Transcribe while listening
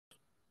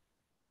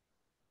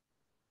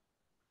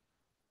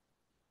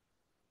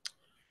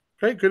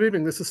Great. Good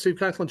evening. This is Steve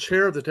Conklin,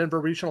 Chair of the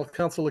Denver Regional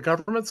Council of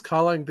Governments,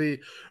 calling the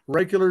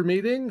regular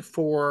meeting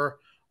for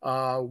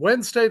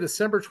Wednesday,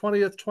 December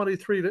 20th,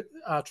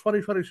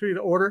 2023 to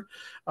order.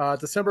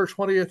 December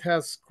 20th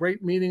has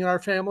great meaning in our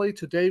family.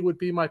 Today would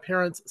be my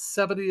parents'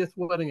 70th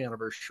wedding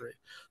anniversary.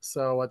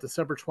 So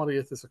December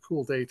 20th is a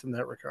cool date in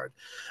that regard.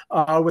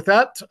 With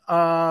that,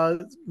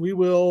 we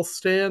will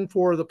stand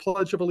for the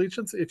Pledge of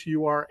Allegiance if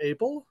you are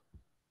able.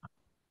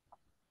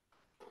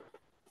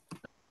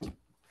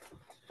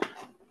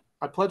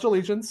 I pledge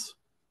allegiance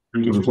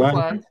to the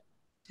flag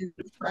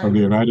of the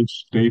United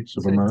States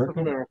of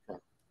America,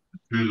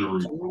 to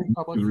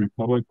the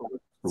republic for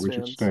which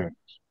it stands,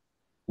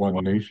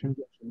 one nation,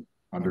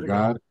 under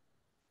God,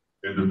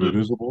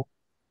 indivisible,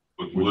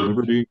 with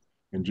liberty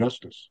and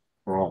justice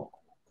for all.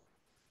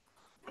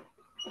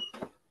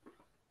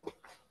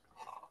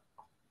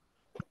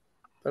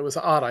 That was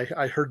odd.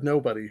 I heard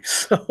nobody.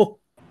 So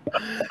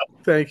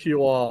thank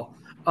you all.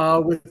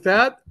 With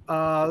that,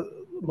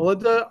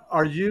 Melinda,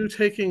 are you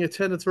taking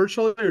attendance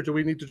virtually or do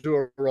we need to do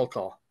a roll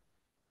call?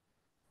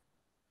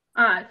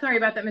 Sorry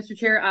about that, Mr.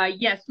 Chair.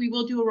 Yes, we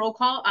will do a roll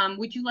call.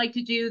 Would you like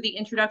to do the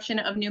introduction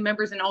of new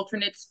members and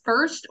alternates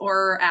first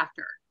or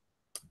after?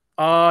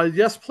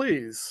 Yes,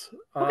 please.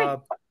 Okay.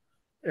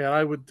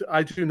 And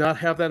I do not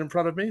have that in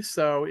front of me.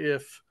 So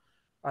if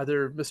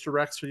either Mr.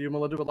 Rex or you,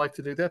 Melinda, would like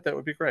to do that, that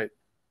would be great.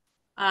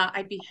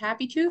 I'd be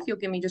happy to, if you'll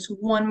give me just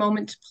one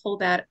moment to pull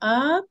that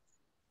up.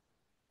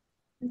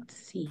 Let's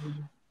see.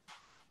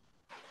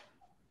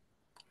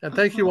 And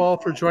thank you all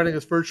for joining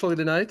us virtually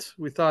tonight.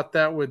 We thought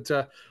that would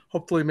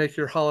hopefully make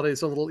your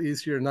holidays a little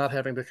easier, not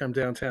having to come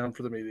downtown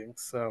for the meeting.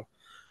 So,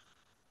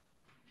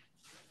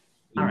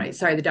 all right.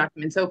 Sorry, the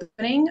document's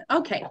opening.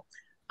 Okay.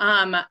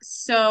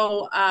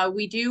 So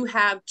we do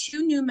have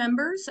two new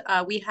members.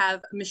 We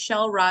have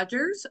Michelle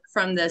Rogers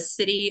from the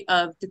city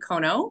of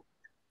Dacono,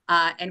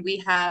 and we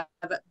have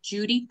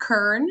Judy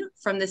Kern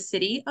from the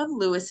city of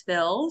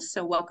Louisville.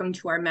 So welcome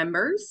to our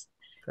members.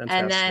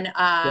 Fantastic. And then,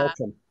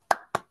 welcome.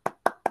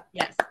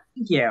 Yes.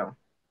 Thank you.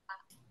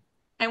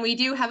 And we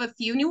do have a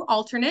few new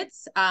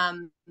alternates.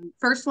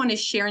 First one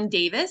is Sharon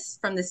Davis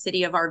from the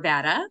city of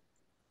Arvada.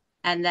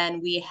 And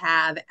then we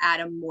have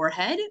Adam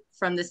Moorhead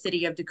from the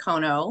city of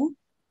Dacono.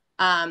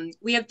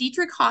 We have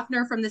Dietrich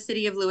Hoffner from the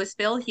city of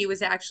Louisville. He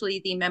was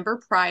actually the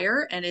member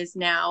prior and is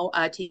now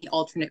to the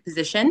alternate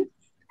position.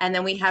 And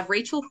then we have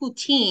Rachel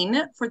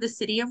Houtine for the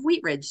city of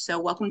Wheat Ridge. So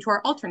welcome to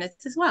our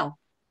alternates as well.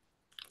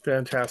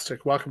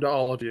 Fantastic. Welcome to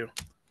all of you.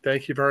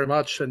 Thank you very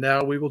much. And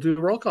now we will do the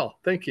roll call.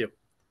 Thank you.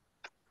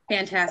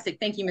 Fantastic.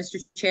 Thank you, Mr.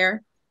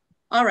 Chair.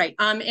 All right.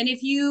 And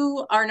if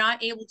you are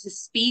not able to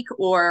speak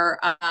or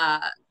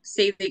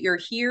say that you're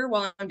here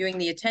while I'm doing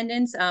the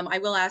attendance, I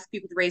will ask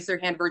people to raise their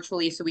hand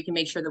virtually so we can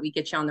make sure that we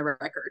get you on the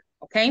record.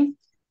 Okay.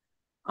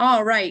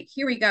 All right.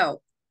 Here we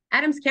go.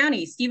 Adams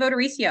County, Steve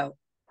O'Dorisio.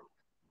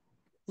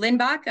 Lynn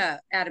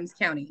Baca, Adams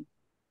County.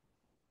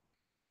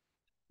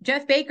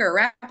 Jeff Baker,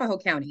 Arapahoe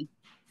County.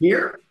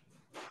 Here.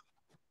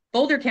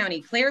 Boulder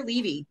County, Claire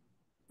Levy.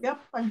 Yep,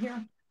 I'm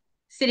here.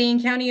 City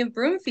and County of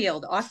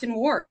Broomfield, Austin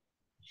Ward.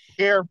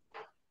 Here.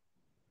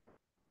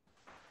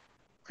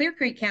 Clear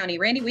Creek County,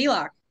 Randy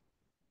Wheelock.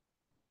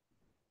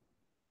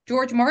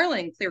 George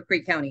Marlin, Clear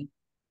Creek County.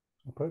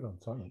 I'll put it on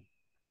silent.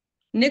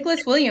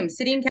 Nicholas Williams,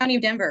 City and County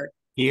of Denver.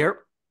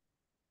 Here.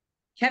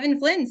 Kevin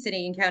Flynn,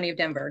 City and County of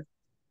Denver.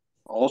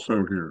 Also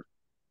here.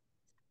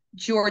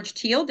 George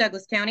Teal,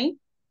 Douglas County.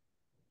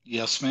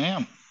 Yes,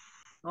 ma'am.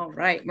 All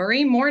right.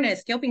 Marie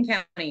Mornis, Gilpin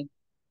County.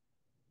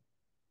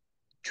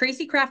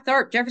 Tracy Kraft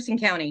Tharp, Jefferson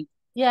County.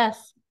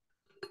 Yes.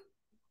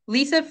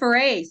 Lisa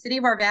Foray, City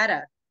of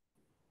Arvada.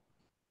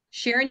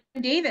 Sharon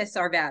Davis,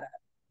 Arvada.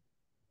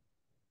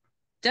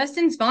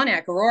 Dustin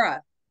Sponak,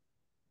 Aurora.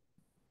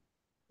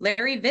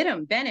 Larry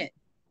Vidham, Bennett.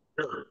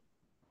 Here.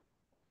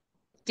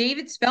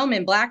 David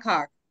Spellman,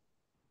 Blackhawk.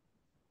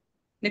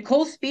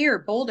 Nicole Spear,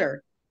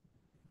 Boulder.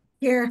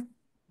 Here.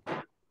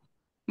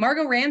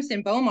 Margot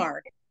Ramsden, Beaumar.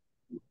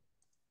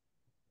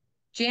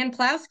 Jan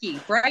Plowski,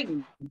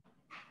 Brighton.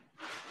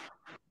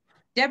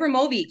 Deborah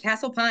Mulvey,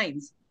 Castle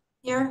Pines.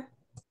 Here.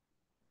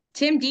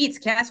 Tim Dietz,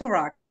 Castle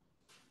Rock.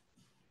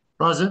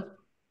 Present.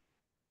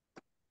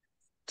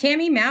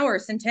 Tammy Maurer,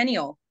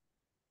 Centennial.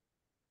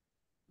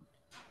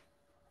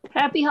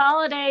 Happy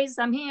holidays.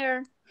 I'm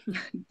here.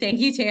 Thank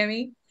you,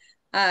 Tammy.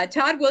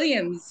 Todd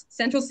Williams,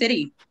 Central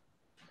City.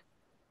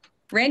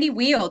 Randy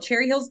Wheel,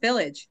 Cherry Hills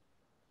Village.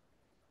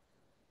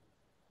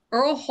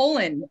 Earl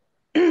Holen,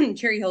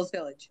 Cherry Hills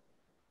Village.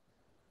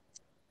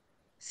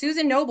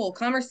 Susan Noble,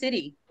 Commerce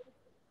City.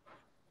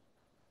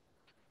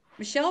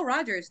 Michelle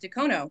Rogers,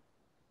 Dacono.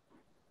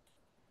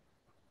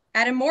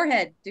 Adam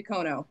Moorhead,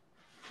 Dacono.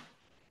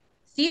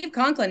 Steve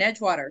Conklin,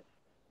 Edgewater.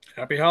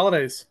 Happy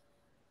holidays.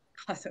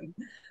 Awesome.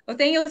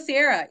 Othaniel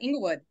Sierra,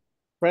 Inglewood.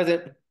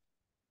 Present.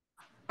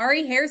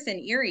 Ari Harrison,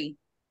 Erie.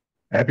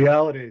 Happy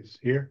holidays.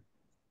 Here.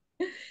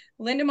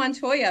 Linda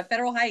Montoya,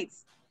 Federal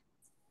Heights.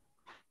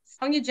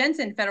 Sonia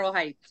Jensen, Federal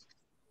Heights.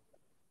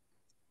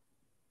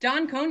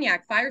 Don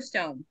Cognac,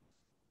 Firestone.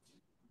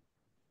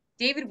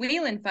 David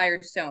Whelan,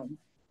 Firestone.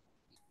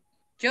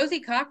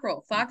 Josie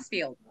Cockrell,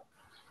 Foxfield.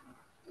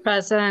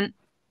 Present.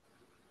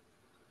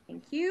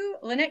 Thank you.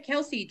 Lynette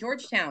Kelsey,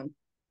 Georgetown.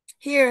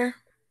 Here.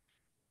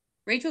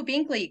 Rachel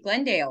Binkley,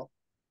 Glendale.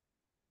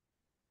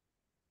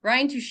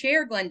 Brian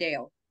Toucher,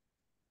 Glendale.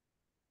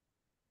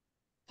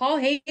 Paul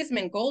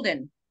Hazeman,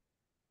 Golden.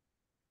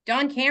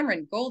 Don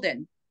Cameron,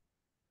 Golden.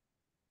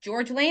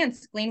 George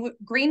Lance,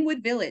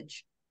 Greenwood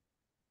Village.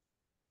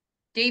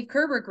 Dave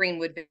Kerber,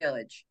 Greenwood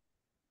Village.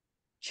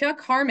 Chuck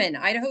Harmon,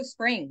 Idaho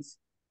Springs.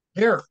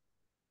 Here.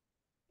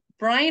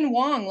 Brian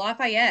Wong,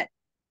 Lafayette.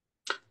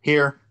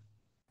 Here.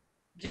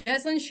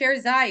 Jeslyn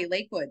Sherzai,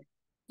 Lakewood.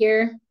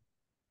 Here.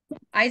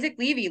 Isaac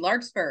Levy,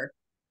 Larkspur.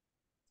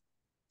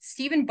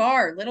 Stephen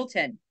Barr,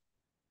 Littleton.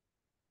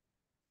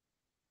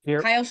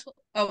 Here. Kyle,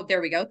 oh,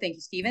 there we go. Thank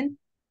you, Stephen.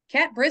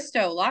 Kat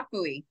Bristow,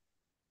 Lockbuoy.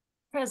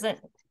 Present.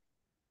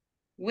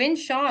 Wynn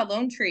Shaw,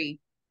 Lone Tree.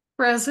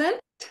 Present.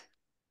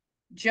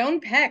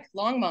 Joan Peck,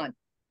 Longmont.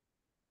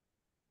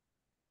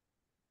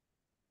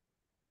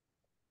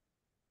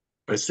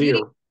 I see her.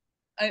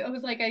 I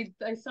was like,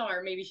 I saw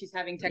her. Maybe she's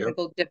having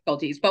technical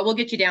difficulties, but we'll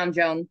get you down,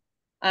 Joan.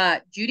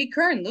 Judy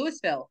Kern,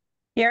 Louisville.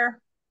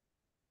 Here.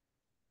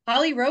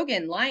 Holly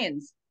Rogan,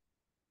 Lyons.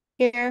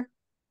 Here.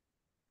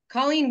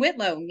 Colleen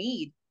Whitlow,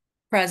 Meade.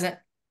 Present.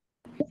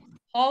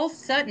 Paul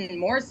Sutton,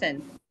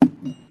 Morrison.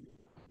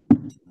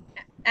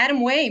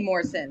 Adam Way,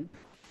 Morrison.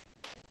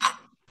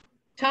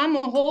 Tom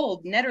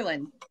Mahold,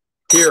 Nederland.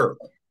 Here.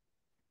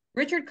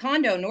 Richard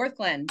Kondo, North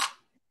Glen.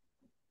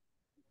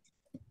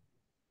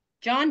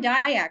 John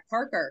Dyack,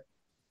 Parker.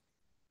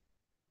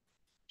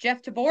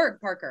 Jeff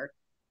Taborg, Parker.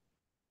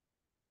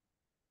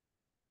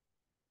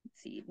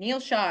 Let's see. Neil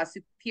Shaw,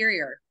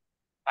 Superior.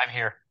 I'm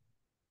here.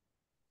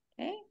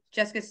 Okay.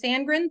 Jessica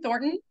Sandgren,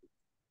 Thornton.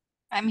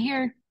 I'm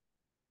here.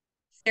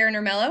 Sarah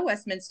Nermello,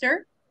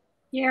 Westminster.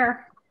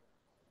 Here.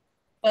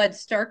 Bud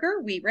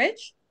Starker, Wheat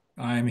Ridge.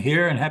 I'm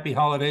here, and happy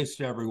holidays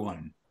to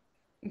everyone.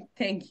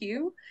 Thank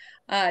you.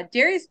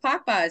 Darius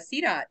Pakba,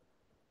 CDOT.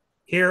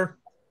 Here.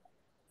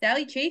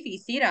 Sally Chafee,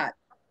 CDOT.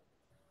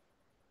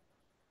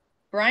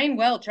 Brian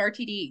Welch,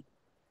 RTD.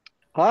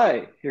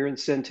 Hi, here in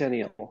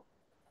Centennial.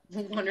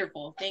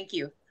 Wonderful. Thank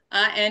you.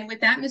 And with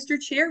that, Mr.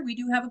 Chair, we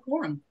do have a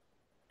quorum.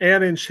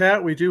 And in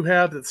chat, we do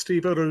have that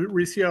Steve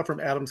Odorizio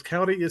from Adams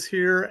County is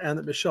here and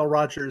that Michelle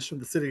Rogers from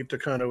the city of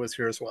Tacoma is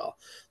here as well.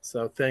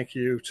 So thank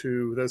you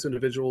to those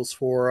individuals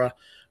for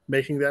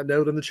making that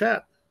note in the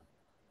chat.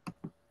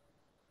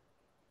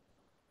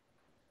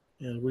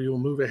 And we will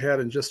move ahead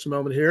in just a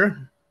moment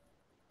here.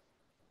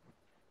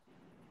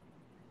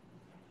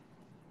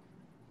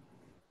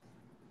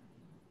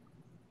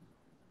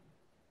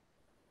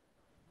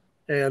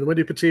 And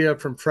Wendy Patia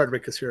from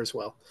Frederick is here as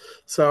well.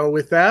 So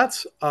with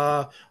that,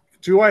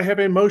 do I have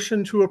a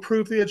motion to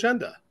approve the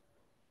agenda?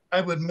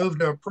 I would move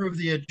to approve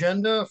the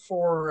agenda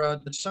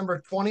for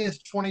December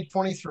 20th,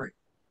 2023.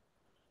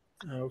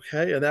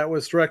 Okay, and that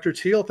was Director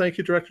Teal. Thank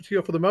you, Director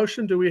Teal, for the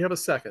motion. Do we have a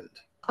second?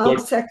 I'll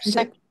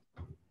second.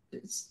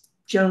 It's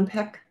Joan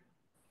Peck.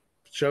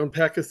 Joan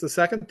Peck is the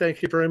second.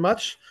 Thank you very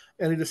much.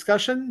 Any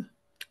discussion?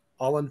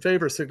 All in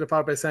favor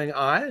signify by saying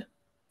aye.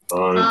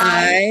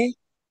 Aye.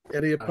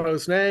 Any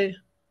opposed, nay?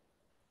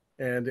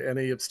 And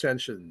any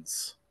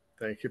abstentions?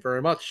 Thank you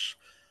very much.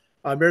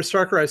 Mayor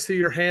Starker, I see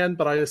your hand,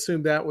 but I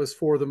assume that was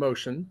for the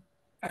motion.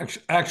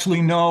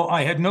 Actually, no.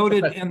 I had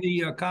noted in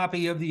the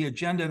copy of the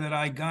agenda that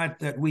I got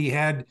that we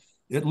had,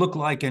 it looked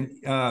like an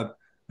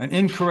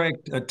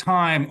incorrect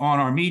time on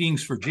our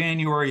meetings for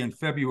January and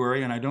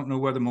February, and I don't know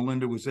whether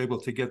Melinda was able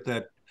to get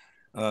that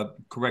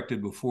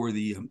corrected before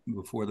the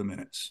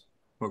minutes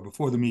or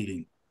before the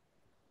meeting.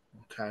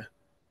 Okay.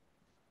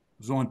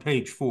 It was on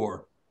page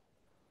 4.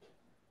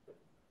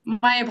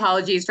 My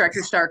apologies,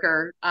 Director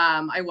Starker.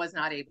 I was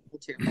not able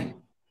to,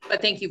 but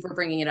thank you for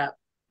bringing it up.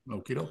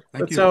 Okay,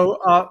 thank you.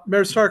 So,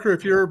 Mayor Starker,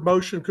 if your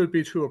motion could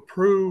be to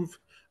approve,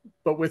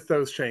 but with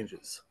those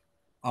changes.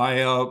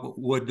 I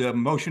would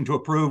motion to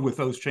approve with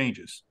those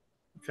changes.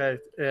 Okay,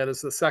 and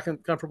is the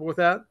second comfortable with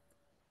that?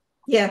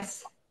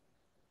 Yes.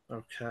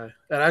 Okay,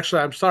 and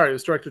actually, I'm sorry, it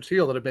was Director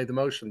Teal that had made the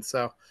motion,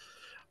 so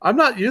I'm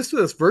not used to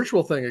this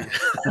virtual thing again.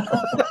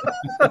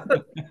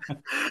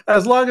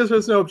 As long as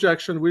there's no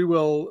objection, we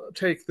will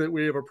take that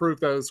we have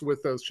approved those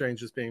with those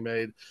changes being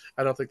made.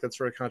 I don't think that's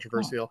very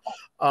controversial.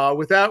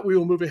 With that, we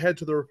will move ahead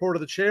to the report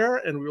of the chair,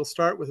 and we will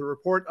start with a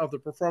report of the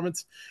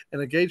Performance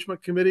and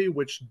Engagement Committee,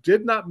 which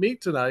did not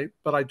meet tonight,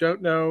 but I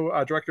don't know,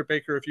 Director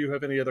Baker, if you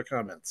have any other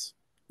comments.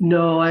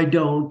 No, I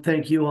don't.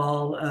 Thank you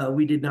all.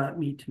 We did not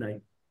meet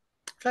tonight.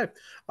 Okay.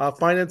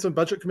 Finance and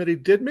Budget Committee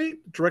did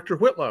meet. Director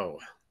Whitlow.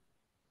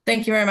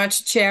 Thank you very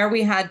much, Chair.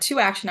 We had 2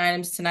 action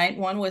items tonight.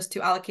 One was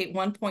to allocate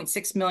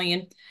 $1.6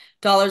 million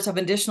of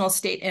additional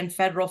state and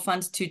federal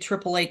funds to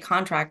AAA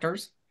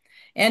contractors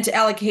and to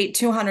allocate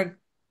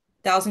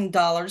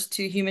 $200,000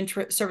 to Human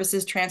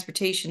Services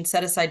Transportation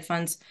set-aside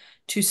funds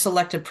to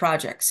selected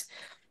projects.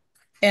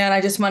 And I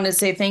just wanted to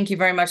say thank you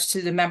very much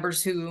to the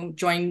members who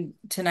joined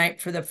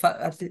tonight for the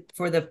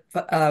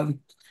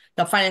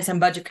Finance and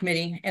Budget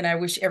Committee, and I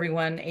wish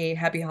everyone a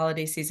happy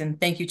holiday season.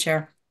 Thank you,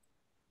 Chair.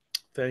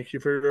 Thank you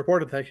for your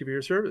report and thank you for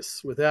your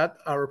service. With that,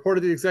 our report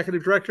of the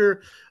Executive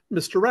Director,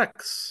 Mr.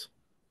 Rex.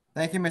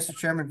 Thank you, Mr.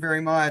 Chairman,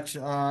 very much.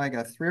 I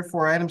got 3 or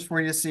 4 items for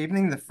you this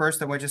evening. The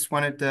first, I just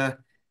wanted to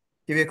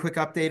give you a quick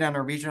update on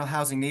our regional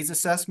housing needs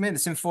assessment.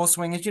 It's in full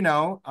swing, as you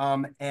know,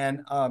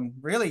 and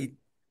really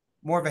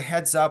more of a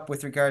heads up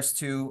with regards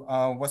to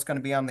what's going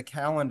to be on the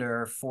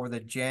calendar for the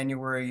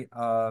January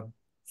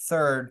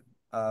 3rd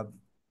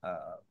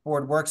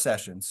board work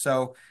session.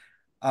 So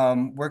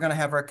we're going to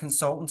have our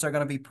consultants are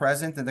going to be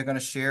present, and they're going to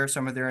share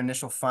some of their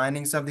initial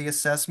findings of the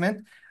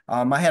assessment.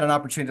 I had an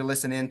opportunity to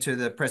listen into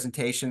the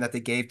presentation that they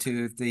gave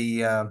to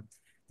the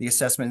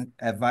Assessment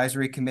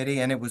Advisory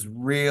Committee, and it was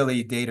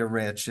really data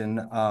rich.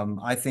 And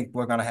I think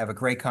we're going to have a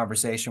great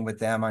conversation with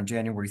them on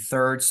January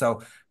 3rd.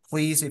 So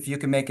please, if you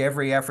can make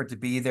every effort to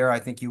be there, I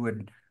think you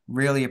would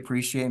really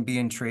appreciate and be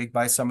intrigued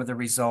by some of the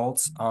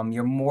results.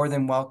 You're more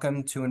than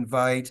welcome to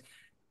invite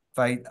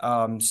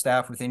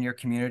staff within your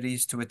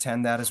communities to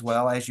attend that as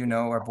well. As you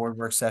know, our board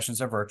work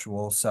sessions are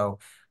virtual, so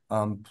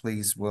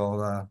please, we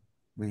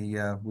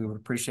would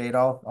appreciate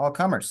all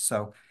comers.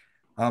 So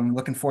I'm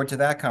looking forward to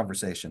that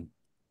conversation.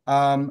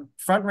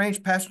 Front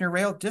Range Passenger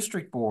Rail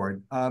District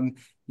Board.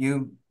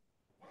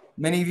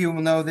 Many of you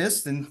will know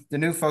this, and the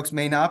new folks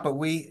may not, but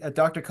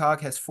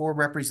DRCOG has 4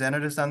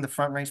 representatives on the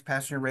Front Range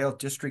Passenger Rail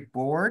District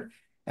Board,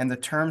 and the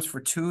terms for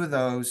 2 of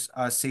those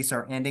seats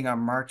are ending on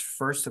March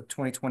 1st of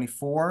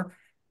 2024.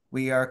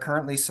 We are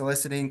currently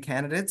soliciting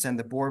candidates, and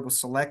the board will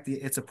select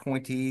its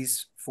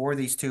appointees for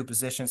these 2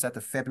 positions at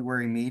the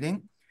February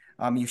meeting.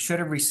 You should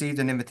have received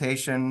an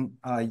invitation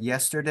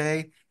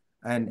yesterday,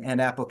 an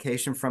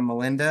application from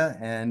Melinda.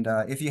 And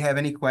if you have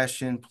any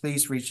question,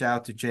 please reach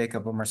out to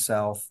Jacob or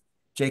myself,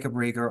 Jacob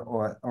Rieger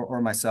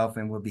or myself,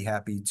 and we'll be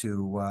happy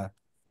to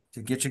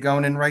get you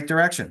going in the right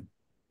direction.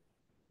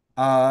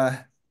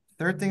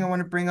 Third thing I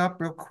want to bring up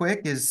real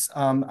quick is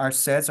our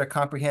CEDS, our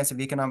Comprehensive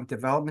Economic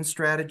Development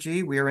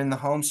Strategy. We are in the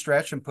home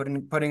stretch and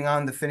putting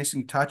on the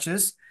finishing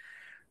touches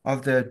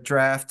of the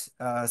draft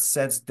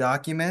CEDS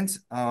document.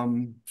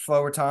 Flo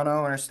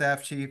Rotano, our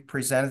staff chief,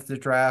 presented the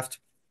draft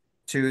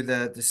to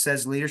the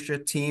CEDS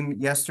leadership team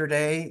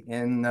yesterday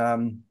in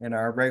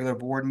our regular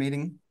board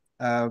meeting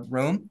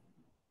room.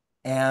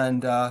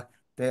 And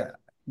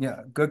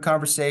good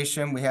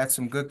conversation. We had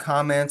some good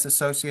comments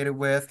associated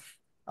with.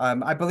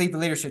 I believe the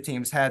leadership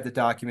team's had the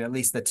document, at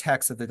least the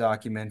text of the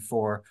document,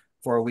 for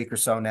a week or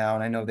so now,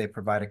 and I know they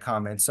provided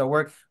comments. So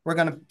we're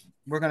gonna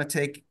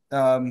take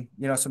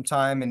some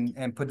time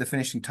and put the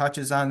finishing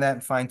touches on that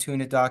and fine tune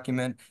the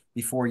document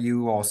before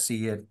you all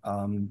see it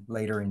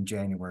later in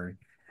January.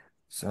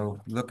 So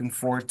looking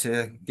forward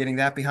to getting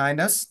that behind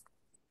us.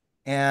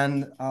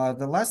 And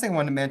the last thing I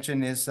want to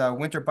mention is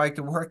Winter Bike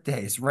to Work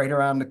Days right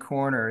around the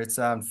corner. It's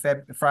on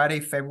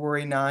Friday,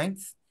 February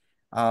 9th.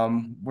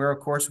 We're, of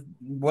course,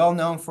 well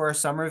known for our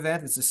summer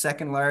event. It's the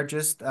 2nd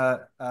largest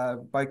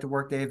Bike to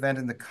Work Day event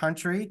in the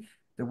country.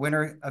 The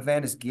winter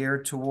event is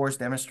geared towards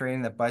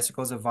demonstrating that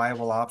bicycle is a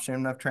viable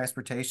option of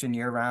transportation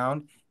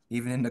year-round,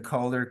 even in the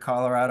colder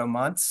Colorado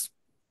months.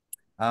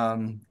 We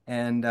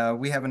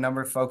have a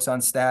number of folks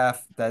on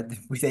staff that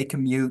they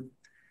commute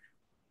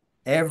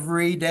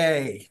every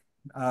day,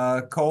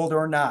 cold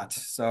or not.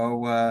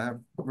 So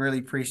really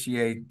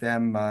appreciate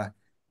them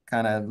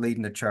kind of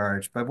leading the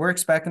charge. But we're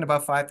expecting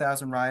about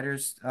 5,000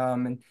 riders,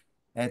 and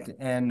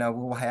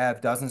we'll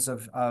have dozens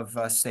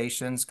of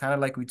stations, kind of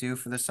like we do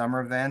for the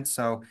summer event.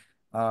 So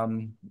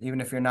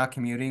even if you're not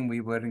commuting, we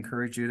would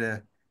encourage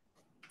you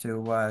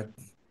to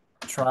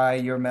try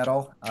your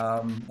mettle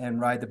and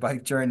ride the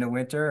bike during the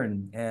winter,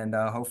 and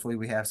hopefully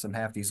we have some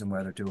half decent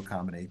weather to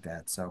accommodate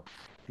that. So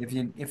if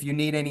you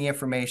need any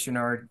information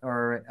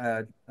or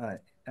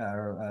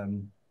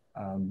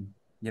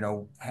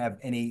have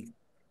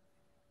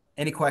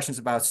any questions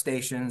about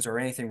stations or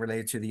anything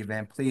related to the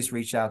event, please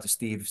reach out to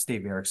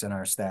Steve Erickson,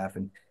 our staff,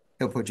 and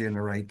he'll put you in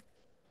the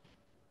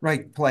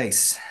right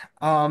place.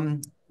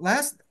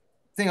 Last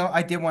thing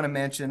I did want to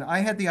mention, I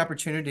had the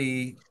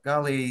opportunity,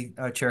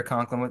 Chair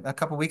Conklin, a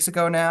couple weeks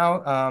ago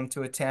now,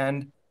 to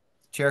attend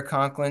Chair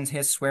Conklin's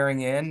his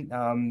swearing in.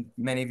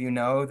 Many of you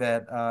know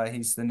that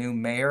he's the new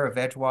mayor of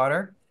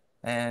Edgewater,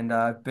 and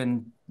I've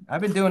been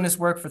doing this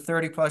work for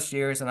 30 plus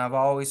years, and I've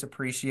always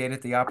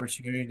appreciated the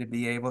opportunity to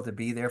be able to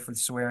be there for the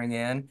swearing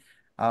in.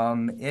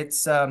 I'll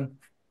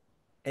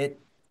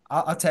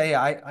tell you,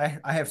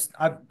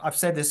 I've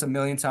said this a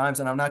million times,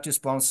 and I'm not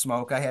just blowing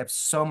smoke. I have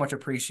so much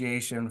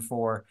appreciation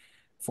for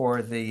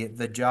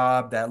the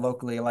job that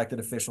locally elected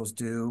officials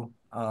do.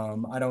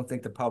 I don't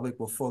think the public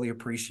will fully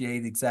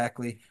appreciate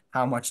exactly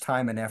how much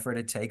time and effort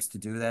it takes to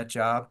do that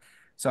job.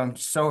 So I'm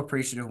so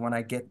appreciative when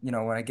I get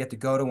to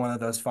go to one of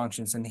those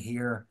functions and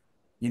hear,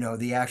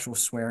 the actual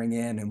swearing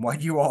in and what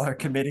you all are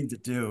committing to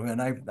do. And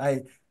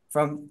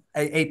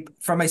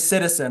from a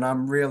citizen,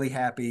 I'm really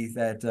happy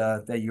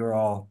that you're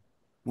all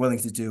willing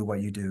to do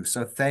what you do.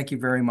 So thank you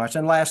very much.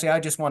 And lastly, I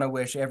just want to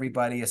wish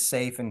everybody a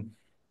safe and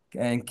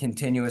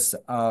continuous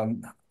a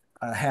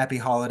happy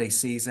holiday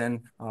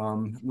season.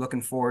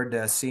 Looking forward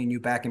to seeing you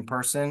back in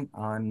person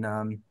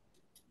on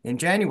in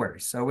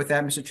January. So with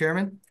that, Mr.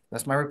 Chairman,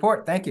 that's my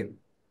report. Thank you.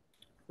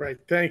 Right.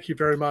 Thank you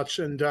very much.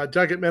 And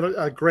Doug, it meant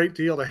a great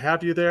deal to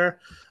have you there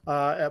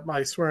at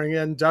my swearing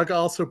in. Doug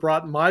also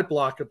brought my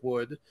block of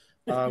wood.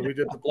 We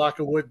did the block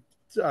of wood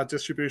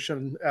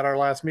distribution at our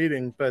last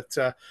meeting, but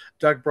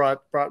Doug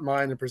brought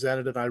mine and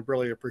presented it, and I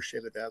really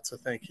appreciated that. So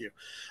thank you.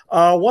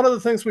 One of the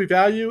things we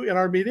value in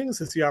our meetings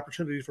is the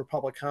opportunity for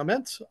public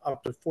comment.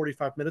 Up to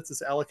 45 minutes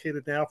is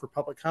allocated now for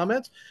public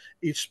comment.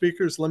 Each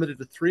speaker is limited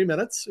to 3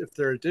 minutes. If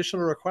there are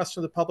additional requests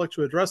from the public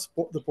to address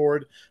the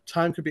board,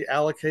 time could be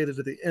allocated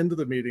at the end of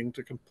the meeting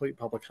to complete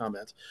public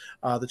comment.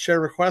 The chair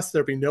requests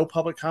there be no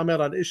public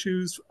comment on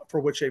issues for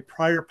which a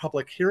prior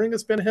public hearing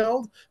has been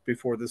held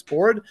before this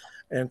board,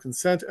 and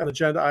consent and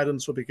agenda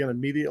items will begin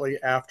immediately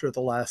after the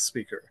last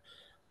speaker.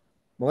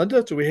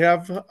 Melinda, do we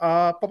have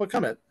public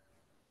comment?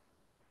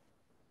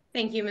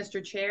 Thank you,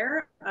 Mr.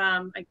 Chair.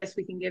 I guess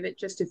we can give it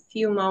just a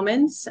few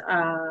moments.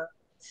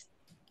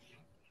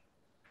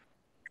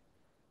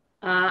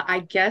 I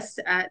guess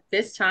at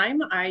this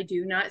time, I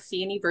do not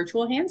see any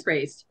virtual hands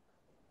raised.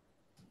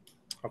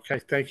 Okay,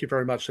 thank you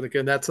very much. And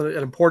again, that's an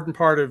important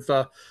part of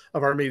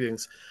our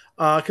meetings.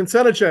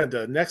 Consent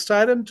agenda. Next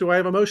item, do I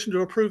have a motion to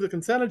approve the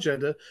consent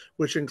agenda,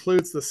 which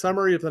includes the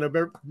summary of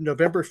the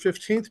November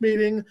 15th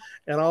meeting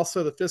and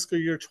also the fiscal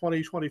year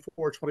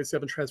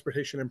 2024-27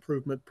 Transportation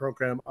Improvement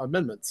Program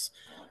amendments?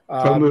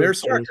 Mayor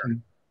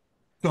Starker.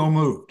 So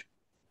moved.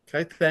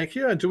 Okay, thank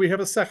you. And do we have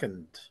a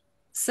second?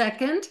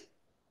 Second.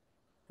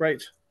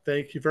 Great,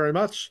 thank you very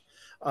much.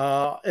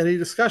 Any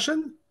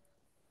discussion?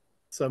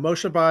 So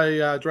motion by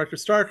Director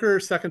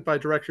Starker, second by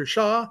Director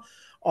Shaw.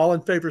 All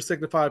in favor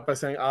signify by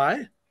saying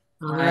aye.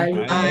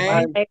 Aye.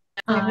 Aye.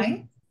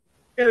 Aye.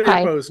 Any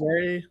opposed,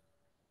 nay?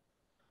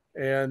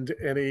 And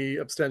any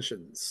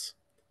abstentions?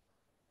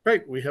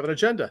 Great, we have an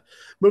agenda.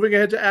 Moving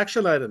ahead to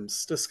action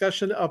items.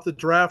 Discussion of the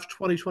draft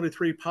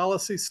 2023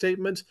 policy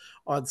statement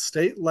on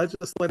state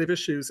legislative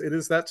issues. It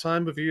is that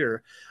time of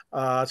year.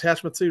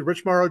 Attachment C,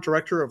 Rich Morrow,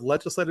 Director of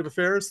Legislative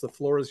Affairs. The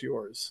floor is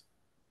yours.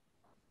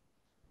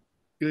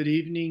 Good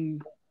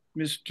evening,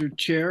 Mr.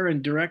 Chair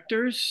and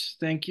directors.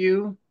 Thank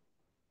you.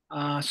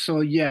 So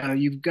yeah,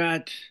 you've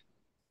got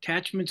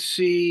attachment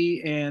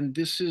C, and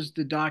this is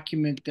the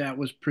document that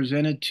was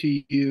presented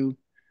to you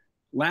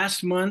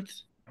last month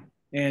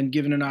and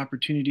given an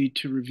opportunity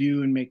to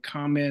review and make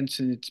comments,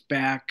 and it's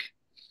back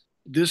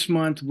this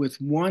month with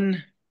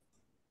one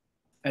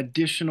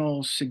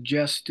additional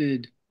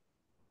suggested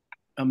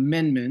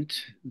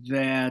amendment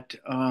that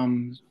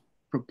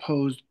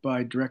proposed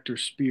by Director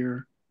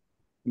Spear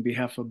on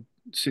behalf of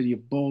the City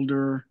of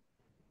Boulder.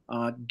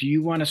 Do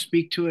you want to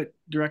speak to it,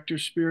 Director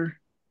Spear?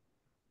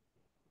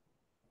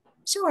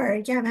 Sure.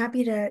 Yeah, I'm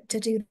happy to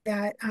do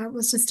that. It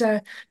was just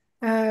a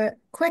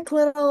quick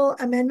little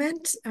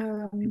amendment.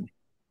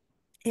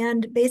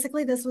 And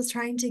basically this was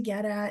trying to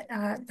get at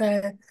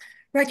the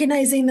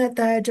recognizing that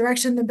the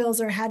direction the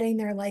bills are heading,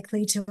 they're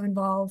likely to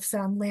involve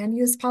some land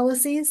use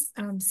policies,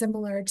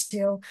 similar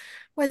to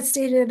what's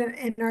stated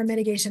in our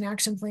mitigation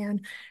action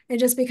plan. And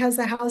just because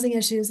the housing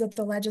issues that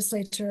the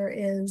legislature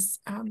is,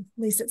 at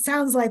least it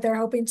sounds like they're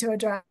hoping to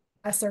address,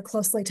 are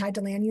closely tied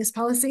to land use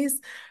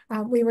policies.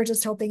 We were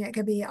just hoping it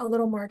could be a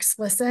little more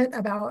explicit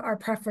about our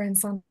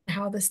preference on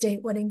how the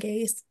state would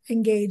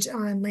engage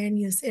on land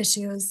use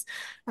issues.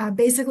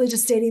 Basically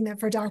just stating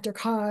that for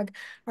DRCOG,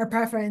 our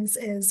preference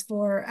is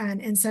for an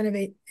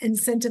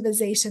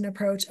incentivization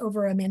approach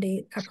over a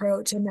mandate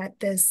approach, and that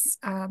this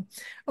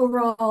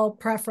overall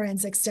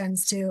preference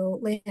extends to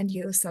land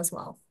use as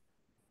well.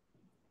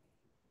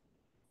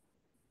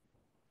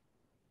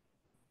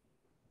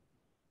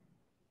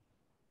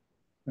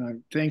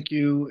 Thank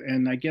you.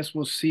 And I guess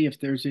we'll see if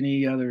there's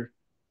any other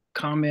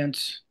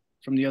comments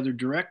from the other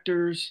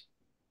directors.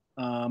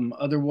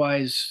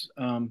 Otherwise,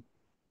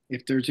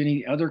 if there's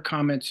any other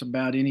comments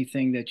about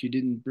anything that you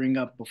didn't bring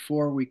up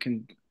before, we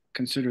can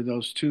consider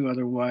those too.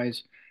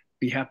 Otherwise,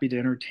 be happy to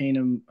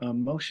entertain a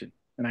motion.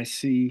 And I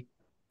see,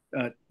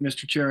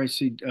 Mr. Chair, I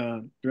see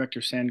Director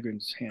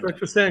Sandgren's hand.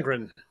 Director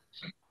Sandgren.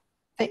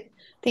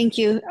 Thank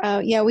you.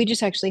 Yeah, we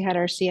just actually had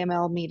our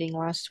CML meeting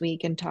last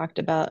week and talked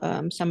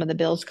about some of the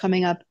bills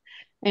coming up.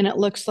 And it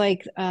looks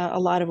like a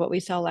lot of what we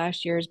saw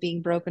last year is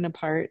being broken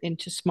apart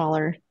into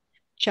smaller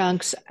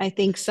chunks. I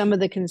think some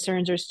of the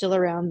concerns are still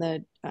around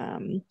the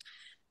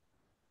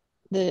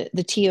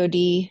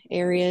TOD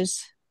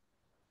areas.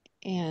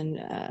 And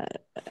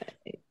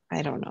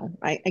I don't know.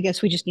 I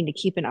guess we just need to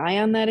keep an eye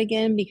on that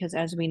again, because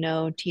as we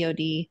know, TOD,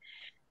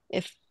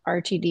 if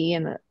RTD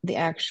and the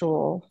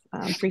actual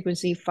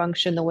frequency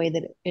function the way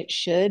that it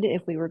should,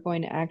 if we were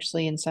going to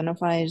actually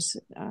incentivize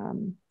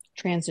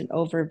transit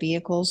over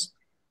vehicles,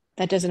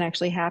 that doesn't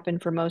actually happen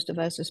for most of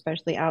us,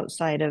 especially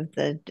outside of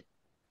the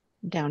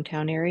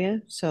downtown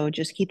area. So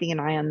just keeping an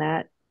eye on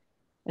that,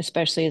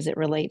 especially as it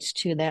relates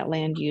to that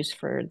land use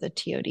for the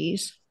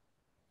TODs.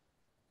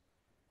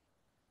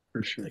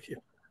 For sure. Thank you.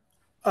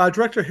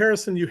 Director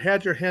Harrison, you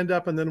had your hand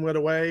up and then went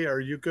away.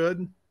 Are you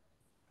good?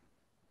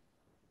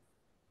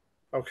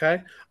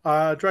 Okay.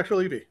 Director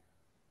Levy.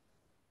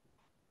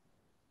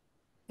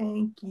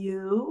 Thank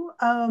you.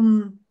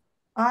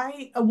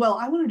 I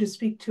wanted to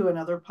speak to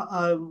another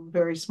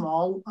very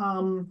small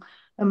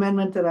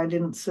amendment that I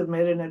didn't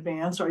submit in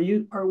advance.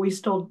 Are we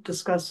still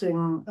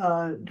discussing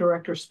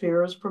Director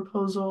Spear's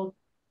proposal?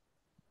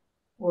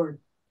 Or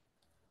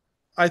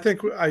I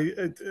think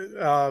and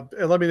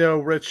let me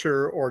know, Rich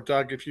or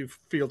Doug, if you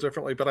feel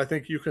differently, but I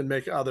think you can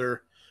make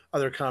other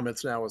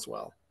comments now as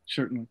well.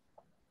 Certainly.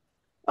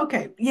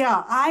 Okay,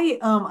 yeah,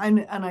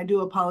 and I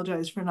do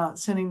apologize for not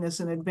sending this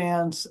in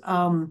advance.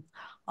 On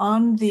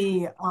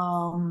the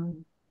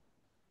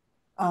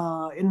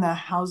in the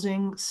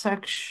housing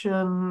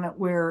section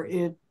where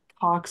it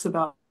talks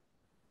about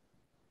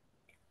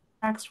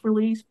tax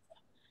relief,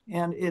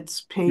 and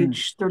it's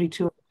page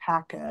 32 of the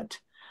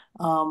packet,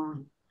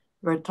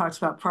 where it talks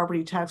about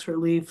property tax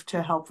relief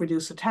to help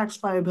reduce a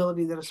tax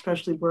liability that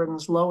especially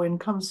burdens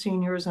low-income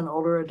seniors and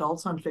older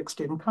adults on fixed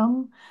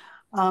income.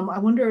 I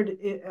wondered,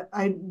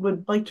 I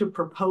would like to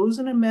propose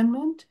an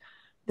amendment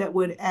that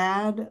would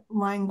add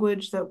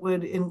language that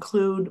would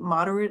include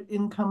moderate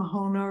income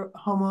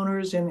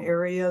homeowners in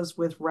areas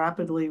with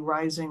rapidly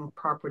rising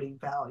property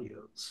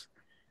values.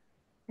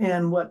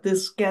 And what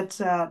this gets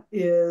at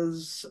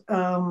is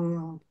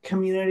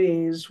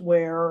communities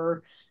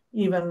where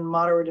even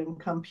moderate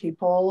income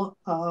people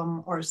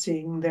are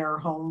seeing their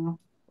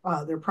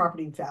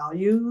property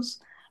values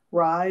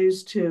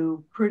rise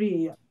to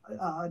pretty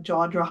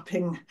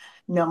jaw-dropping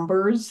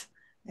numbers,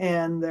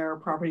 and their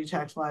property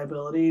tax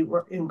liability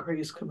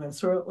increase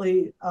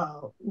commensurately,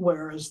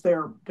 whereas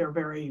they're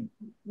very,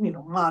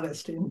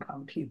 modest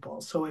income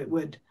people. So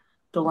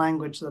the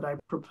language that I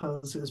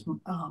propose is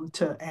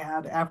to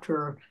add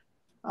after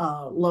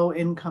low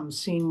income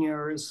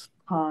seniors,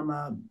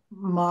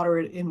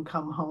 moderate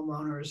income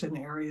homeowners in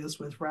areas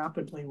with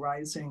rapidly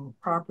rising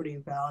property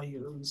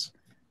values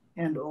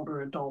and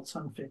older adults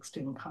on fixed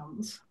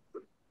incomes.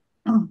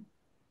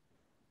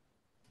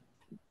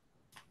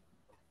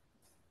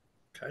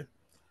 Okay.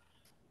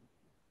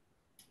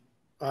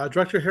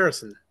 Director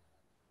Harrison.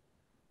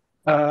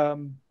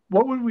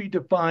 What would we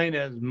define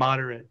as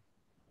moderate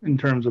in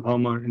terms of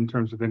in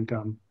terms of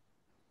income?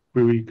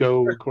 Will we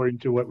go according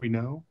to what we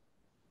know?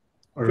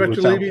 Or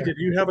Director Levy, did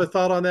you have a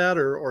thought on that,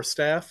 or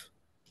staff?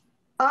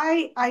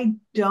 I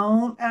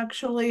don't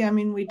actually. I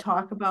mean, we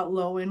talk about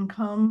low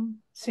income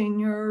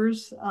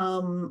seniors.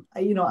 I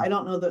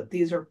don't know that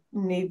these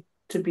need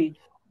to be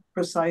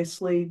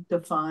precisely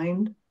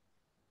defined.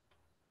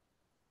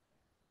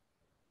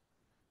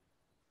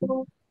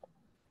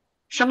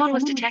 Someone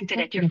was detected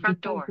at your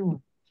front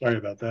door. Sorry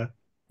about that.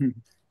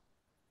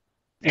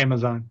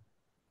 Amazon.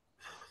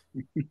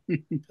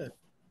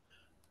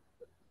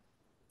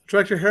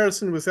 Director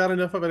Harrison, was that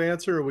enough of an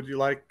answer, or would you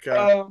like?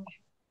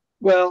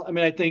 Well, I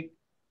mean, I think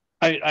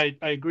I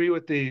agree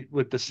with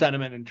the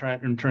sentiment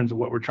in terms of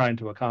what we're trying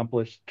to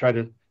accomplish. Try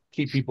to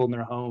keep people in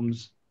their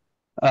homes.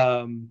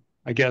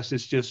 I guess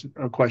it's just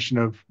a question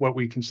of what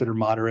we consider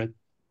moderate,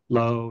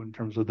 low in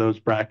terms of those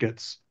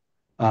brackets,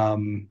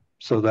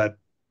 so that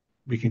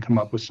we can come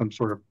up with some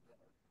sort of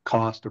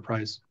cost or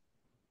price.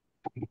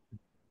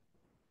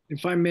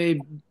 If I may,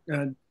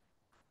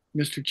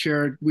 Mr.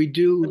 Chair, we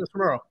do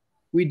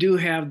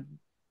have,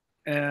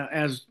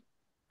 as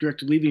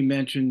Director Levy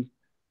mentioned,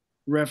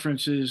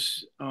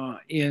 references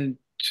into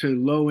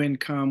low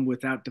income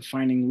without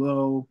defining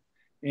low,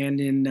 and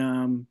in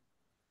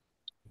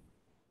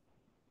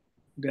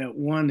that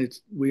one,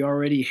 we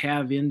already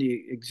have in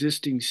the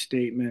existing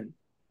statement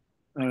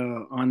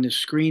on the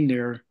screen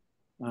there,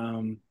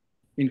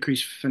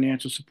 increased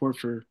financial support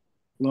for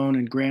loan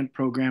and grant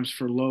programs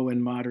for low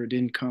and moderate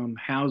income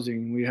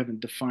housing. We haven't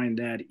defined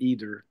that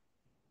either.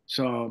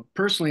 So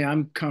personally,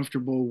 I'm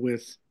comfortable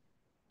with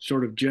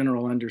sort of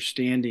general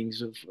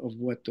understandings of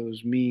what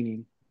those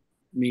mean,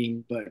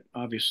 but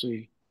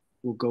obviously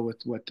we'll go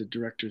with what the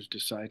directors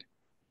decide.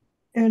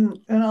 And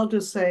I'll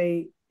just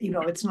say,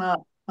 it's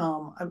not,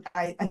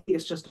 I think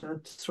it's just a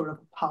sort of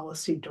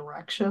policy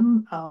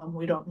direction.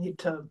 We don't need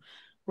to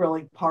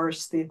really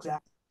parse the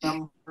exact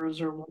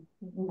numbers or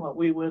what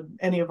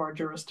any of our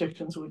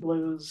jurisdictions would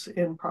lose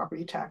in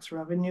property tax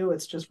revenue.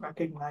 It's just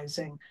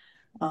recognizing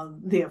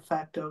the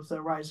effect of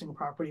the rising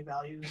property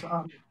values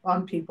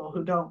on people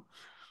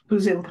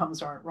whose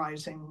incomes aren't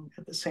rising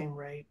at the same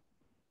rate.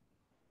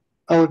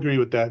 I'll agree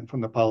with that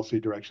from the policy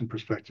direction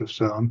perspective,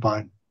 so I'm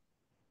fine.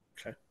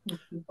 Okay.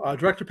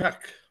 Director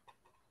Peck.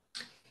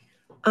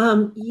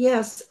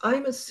 Yes,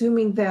 I'm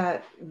assuming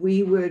that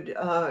we would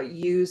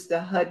use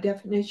the HUD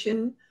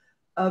definition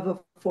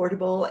of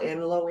affordable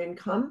and low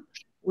income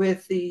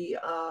with the,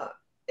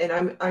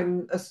 and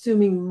I'm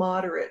assuming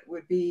moderate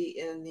would be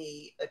in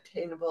the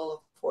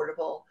attainable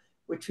affordable,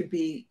 which would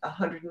be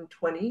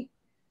 120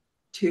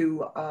 to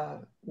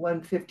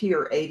 150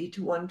 or 80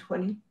 to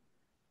 120.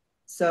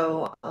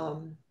 So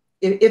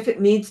if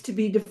it needs to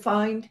be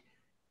defined,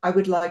 I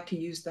would like to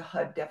use the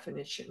HUD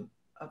definition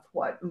of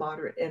what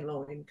moderate and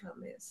low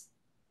income is.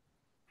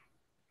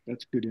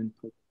 That's good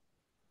input.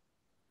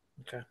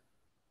 Okay.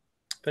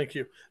 Thank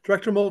you.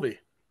 Director Mulvey.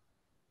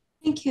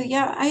 Thank you.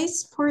 Yeah, I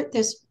support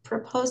this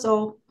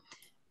proposal.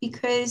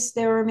 because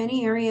there are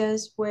many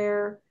areas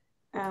where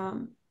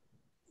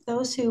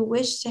those who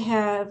wish to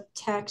have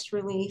tax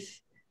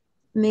relief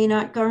may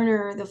not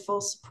garner the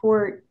full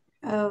support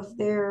of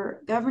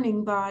their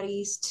governing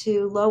bodies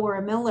to lower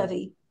a mill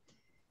levy,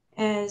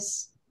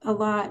 as a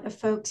lot of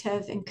folks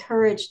have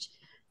encouraged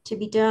to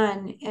be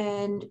done.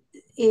 And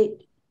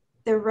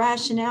the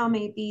rationale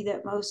may be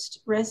that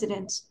most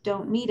residents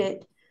don't need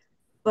it,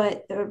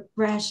 but the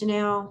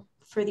rationale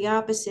for the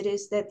opposite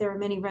is that there are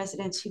many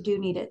residents who do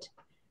need it.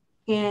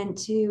 And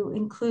to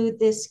include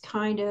this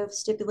kind of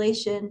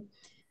stipulation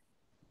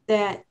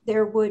that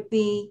there would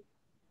be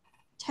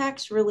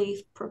tax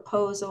relief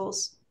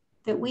proposals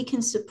that we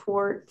can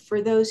support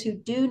for those who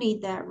do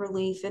need that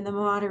relief in the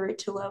moderate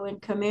to low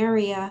income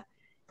area,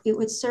 it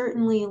would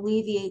certainly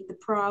alleviate the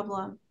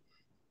problem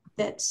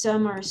that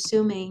some are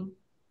assuming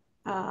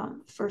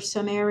for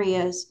some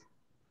areas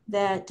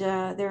that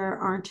there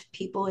aren't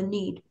people in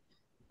need.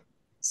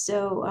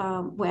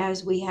 So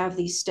as we have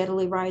these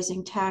steadily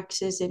rising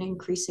taxes and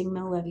increasing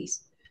mill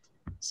levies.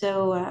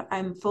 So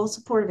I'm full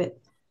support of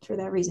it for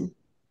that reason.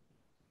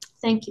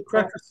 Thank you,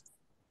 Claire.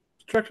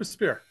 Director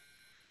Spear.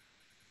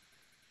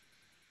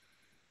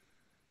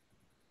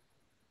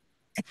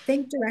 I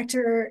think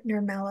Director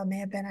Nurmela may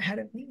have been ahead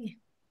of me.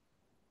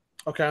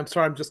 Okay, I'm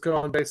sorry. I'm just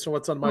going based on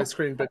what's on my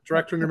screen. But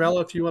Director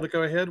Nurmela, if you want to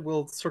go ahead,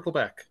 we'll circle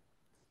back.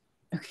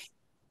 Okay.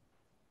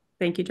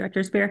 Thank you,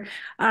 Director Spear.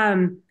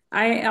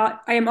 I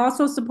am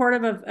also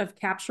supportive of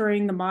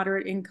capturing the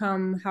moderate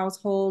income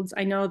households.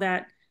 I know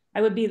that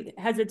I would be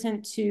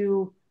hesitant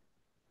to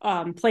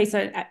place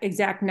an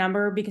exact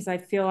number because I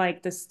feel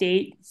like the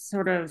state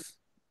sort of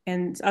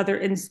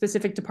and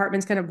specific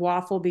departments kind of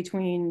waffle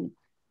between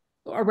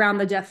around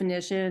the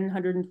definition,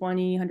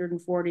 120,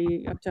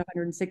 140, up to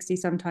 160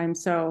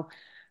 sometimes. So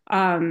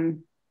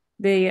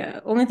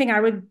the only thing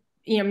I would,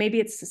 maybe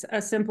it's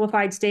a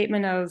simplified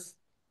statement of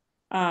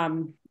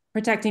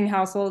protecting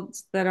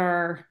households that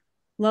are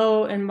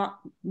low and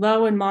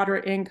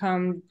moderate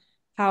income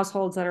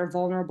households that are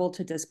vulnerable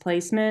to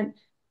displacement.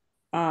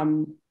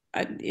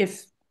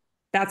 If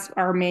that's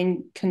our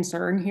main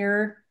concern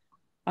here.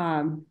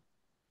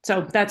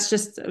 So that's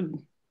just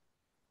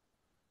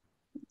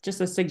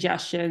a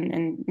suggestion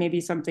and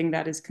maybe something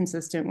that is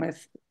consistent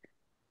with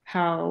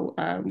how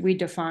we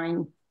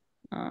define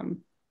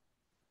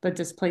the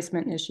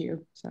displacement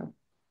issue. So.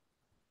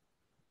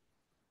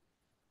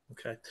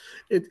 Okay.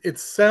 It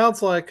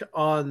sounds like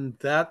on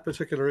that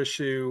particular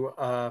issue,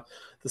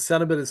 the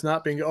sentiment is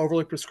not being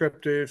overly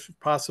prescriptive,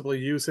 possibly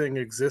using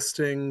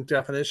existing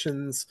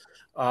definitions.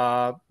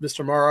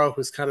 Mr. Morrow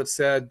has kind of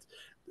said,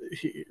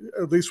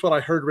 at least what I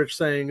heard Rich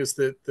saying is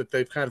that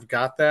they've kind of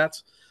got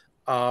that.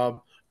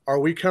 Are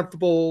we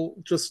comfortable,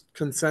 just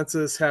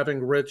consensus,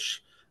 having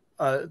Rich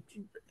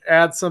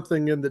add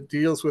something in that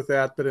deals with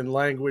that, but in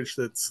language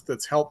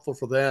that's helpful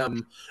for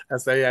them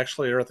as they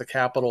actually are at the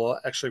Capitol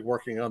actually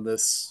working on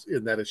this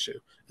in that issue?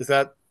 Is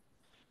that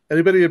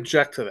anybody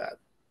object to that?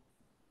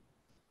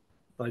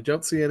 I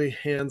don't see any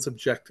hands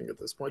objecting at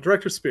this point.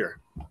 Director Spear.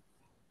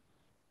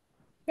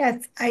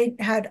 Yes, I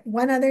had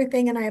one other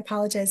thing, and I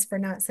apologize for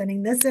not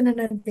sending this in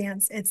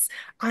advance. It's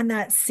on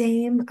that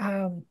same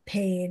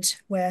page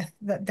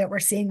that we're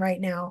seeing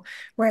right now,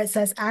 where it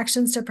says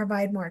actions to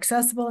provide more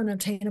accessible and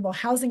obtainable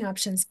housing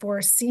options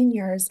for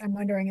seniors. I'm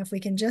wondering if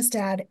we can just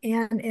add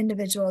and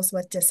individuals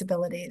with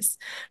disabilities.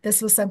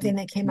 This was something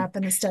that came up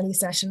in the study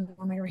session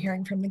when we were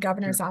hearing from the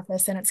governor's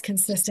office, and it's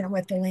consistent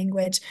with the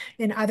language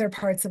in other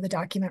parts of the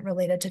document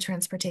related to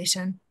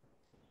transportation.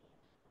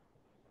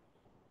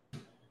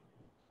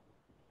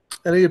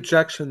 Any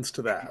objections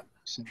to that?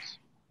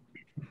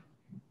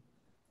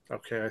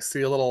 Okay, I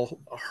see a little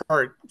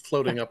heart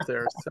floating up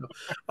there.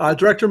 So,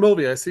 Director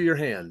Mulvey, I see your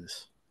hand.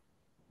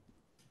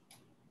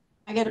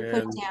 I got to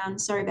put down.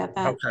 Sorry about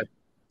that.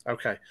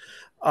 Okay.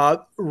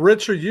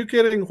 Rich, are you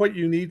getting what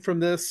you need from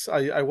this?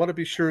 I want to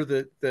be sure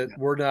that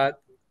we're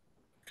not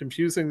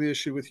confusing the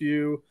issue with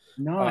you.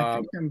 No, I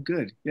think I'm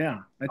good.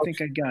 Yeah, I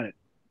think I got it.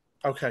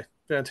 Okay,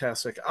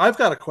 fantastic. I've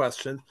got a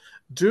question.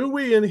 Do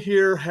we in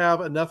here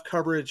have enough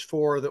coverage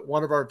for that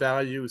one of our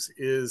values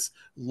is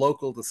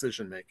local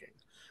decision making?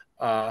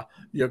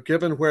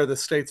 Given where the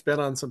state's been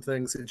on some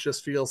things, it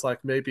just feels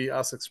like maybe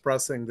us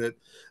expressing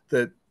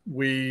that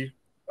we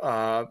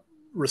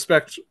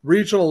respect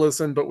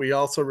regionalism, but we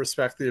also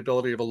respect the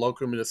ability of a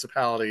local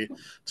municipality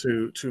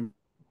to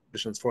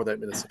decisions for that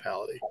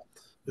municipality.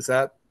 Is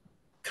that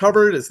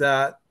covered? Is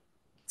that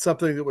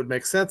something that would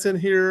make sense in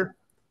here?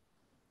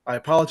 I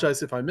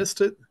apologize if I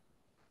missed it.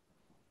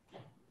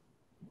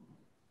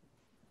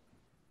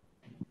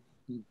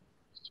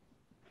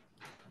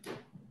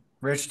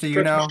 Rich, do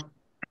you know?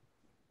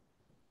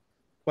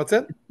 What's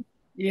it?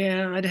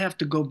 Yeah, I'd have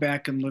to go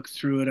back and look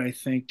through it, I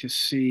think, to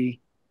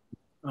see.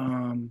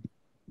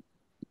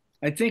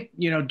 I think,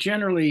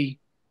 generally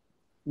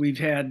we've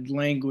had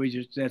language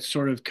that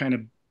sort of kind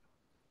of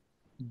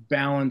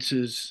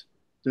balances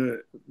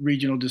the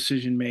regional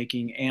decision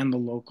making and the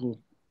local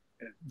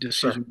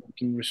decision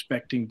making,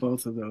 respecting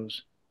both of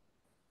those.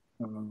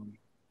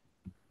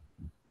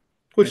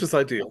 Which is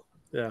ideal.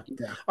 Yeah.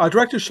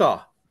 Director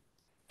Shaw.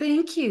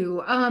 Thank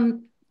you.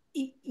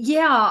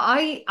 Yeah,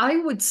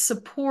 I would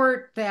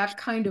support that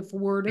kind of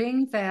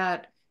wording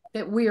that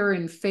we are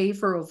in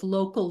favor of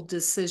local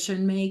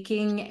decision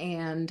making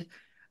and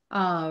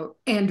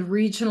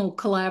regional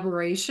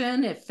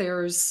collaboration. If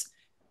there's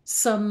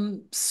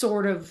some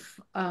sort of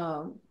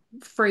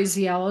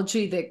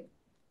phraseology that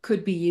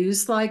could be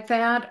used like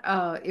that,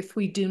 if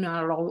we do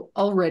not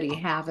already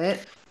have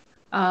it.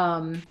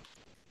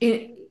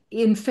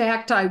 In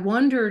fact, I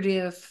wondered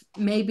if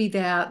maybe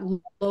that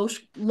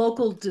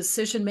local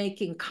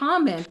decision-making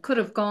comment could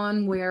have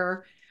gone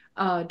where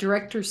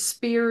Director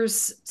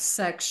Spear's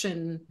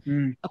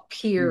section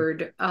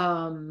appeared.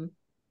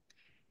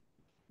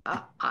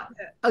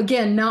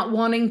 Again, not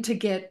wanting to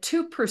get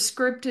too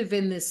prescriptive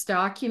in this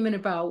document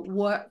about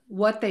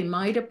what they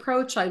might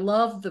approach. I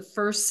love the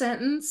first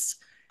sentence,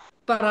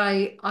 but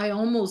I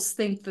almost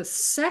think the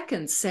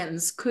second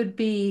sentence could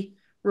be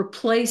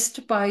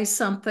replaced by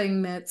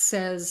something that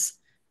says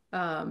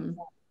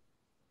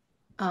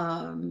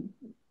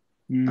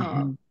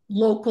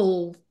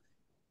local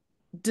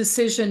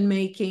decision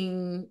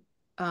making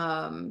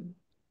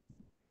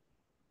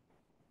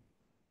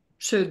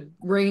should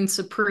reign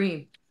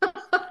supreme.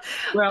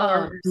 Well,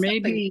 or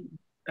maybe,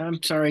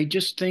 I'm sorry,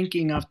 just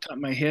thinking off the top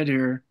of my head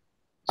here,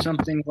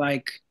 something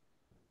like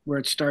where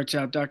it starts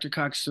out,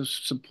 DRCOG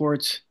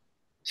supports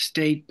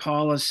state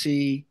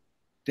policy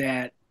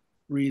that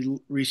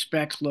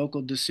respects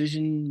local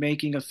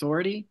decision-making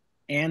authority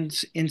and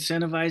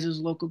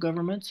incentivizes local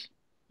governments.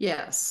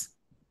 Yes,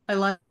 I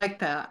like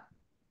that.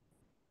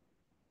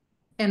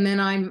 And then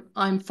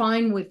I'm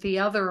fine with the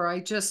other. I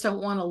just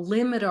don't want to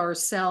limit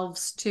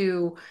ourselves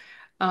to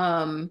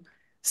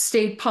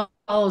state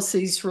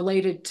policies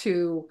related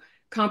to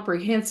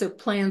comprehensive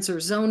plans or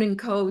zoning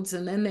codes,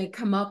 and then they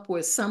come up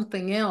with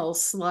something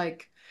else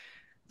like,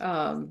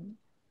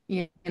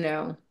 you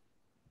know,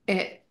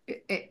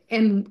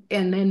 and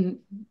then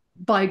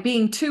by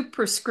being too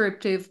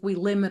prescriptive, we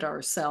limit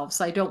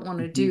ourselves. I don't want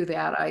to do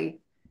that.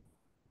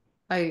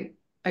 I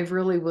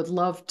really would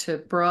love to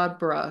broad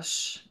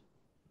brush.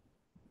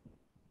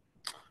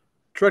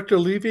 Director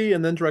Levy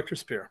and then Director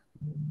Spear.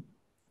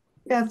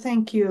 Yeah,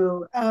 thank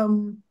you.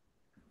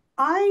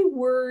 I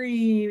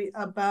worry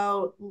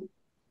about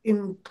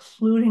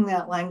including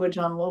that language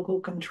on local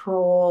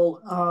control.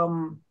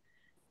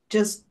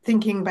 Just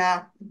thinking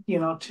back,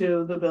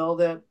 to the bill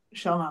that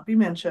shall not be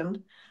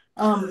mentioned.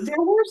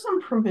 There were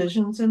some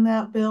provisions in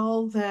that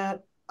bill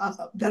that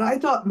I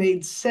thought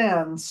made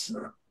sense,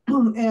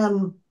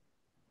 and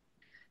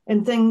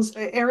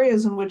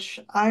areas in which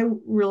I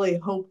really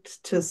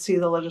hoped to see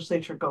the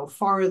legislature go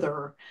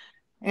farther.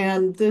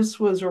 And this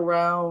was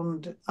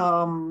around,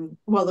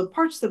 the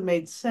parts that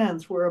made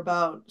sense were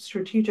about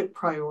strategic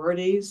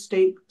priorities,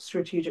 state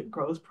strategic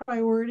growth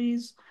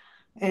priorities,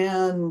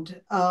 and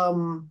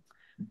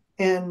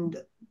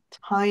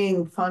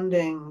tying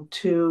funding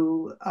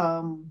to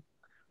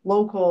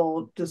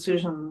local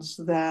decisions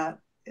that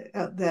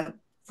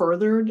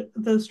furthered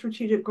the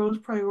strategic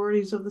growth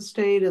priorities of the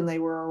state, and they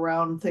were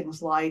around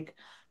things like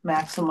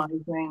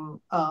maximizing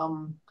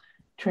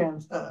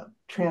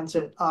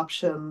transit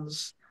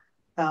options,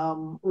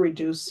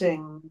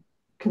 reducing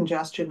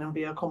congestion and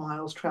vehicle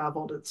miles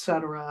traveled, et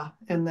cetera,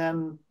 and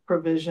then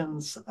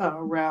provisions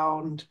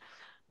around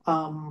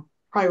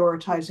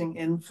prioritizing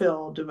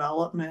infill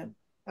development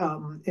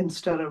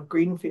instead of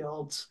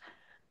greenfields.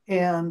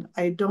 And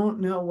I don't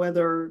know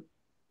whether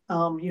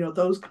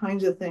those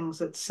kinds of things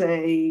that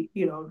say,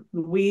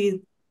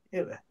 the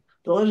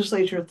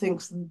legislature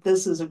thinks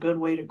this is a good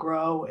way to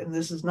grow and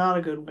this is not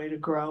a good way to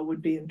grow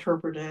would be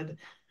interpreted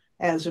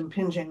as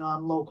impinging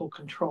on local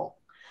control.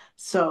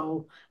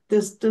 So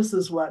this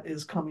is what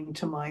is coming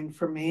to mind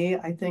for me.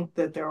 I think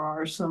that there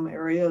are some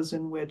areas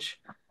in which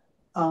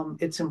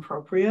it's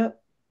appropriate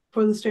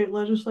for the state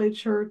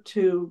legislature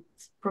to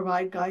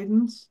provide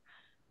guidance,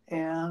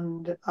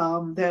 and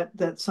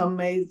that some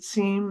may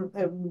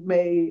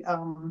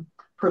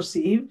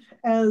perceive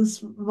as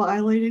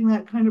violating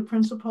that kind of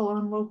principle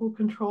on local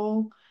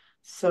control.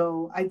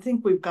 So I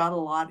think we've got a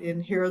lot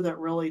in here that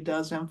really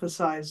does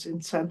emphasize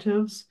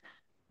incentives,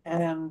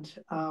 and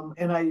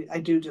I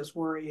do just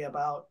worry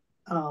about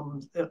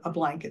a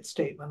blanket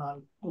statement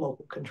on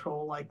local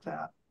control like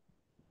that.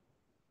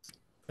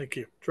 Thank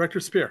you. Director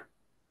Spear.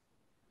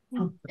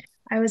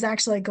 I was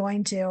actually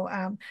going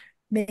to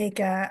make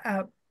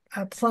a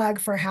plug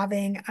for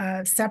having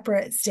a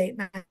separate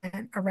statement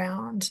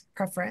around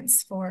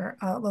preference for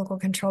local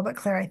control, but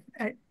Claire,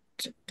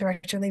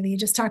 Director Levy, you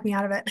just talked me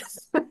out of it.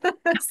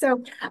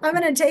 So I'm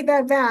going to take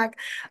that back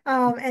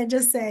and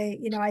just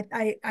say,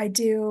 I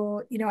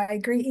do, I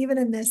agree. Even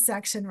in this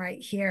section right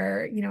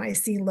here, I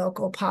see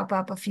local pop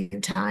up a few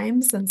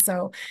times. And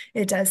so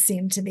it does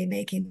seem to be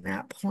making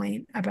that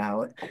point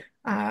about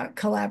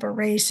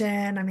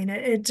collaboration. I mean,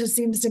 it just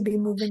seems to be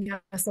moving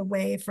us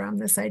away from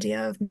this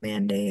idea of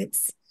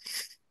mandates.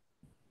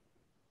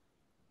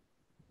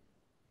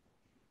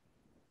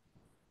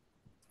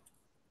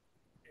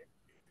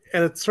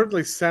 and it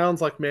certainly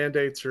sounds like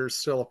mandates are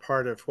still a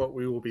part of what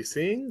we will be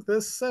seeing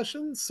this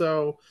session.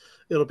 So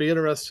it'll be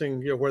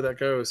interesting, where that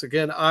goes.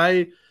 Again,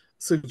 I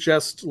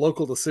suggest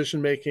local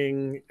decision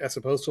making as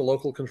opposed to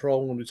local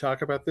control when we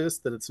talk about this.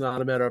 That it's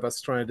not a matter of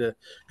us trying to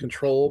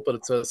control, but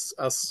it's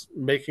us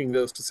making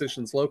those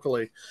decisions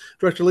locally.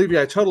 Director Levy,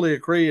 I totally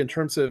agree in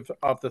terms of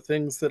the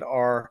things that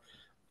are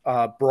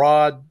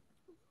broad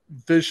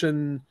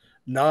vision,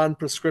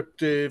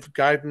 non-prescriptive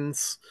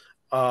guidance.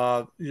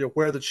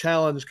 Where the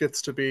challenge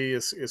gets to be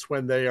is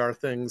when they are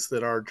things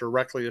that are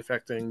directly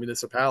affecting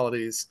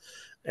municipalities.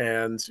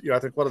 And I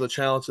think one of the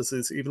challenges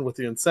is, even with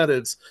the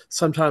incentives,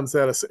 sometimes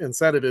that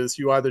incentive is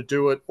you either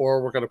do it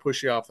or we're going to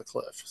push you off the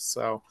cliff.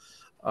 So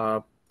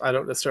I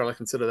don't necessarily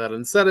consider that an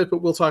incentive,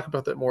 but we'll talk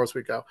about that more as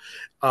we go.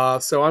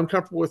 So I'm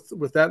comfortable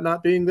with that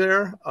not being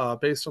there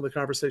based on the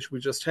conversation we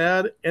just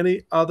had.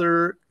 Any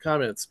other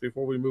comments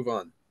before we move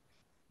on?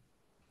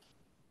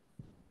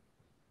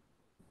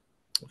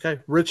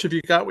 Okay, Rich, have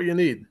you got what you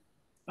need?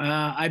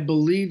 I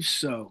believe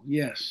so,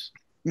 yes.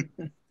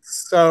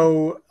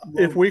 So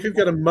if we could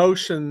get a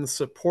motion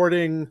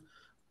supporting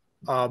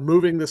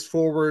moving this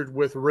forward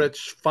with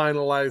Rich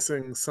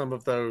finalizing some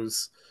of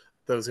those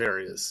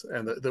areas,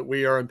 and that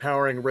we are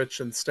empowering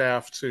Rich and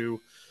staff to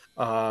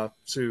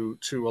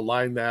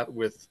align that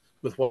with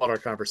what our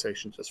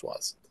conversation just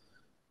was.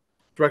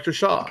 Director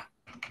Shaw.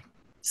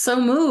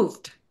 So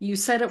moved. You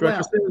said it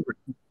Director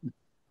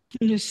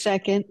well.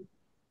 Second.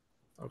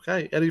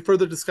 Okay. Any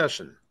further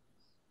discussion?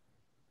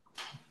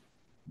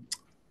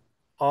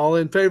 All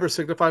in favor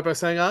signify by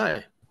saying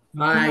aye.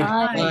 Aye.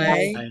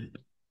 Aye.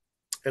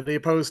 Any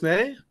opposed,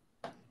 nay?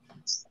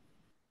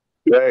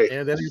 Nay.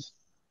 And any,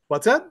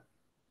 what's that?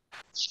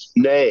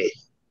 Nay.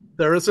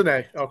 There is a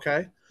nay.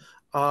 Okay.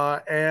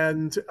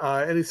 And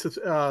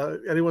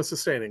anyone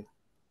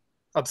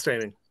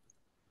abstaining?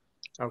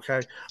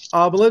 Okay.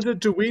 Melinda,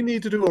 do we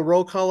need to do a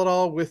roll call at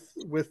all with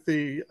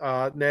the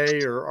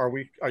nay, or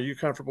are you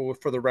comfortable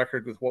for the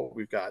record with what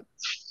we've got?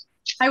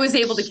 I was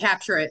able to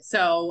capture it,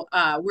 so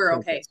we're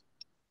okay.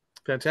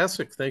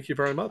 Fantastic. Thank you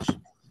very much.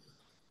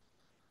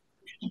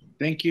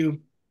 Thank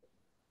you.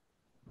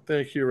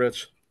 Thank you,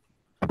 Rich.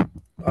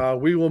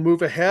 We will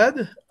move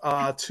ahead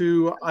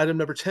to item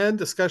number 10,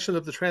 discussion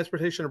of the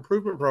Transportation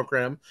Improvement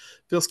Program,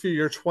 fiscal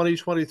year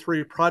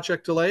 2023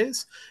 project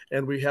delays.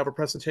 And we have a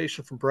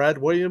presentation from Brad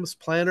Williams,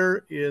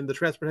 planner in the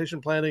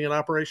Transportation Planning and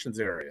Operations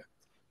area.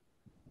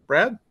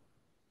 Brad?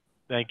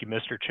 Thank you,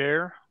 Mr.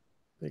 Chair.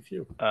 Thank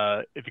you.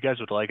 If you guys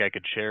would like, I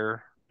could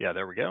share. Yeah,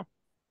 there we go.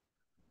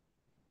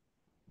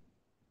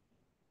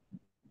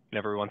 Can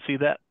everyone see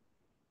that?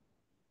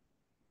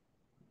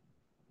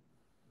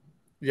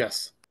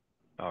 Yes.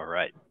 All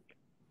right.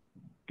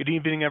 Good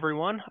evening,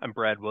 everyone. I'm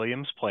Brad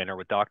Williams, planner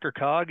with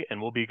DRCOG,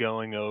 and we'll be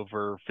going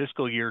over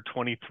fiscal year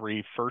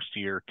 23 first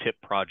year TIP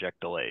project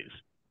delays.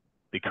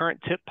 The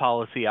current TIP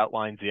policy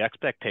outlines the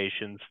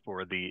expectations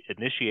for the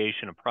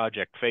initiation of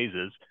project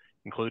phases,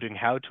 including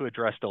how to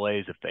address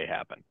delays if they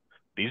happen.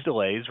 These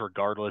delays,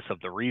 regardless of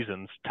the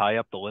reasons, tie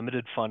up the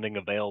limited funding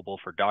available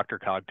for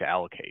DRCOG to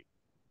allocate.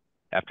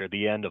 After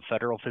the end of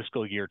federal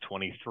fiscal year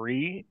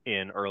 23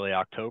 in early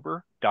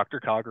October,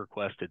 DRCOG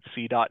requested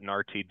CDOT and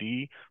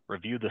RTD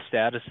review the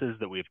statuses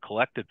that we've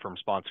collected from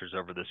sponsors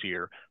over this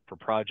year for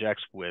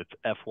projects with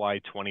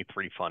FY23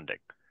 funding.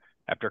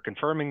 After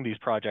confirming these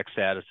project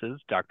statuses,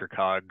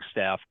 DRCOG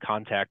staff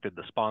contacted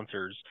the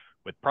sponsors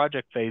with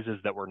project phases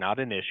that were not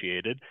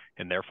initiated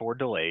and therefore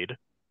delayed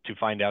to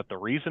find out the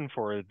reason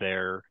for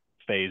their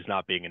phase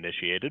not being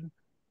initiated,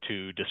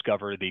 to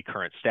discover the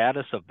current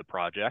status of the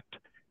project,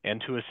 and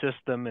to assist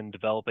them in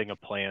developing a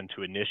plan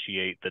to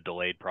initiate the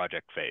delayed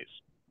project phase.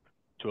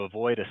 To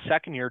avoid a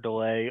second year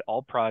delay,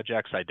 all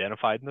projects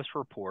identified in this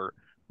report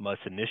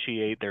must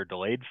initiate their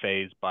delayed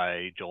phase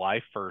by July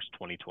 1st,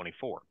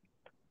 2024.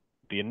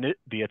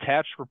 The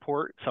attached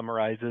report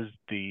summarizes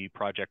the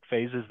project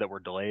phases that were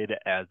delayed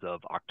as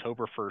of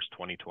October 1st,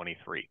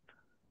 2023.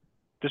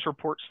 This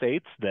report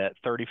states that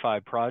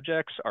 35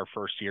 projects are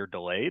first year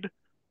delayed,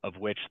 of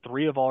which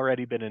 3 have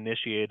already been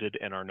initiated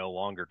and are no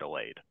longer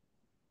delayed.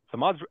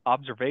 Some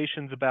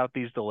observations about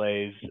these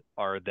delays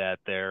are that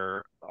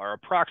there are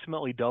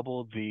approximately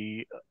double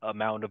the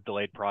amount of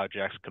delayed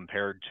projects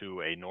compared to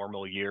a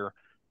normal year,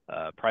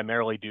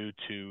 primarily due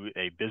to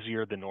a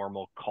busier than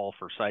normal call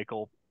for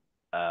cycle,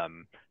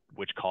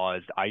 which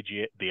caused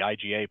the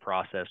IGA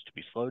process to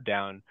be slowed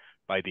down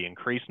by the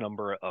increased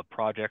number of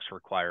projects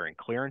requiring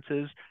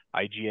clearances,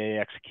 IGA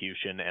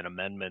execution, and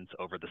amendments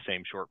over the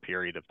same short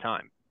period of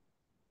time.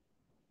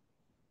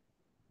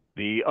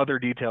 The other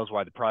details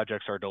why the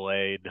projects are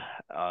delayed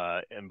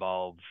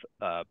involve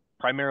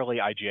primarily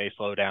IGA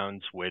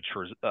slowdowns, which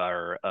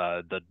are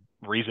the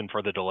reason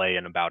for the delay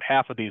in about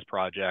half of these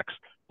projects,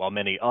 while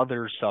many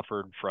others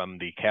suffered from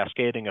the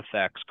cascading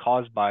effects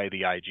caused by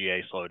the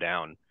IGA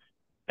slowdown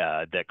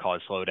that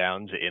caused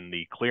slowdowns in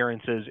the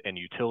clearances and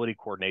utility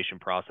coordination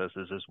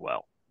processes as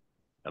well.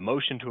 A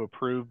motion to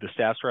approve the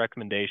staff's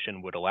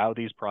recommendation would allow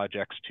these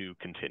projects to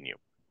continue.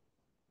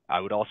 I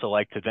would also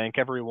like to thank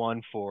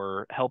everyone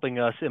for helping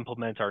us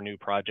implement our new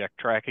project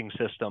tracking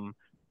system,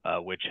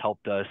 which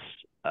helped us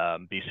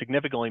be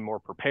significantly more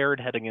prepared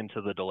heading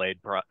into the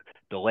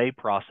delay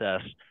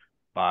process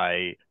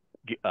by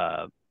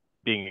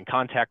being in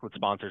contact with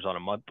sponsors on a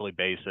monthly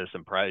basis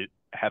and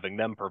having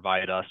them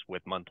provide us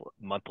with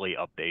monthly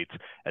updates,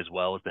 as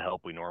well as the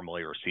help we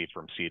normally receive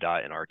from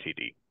CDOT and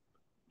RTD.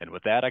 And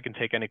with that, I can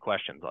take any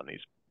questions on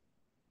these.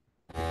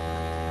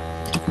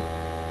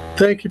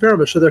 Thank you very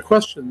much. Are there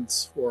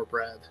questions for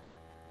Brad?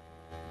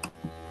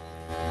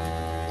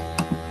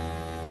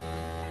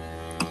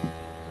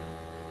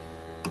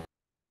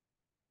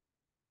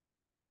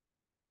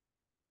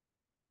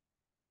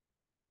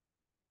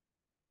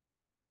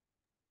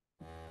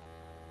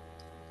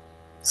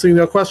 Seeing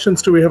no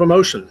questions, do we have a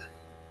motion?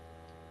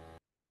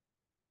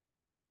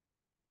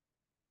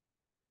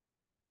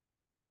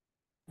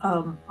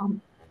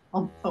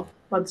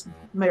 Let's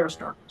Mayor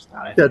Starker.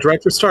 Yeah,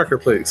 Director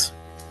Starker, please.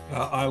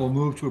 I will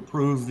move to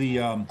approve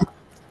the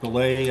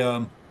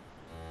delay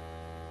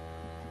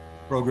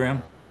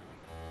program.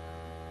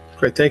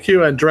 Great, thank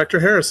you. And Director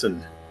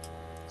Harrison?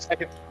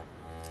 Second.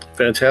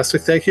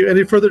 Fantastic, thank you.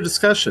 Any further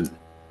discussion?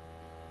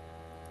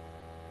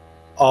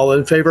 All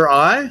in favor,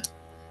 aye?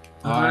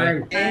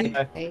 Aye.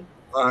 Aye.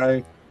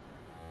 Aye.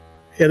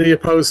 Any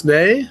opposed,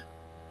 nay?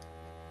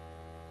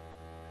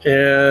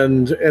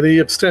 And any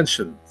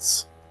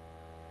abstentions?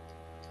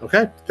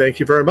 Okay,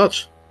 thank you very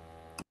much.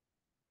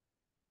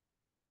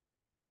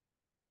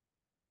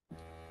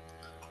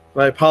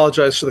 I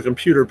apologize for the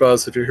computer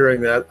buzz if you're hearing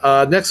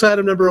that. Next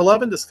item, number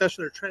 11,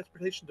 discussion of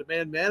Transportation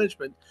Demand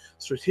Management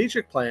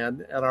Strategic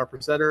Plan. And our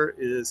presenter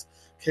is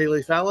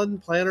Kaylee Fallon,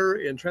 Planner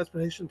in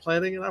Transportation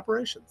Planning and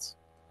Operations.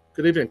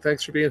 Good evening.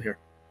 Thanks for being here.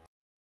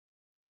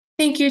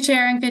 Thank you,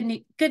 Chair, and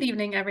good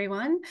evening,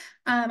 everyone.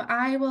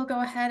 I will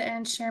go ahead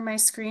and share my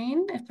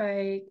screen if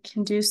I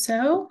can do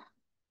so.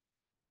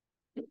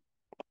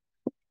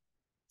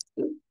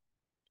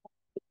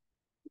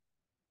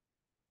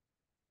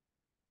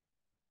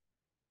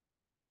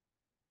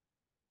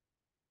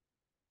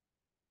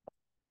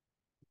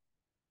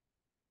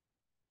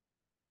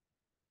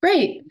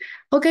 Great.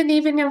 Well, good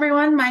evening,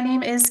 everyone. My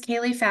name is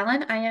Kaylee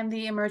Fallon. I am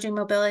the Emerging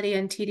Mobility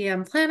and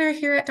TDM Planner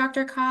here at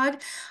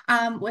DRCOG,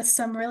 with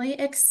some really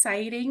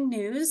exciting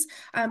news,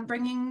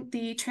 bringing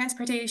the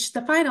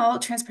final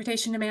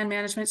Transportation Demand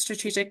Management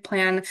Strategic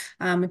Plan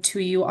to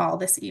you all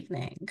this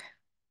evening.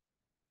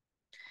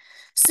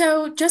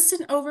 So just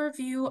an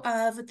overview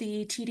of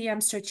the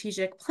TDM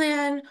strategic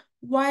plan,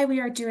 why we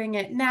are doing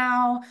it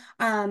now,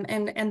 and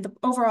the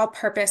overall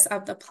purpose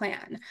of the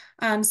plan.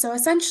 So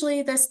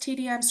essentially, this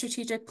TDM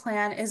strategic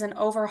plan is an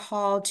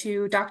overhaul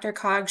to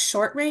DRCOG's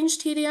short-range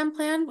TDM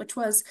plan, which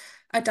was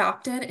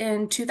adopted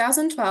in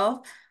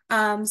 2012.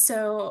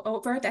 So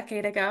over a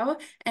decade ago.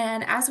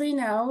 And as we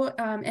know,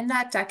 in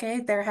that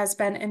decade, there has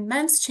been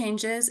immense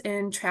changes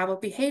in travel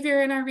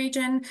behavior in our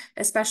region,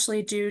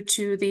 especially due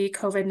to the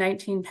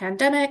COVID-19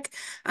 pandemic,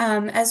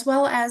 as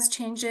well as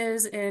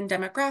changes in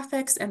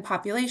demographics and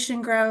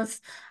population growth,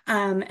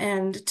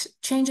 and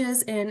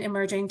changes in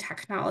emerging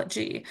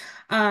technology.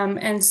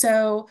 And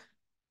so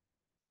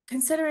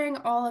considering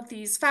all of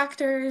these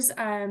factors,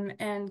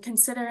 and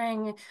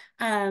considering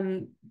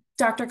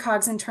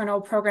DRCOG's internal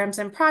programs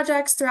and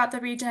projects throughout the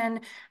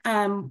region,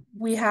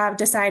 we have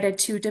decided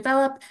to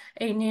develop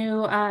a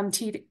new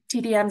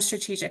TDM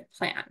strategic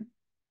plan.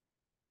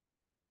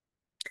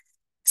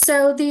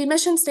 So the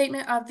mission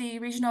statement of the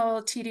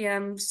Regional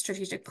TDM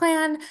Strategic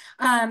Plan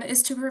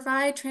is to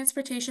provide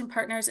transportation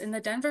partners in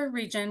the Denver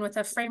region with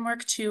a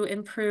framework to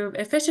improve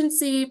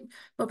efficiency,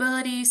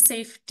 mobility,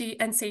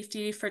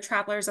 safety for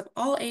travelers of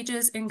all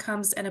ages,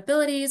 incomes, and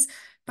abilities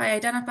by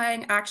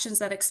identifying actions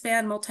that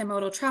expand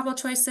multimodal travel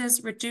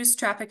choices, reduce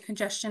traffic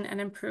congestion,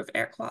 and improve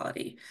air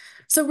quality.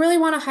 So really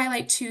want to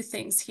highlight two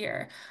things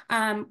here.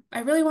 I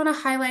really want to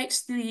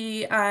highlight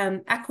the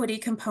equity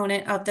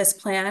component of this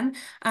plan.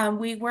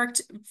 We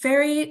worked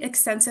very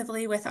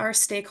extensively with our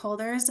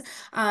stakeholders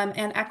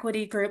and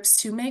equity groups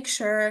to make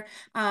sure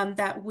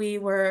that we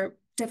were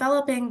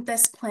developing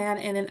this plan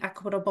in an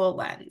equitable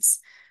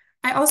lens.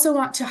 I also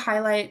want to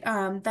highlight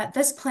that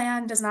this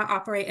plan does not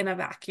operate in a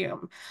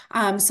vacuum.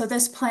 So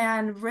this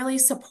plan really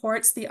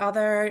supports the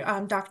other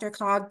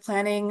DRCOG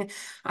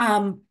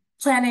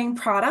planning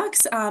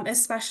products,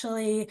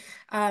 especially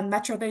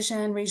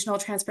MetroVision Regional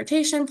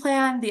Transportation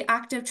Plan, the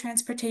Active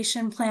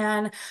Transportation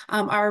Plan,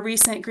 our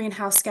recent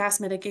Greenhouse Gas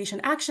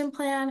Mitigation Action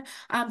Plan.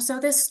 So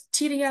this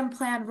TDM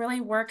plan really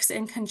works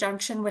in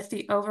conjunction with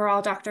the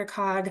overall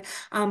DRCOG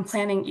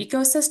planning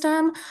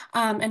ecosystem,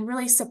 and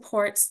really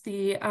supports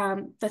the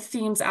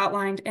themes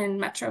outlined in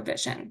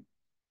MetroVision.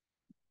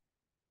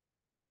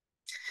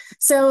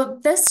 So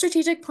this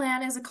strategic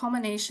plan is a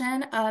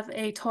culmination of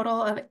a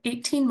total of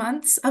 18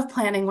 months of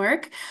planning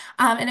work,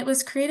 and it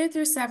was created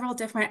through several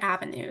different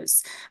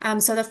avenues.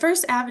 So the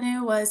first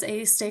avenue was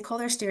a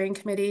stakeholder steering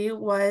committee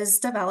was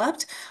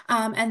developed,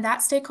 and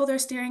that stakeholder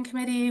steering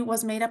committee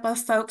was made up of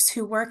folks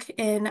who work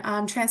in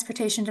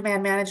transportation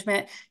demand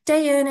management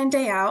day in and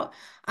day out.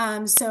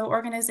 So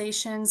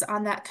organizations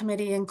on that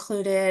committee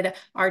included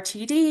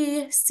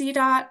RTD,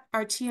 CDOT,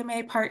 our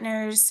TMA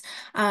partners,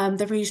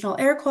 the Regional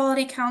Air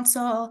Quality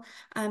Council,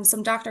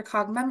 some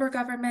DRCOG member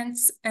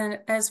governments, and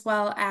as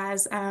well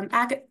as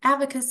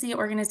advocacy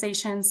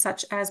organizations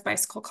such as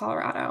Bicycle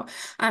Colorado.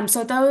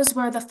 So those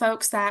were the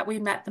folks that we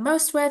met the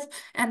most with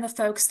and the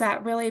folks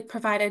that really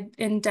provided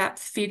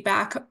in-depth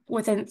feedback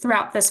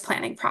throughout this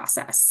planning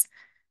process.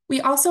 We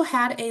also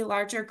had a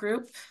larger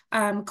group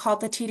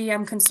called the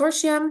TDM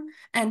Consortium,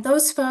 and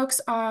those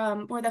folks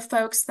were the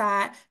folks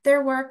that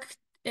their work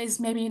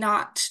is maybe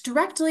not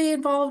directly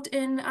involved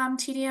in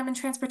TDM and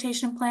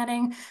transportation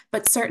planning,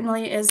 but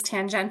certainly is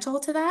tangential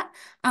to that.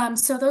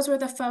 So those were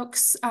the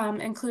folks,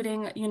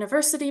 including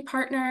university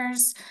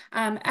partners,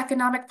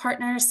 economic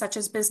partners such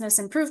as business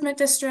improvement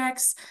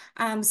districts,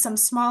 some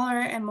smaller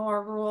and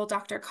more rural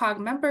DRCOG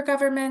member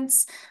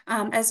governments,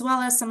 as well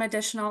as some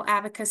additional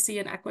advocacy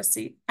and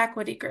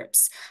equity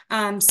groups.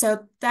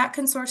 So that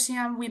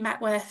consortium we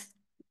met with,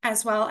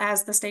 as well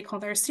as the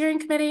stakeholder steering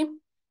committee.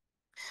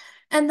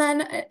 And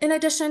then in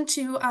addition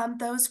to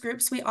those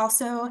groups, we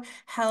also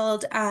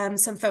held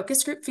some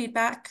focus group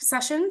feedback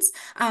sessions.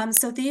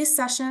 So these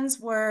sessions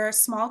were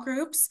small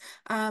groups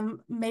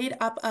made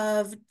up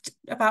of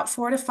about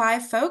 4 to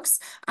 5 folks,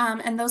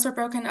 and those were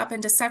broken up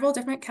into several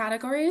different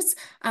categories.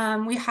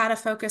 We had a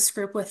focus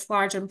group with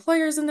large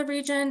employers in the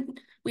region.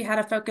 We had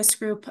a focus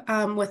group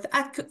with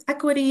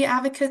equity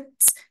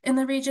advocates in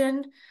the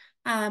region.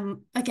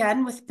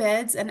 Again, with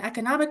bids and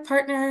economic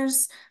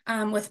partners,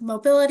 with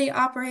mobility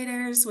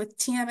operators, with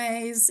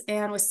TMAs,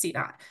 and with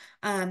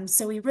CDOT.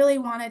 So we really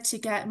wanted to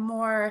get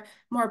more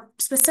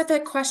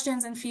specific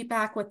questions and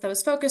feedback with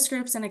those focus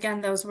groups. And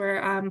again, those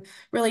were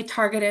really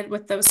targeted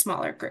with those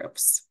smaller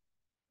groups.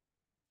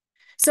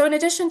 So in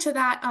addition to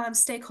that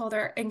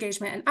stakeholder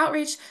engagement and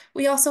outreach,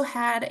 we also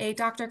had a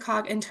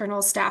DRCOG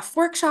internal staff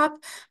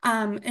workshop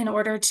in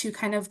order to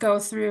kind of go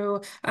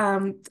through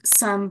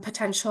some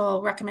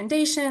potential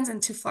recommendations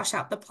and to flesh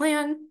out the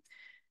plan.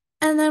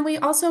 And then we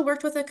also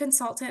worked with a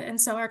consultant, and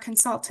so our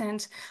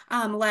consultant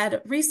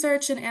led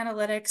research and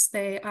analytics.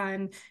 They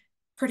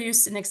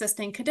produced an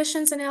existing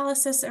conditions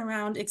analysis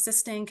around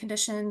existing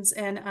conditions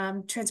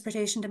and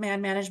transportation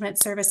demand management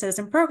services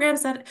and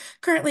programs that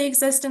currently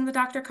exist in the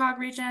DRCOG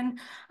region,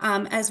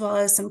 as well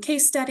as some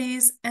case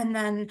studies. And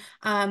then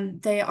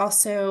they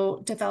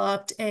also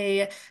developed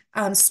a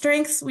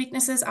strengths,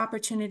 weaknesses,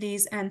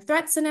 opportunities, and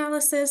threats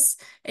analysis,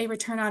 a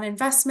return on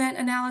investment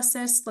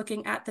analysis,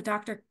 looking at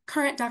the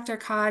current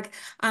DRCOG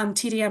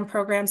TDM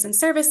programs and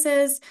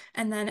services,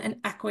 and then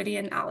an equity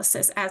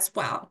analysis as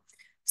well.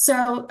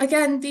 So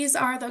again, these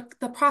are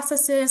the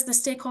processes, the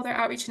stakeholder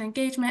outreach and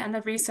engagement, and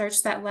the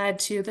research that led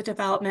to the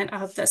development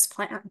of this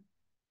plan.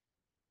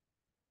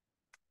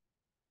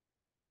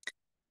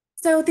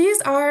 So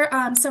these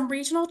are some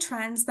regional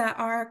trends that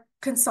our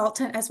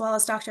consultant as well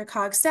as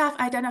DRCOG staff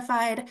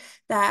identified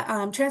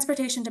that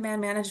transportation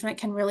demand management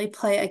can really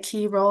play a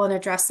key role in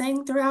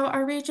addressing throughout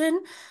our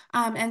region.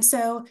 And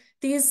so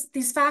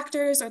these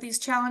factors or these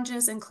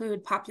challenges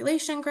include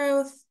population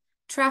growth,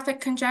 traffic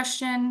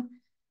congestion,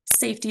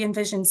 safety and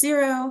vision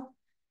zero,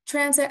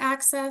 transit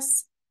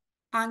access,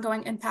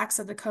 ongoing impacts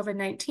of the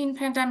COVID-19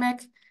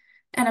 pandemic,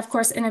 and of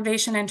course,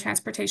 innovation and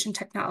transportation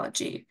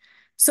technology.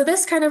 So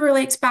this kind of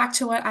relates back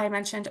to what I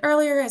mentioned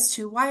earlier as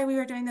to why we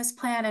were doing this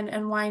plan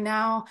and why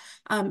now.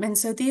 And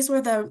so these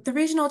were the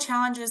regional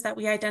challenges that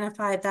we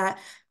identified that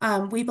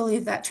we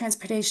believe that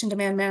transportation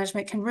demand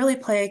management can really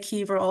play a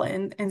key role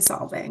in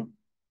solving.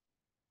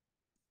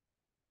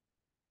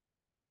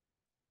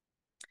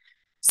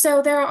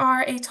 So there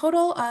are a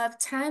total of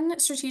 10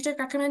 strategic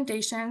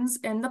recommendations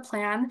in the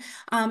plan,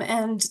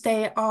 and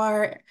they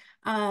are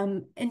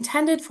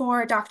intended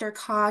for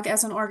DRCOG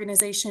as an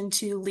organization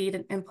to lead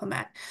and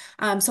implement.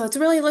 So it's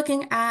really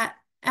looking at,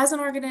 as an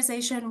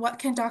organization, what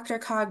can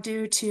DRCOG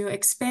do to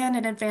expand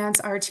and advance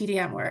our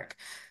TDM work?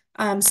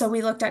 So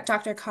we looked at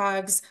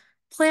DRCOG's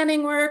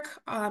planning work,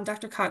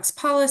 DRCOG's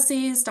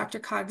policies,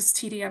 DRCOG's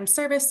TDM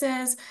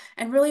services,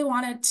 and really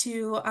wanted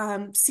to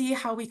see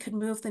how we could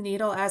move the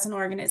needle as an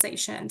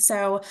organization.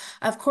 So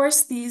of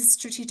course, these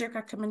strategic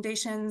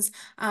recommendations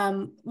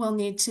will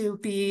need to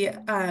be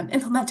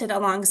implemented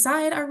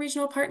alongside our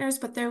regional partners,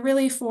 but they're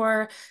really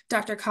for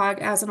DRCOG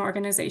as an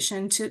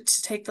organization to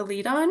take the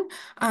lead on.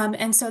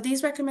 And so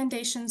these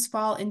recommendations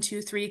fall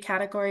into 3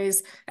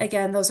 categories.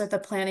 Again, those are the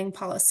planning,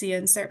 policy,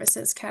 and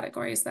services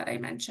categories that I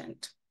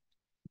mentioned.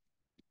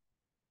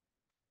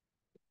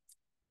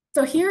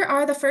 So here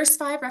are the first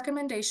 5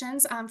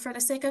 recommendations. For the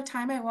sake of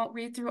time, I won't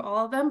read through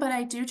all of them, but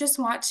I do just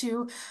want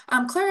to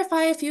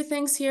clarify a few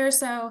things here.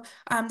 So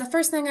the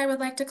first thing I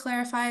would like to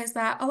clarify is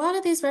that a lot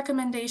of these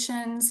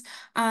recommendations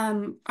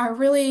are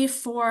really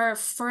for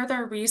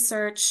further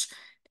research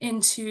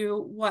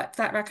into what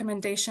that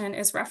recommendation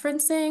is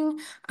referencing.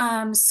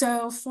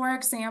 So for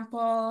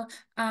example,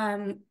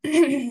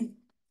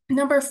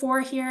 Number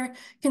 4 here,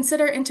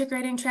 consider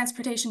integrating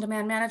transportation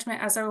demand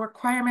management as a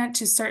requirement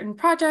to certain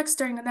projects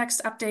during the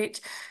next update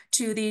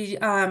to the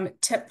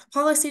TIP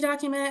policy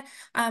document.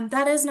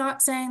 That is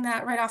not saying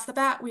that right off the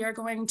bat we are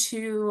going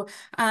to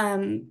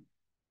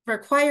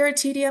require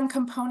TDM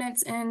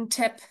components in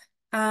TIP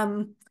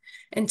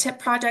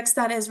projects.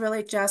 That is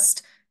really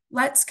just,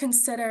 let's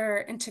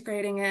consider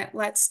integrating it.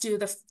 Let's do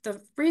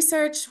the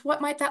research. What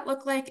might that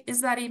look like?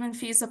 Is that even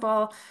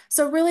feasible?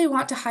 So really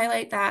want to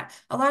highlight that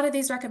a lot of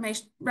these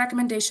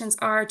recommendations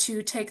are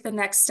to take the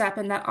next step,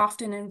 and that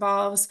often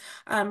involves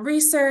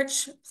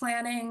research,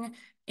 planning,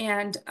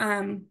 and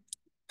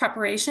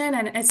preparation.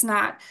 And it's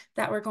not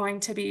that we're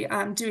going to be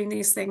doing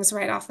these things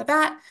right off the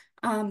bat.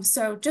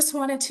 So just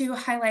wanted to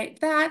highlight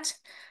that.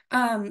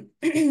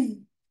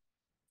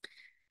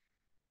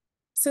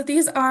 So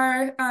these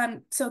are,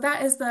 so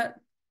that is the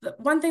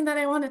one thing that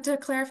I wanted to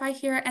clarify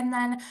here. And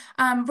then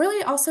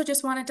really also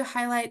just wanted to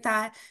highlight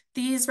that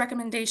these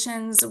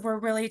recommendations were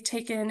really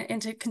taken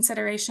into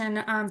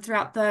consideration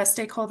throughout the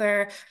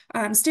stakeholder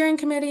steering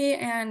committee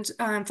and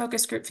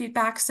focus group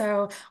feedback.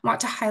 So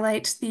want to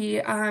highlight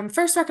the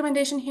first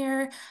recommendation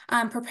here,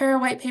 prepare a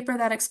white paper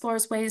that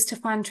explores ways to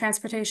fund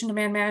transportation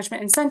demand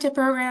management incentive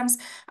programs.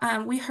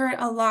 We heard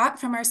a lot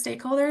from our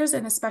stakeholders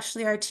and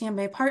especially our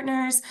TMA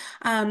partners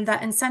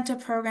that incentive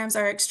programs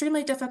are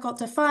extremely difficult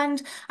to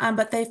fund,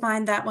 but they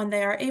find that when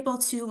they are able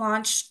to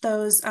launch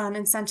those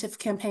incentive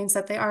campaigns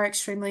that they are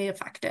extremely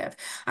effective.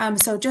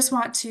 So just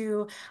want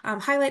to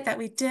highlight that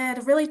we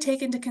did really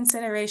take into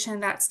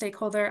consideration that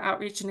stakeholder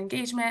outreach and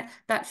engagement,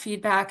 that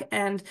feedback,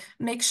 and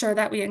make sure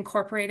that we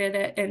incorporated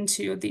it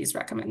into these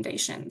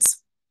recommendations.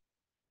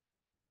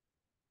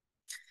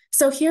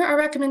 So here are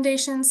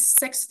recommendations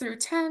 6 through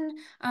 10.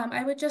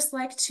 I would just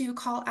like to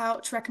call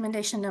out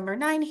recommendation number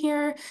 9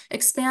 here,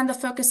 expand the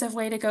focus of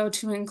Way to Go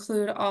to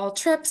include all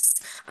trips.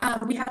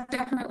 We have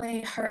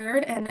definitely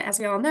heard, and as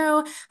we all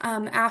know,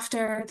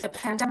 after the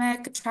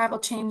pandemic, travel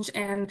change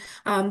and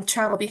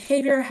travel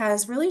behavior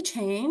has really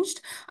changed,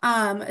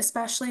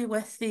 especially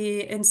with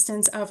the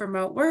instance of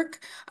remote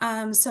work.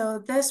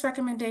 So this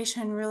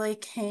recommendation really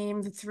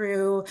came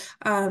through,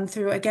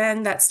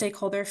 again, that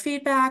stakeholder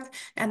feedback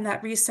and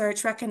that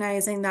research recognizing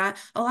that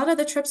a lot of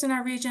the trips in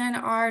our region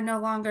are no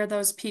longer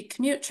those peak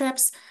commute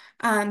trips.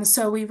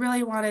 So we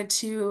really wanted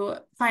to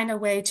find a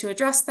way to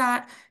address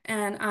that,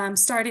 and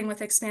starting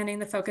with expanding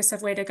the focus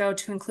of Way to Go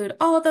to include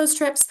all of those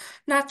trips,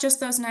 not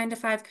just those 9 to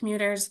 5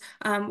 commuters,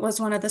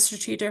 was one of the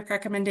strategic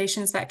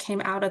recommendations that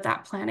came out of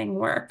that planning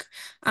work.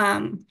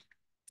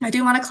 I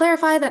do want to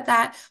clarify that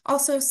that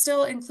also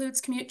still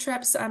includes commute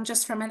trips,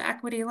 just from an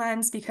equity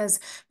lens, because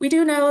we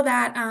do know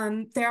that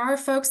there are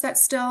folks that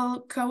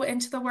still go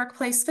into the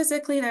workplace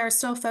physically. There are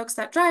still folks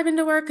that drive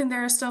into work, and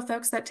there are still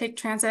folks that take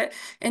transit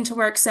into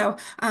work. So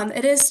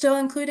it is still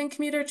including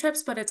commuter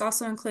trips, but it's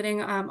also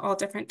including all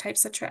different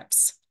types of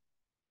trips.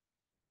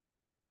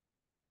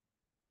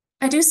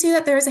 I do see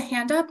that there is a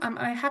hand up. I'm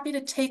happy to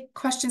take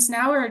questions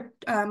now or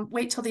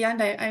wait till the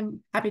end.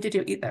 I'm happy to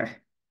do either.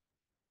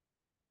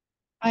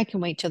 I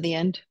can wait till the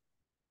end.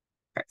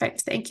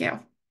 Perfect, thank you.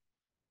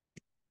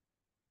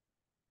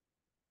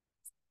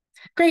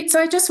 Great,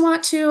 so I just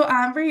want to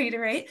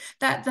reiterate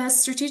that the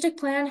strategic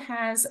plan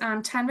has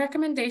 10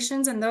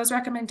 recommendations, and those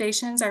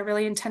recommendations are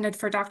really intended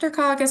for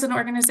DRCOG as an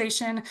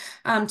organization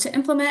to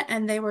implement,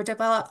 and they were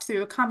developed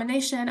through a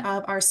combination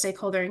of our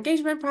stakeholder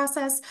engagement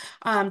process,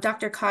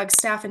 DRCOG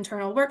staff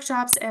internal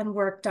workshops, and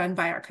work done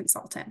by our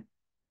consultant.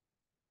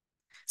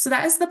 So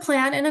that is the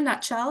plan in a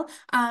nutshell.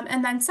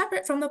 And then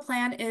separate from the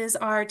plan is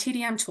our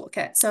TDM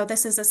toolkit. So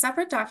this is a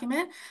separate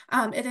document.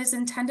 It is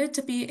intended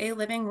to be a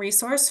living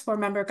resource for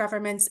member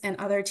governments and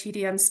other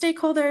TDM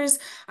stakeholders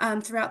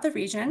throughout the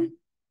region.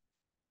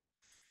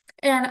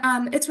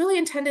 And it's really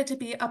intended to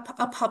be a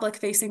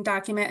public-facing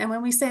document. And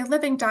when we say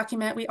living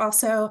document, we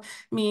also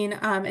mean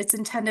it's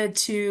intended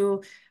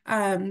to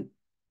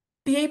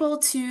be able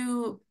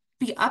to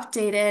be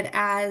updated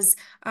as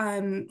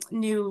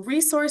new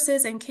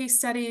resources and case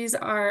studies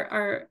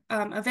are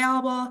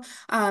available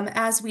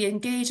as we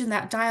engage in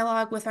that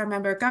dialogue with our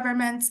member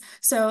governments.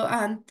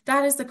 So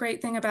that is the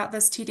great thing about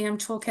this TDM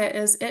toolkit,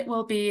 is it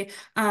will be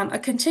a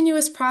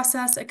continuous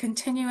process, a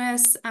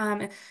continuous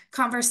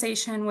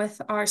conversation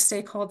with our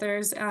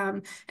stakeholders,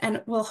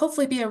 and will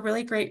hopefully be a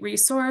really great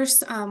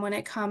resource when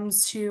it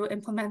comes to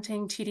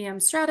implementing TDM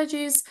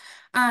strategies.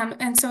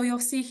 And so you'll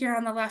see here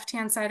on the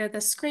left-hand side of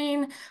the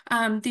screen,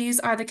 these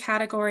are the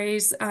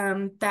categories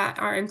that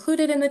are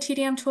included in the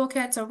TDM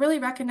toolkit. So really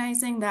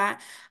recognizing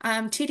that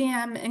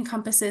TDM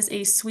encompasses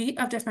a suite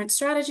of different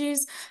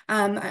strategies.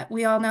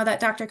 We all know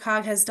that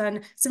DRCOG has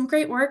done some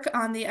great work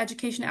on the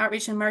education,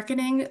 outreach, and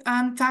marketing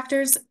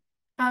factors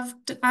of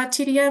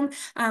TDM,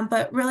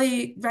 but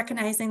really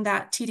recognizing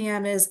that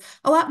TDM is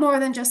a lot more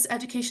than just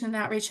education and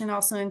outreach, and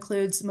also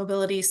includes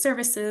mobility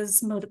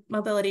services,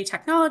 mobility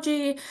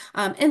technology,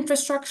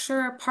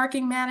 infrastructure,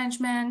 parking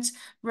management,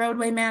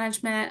 roadway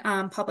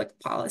management, public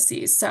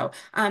policies. So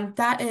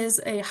that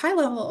is a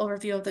high-level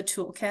overview of the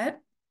toolkit.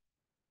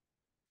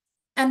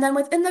 And then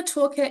within the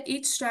toolkit,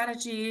 each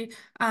strategy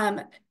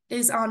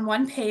is on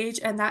one page,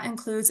 and that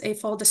includes a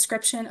full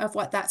description of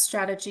what that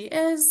strategy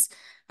is.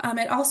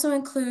 It also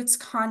includes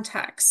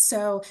context.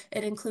 So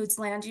it includes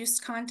land use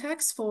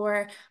context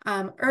for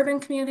urban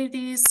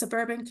communities,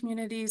 suburban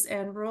communities,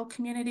 and rural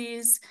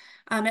communities.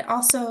 It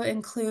also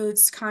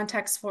includes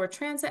context for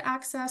transit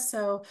access.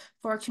 So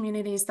for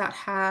communities that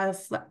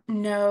have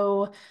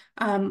no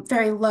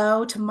very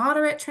low to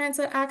moderate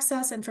transit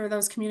access, and for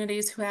those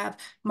communities who have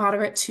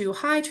moderate to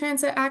high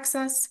transit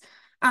access.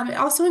 It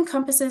also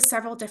encompasses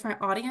several different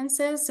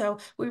audiences, so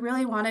we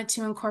really wanted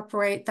to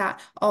incorporate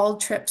that all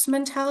trips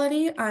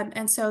mentality.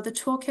 And so the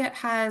toolkit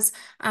has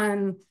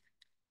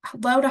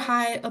low to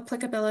high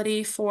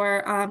applicability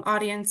for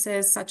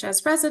audiences such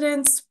as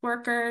residents,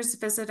 workers,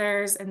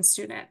 visitors, and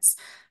students.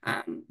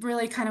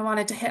 Really kind of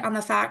wanted to hit on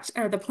the fact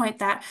or the point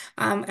that,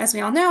 as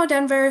we all know,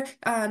 Denver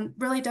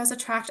really does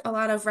attract a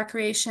lot of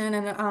recreation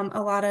and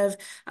a lot of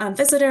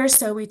visitors.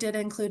 So we did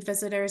include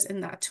visitors in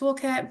that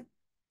toolkit.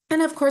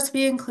 And of course,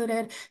 we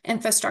included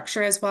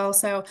infrastructure as well.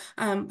 So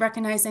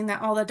recognizing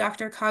that all the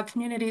DRCOG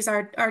communities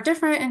are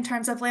different in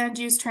terms of land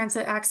use,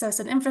 transit access,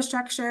 and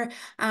infrastructure.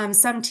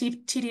 Some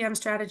TDM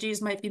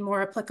strategies might be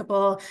more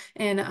applicable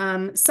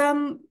in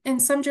some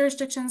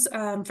jurisdictions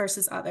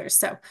versus others.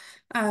 So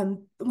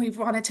we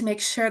wanted to make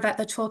sure that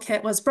the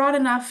toolkit was broad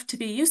enough to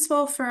be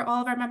useful for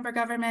all of our member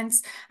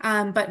governments,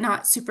 but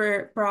not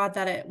super broad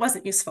that it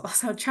wasn't useful.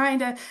 So trying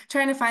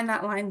to find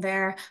that line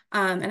there.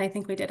 And I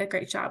think we did a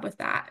great job with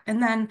that.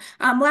 And then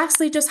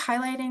lastly, just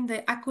highlighting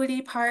the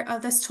equity part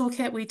of this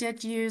toolkit, we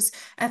did use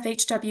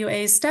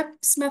FHWA's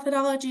STEPS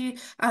methodology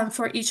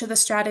for each of the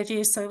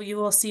strategies. So you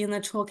will see in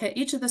the toolkit,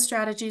 each of the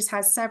strategies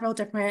has several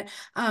different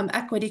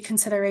equity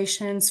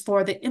considerations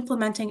for the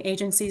implementing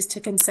agencies to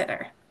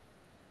consider.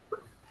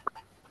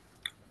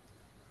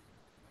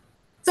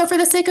 So for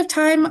the sake of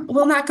time,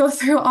 we'll not go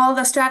through all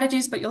the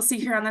strategies, but you'll see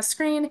here on the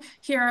screen,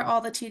 here are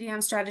all the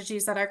TDM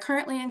strategies that are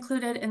currently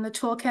included in the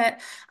toolkit.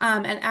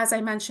 And as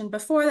I mentioned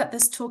before, that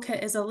this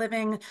toolkit is a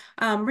living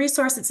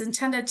resource. It's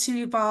intended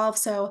to evolve.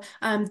 So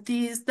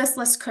this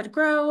list could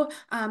grow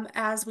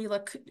as we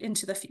look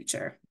into the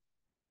future.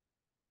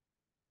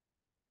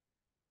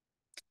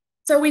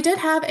 So we did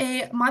have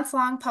a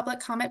month-long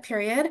public comment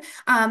period.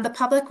 The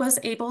public was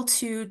able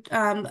to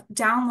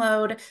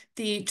download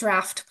the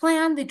draft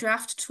plan, the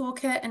draft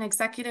toolkit, an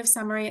executive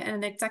summary, and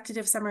an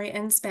executive summary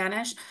in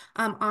Spanish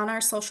on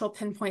our social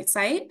pinpoint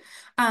site.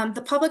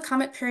 The public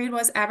comment period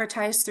was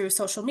advertised through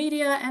social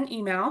media and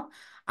email.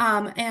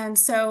 And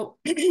so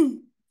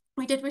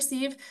we did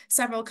receive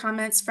several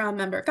comments from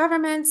member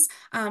governments,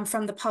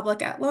 from the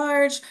public at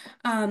large.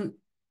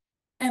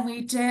 And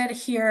we did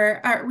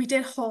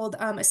hold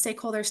a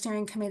stakeholder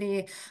steering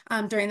committee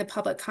during the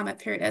public comment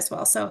period as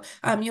well. So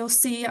you'll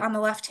see on the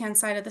left-hand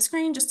side of the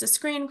screen, just a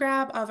screen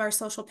grab of our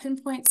social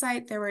pinpoint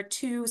site. There were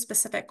 2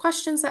 specific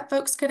questions that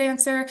folks could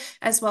answer,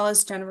 as well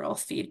as general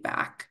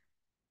feedback.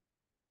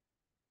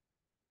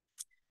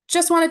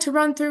 Just wanted to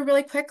run through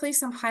really quickly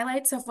some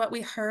highlights of what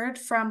we heard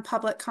from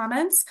public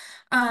comments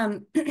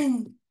and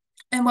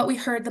what we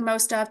heard the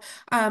most of.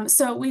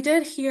 So we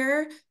did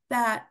hear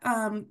that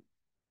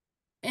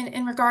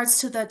in regards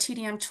to the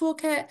TDM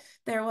toolkit,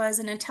 there was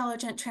an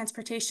intelligent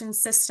transportation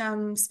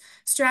systems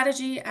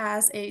strategy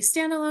as a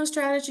standalone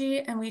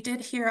strategy. And we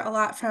did hear a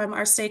lot from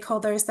our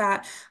stakeholders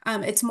that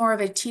it's more of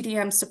a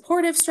TDM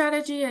supportive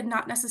strategy and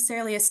not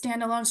necessarily a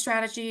standalone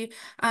strategy.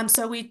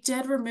 So we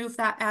did remove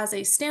that as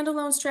a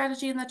standalone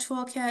strategy in the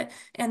toolkit,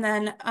 and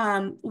then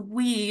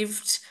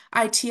weaved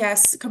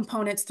ITS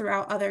components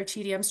throughout other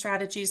TDM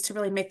strategies to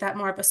really make that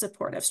more of a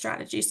supportive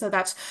strategy. So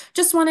that's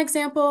just one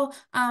example.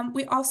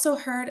 We also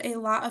heard a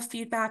lot of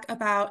feedback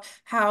about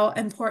how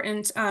important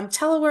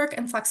telework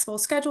and flexible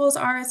schedules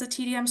are as a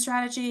TDM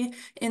strategy.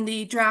 In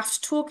the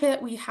draft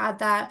toolkit, we had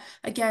that,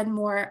 again,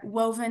 more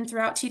woven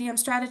throughout TDM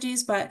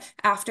strategies, but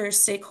after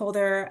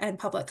stakeholder and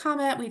public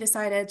comment, we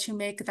decided to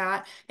make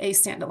that a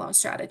standalone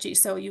strategy.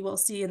 So you will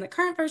see in the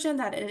current version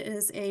that it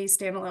is a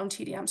standalone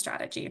TDM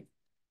strategy.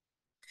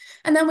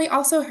 And then we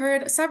also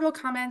heard several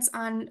comments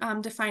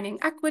on defining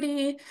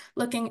equity,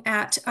 looking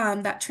at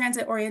that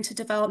transit-oriented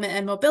development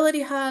and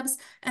mobility hubs,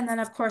 and then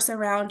of course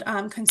around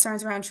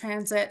concerns around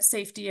transit,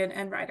 safety,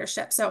 and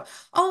ridership. So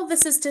all of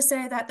this is to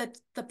say that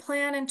the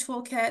plan and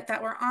toolkit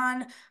that were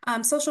on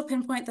Social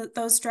Pinpoint,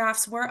 those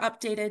drafts were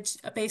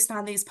updated based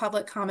on these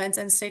public comments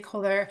and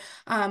stakeholder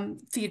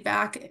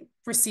feedback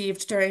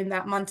received during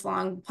that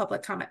month-long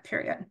public comment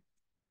period.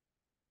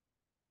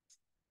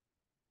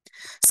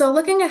 So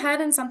looking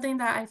ahead, and something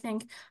that I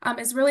think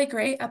is really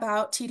great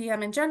about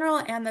TDM in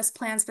general and this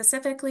plan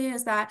specifically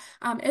is that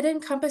it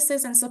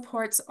encompasses and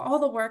supports all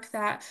the work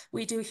that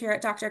we do here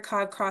at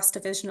DRCOG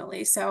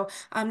cross-divisionally. So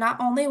not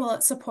only will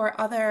it support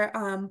other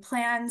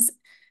plans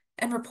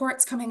and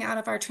reports coming out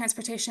of our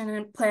Transportation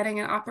and Planning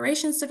and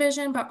Operations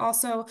Division, but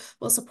also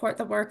will support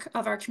the work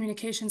of our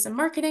Communications and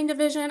Marketing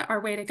Division,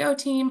 our Way to Go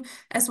team,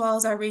 as well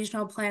as our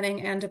Regional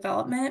Planning and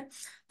Development.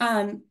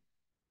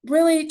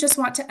 Really just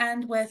want to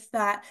end with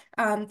that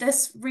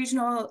this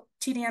regional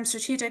TDM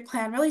strategic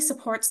plan really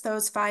supports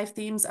those 5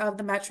 themes of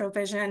the Metro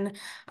Vision.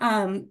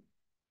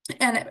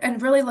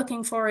 and really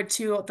looking forward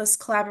to this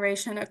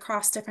collaboration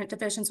across different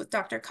divisions with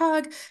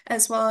DRCOG,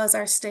 as well as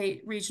our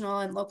state, regional,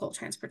 and local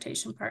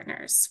transportation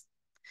partners.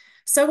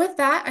 So with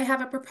that, I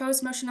have a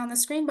proposed motion on the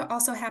screen, but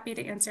also happy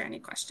to answer any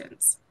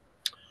questions.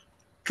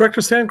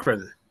 Director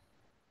Sandgren.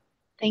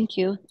 Thank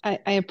you.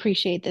 I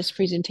appreciate this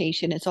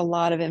presentation. It's a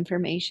lot of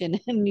information,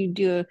 and you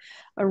do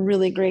a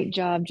really great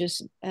job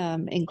just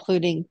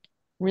including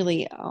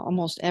really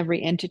almost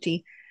every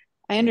entity.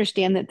 I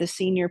understand that the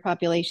senior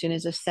population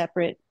is a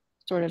separate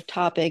sort of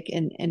topic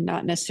and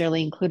not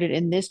necessarily included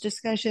in this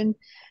discussion,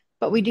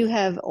 but we do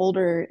have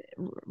older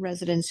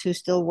residents who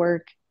still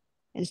work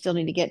and still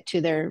need to get to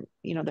their,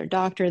 their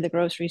doctor, the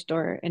grocery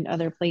store, and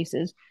other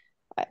places.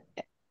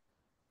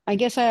 I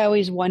guess I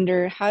always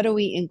wonder, how do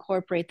we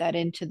incorporate that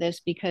into this?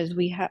 Because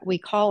we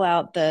call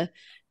out the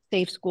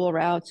safe school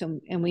routes,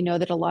 and we know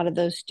that a lot of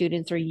those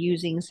students are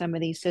using some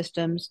of these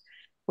systems,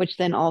 which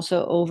then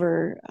also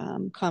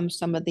overcomes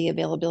some of the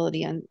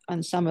availability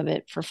on some of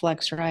it for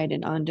flex ride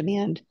and on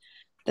demand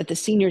that the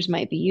seniors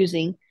might be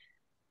using.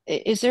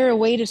 Is there a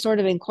way to sort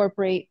of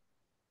incorporate,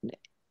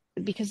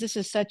 because this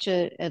is such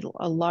a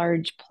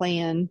large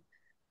plan,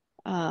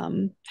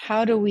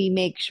 how do we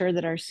make sure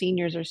that our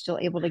seniors are still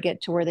able to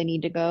get to where they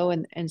need to go,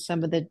 and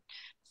some of the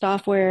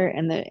software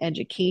and the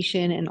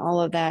education and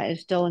all of that is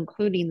still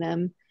including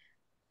them,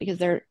 because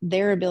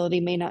their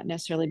ability may not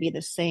necessarily be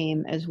the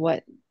same as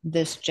what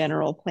this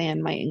general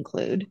plan might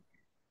include.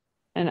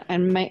 And I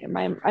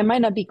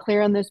might not be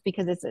clear on this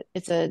because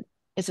it's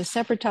a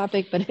separate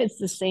topic, but it's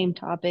the same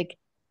topic.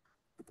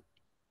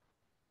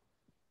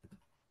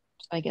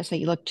 So I guess I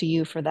look to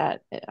you for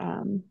that.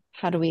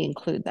 How do we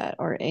include that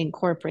or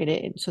incorporate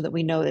it so that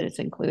we know that it's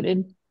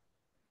included?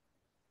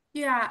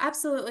 Yeah,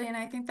 absolutely. And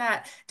I think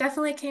that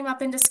definitely came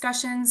up in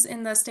discussions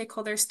in the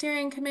stakeholder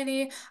steering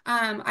committee.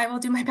 I will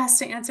do my best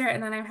to answer it,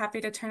 and then I'm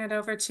happy to turn it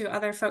over to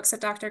other folks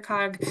at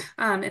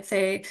DRCOG if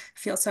they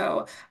feel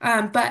so.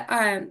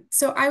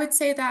 So I would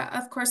say that,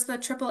 of course, the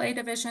AAA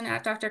division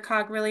at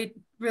DRCOG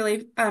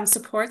really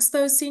supports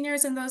those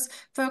seniors and those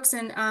folks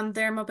and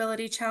their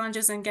mobility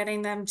challenges and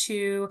getting them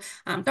to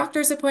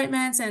doctor's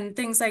appointments and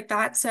things like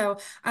that. So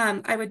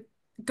I would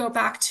go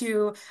back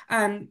to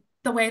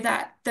the way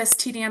that this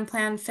TDM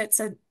plan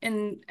fits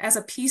in as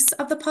a piece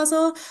of the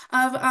puzzle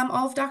of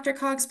all of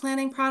DRCOG's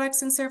planning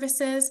products and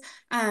services.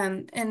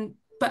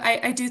 But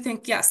I do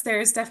think, yes,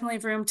 there's definitely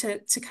room to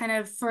kind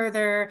of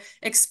further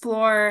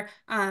explore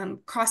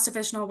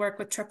cross-divisional work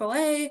with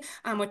AAA,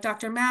 with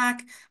Dr.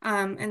 Mack.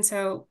 And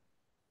so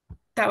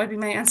that would be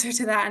my answer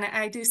to that. And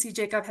I do see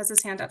Jacob has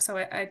his hand up, so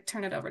I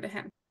turn it over to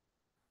him.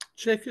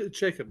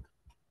 Jacob.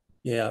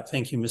 Yeah,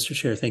 thank you, Mr.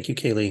 Chair. Thank you,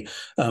 Kaylee.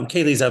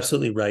 Kaylee's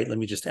absolutely right. Let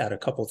me just add a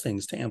couple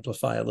things to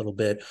amplify a little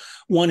bit.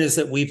 One is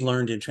that we've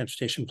learned in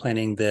transportation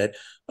planning that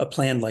a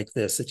plan like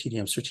this, a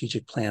TDM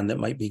strategic plan that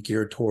might be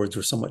geared towards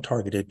or somewhat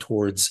targeted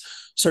towards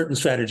certain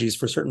strategies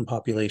for certain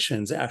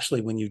populations,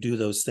 actually, when you do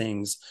those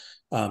things,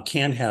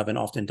 can have and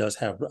often does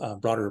have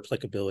broader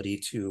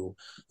applicability to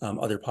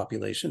other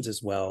populations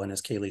as well. And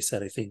as Kaylee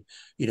said, I think,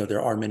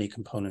 there are many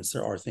components.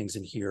 There are things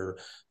in here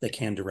that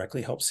can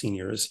directly help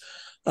seniors.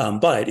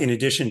 But in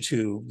addition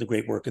to the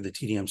great work of the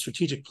TDM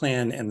strategic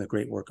plan and the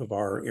great work of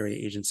our area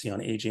agency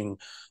on aging,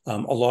 a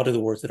lot of the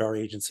work that our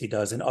agency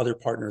does and other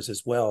partners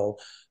as well,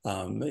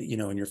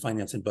 in your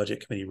finance and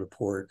budget committee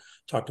report,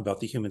 talked about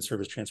the human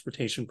service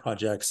transportation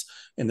projects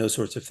and those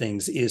sorts of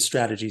things, is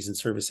strategies and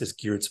services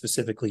geared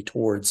specifically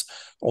towards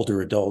older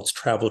adults,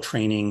 travel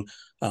training,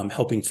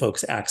 helping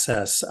folks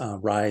access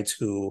rides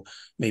who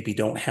maybe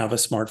don't have a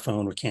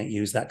smartphone or can't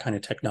use that kind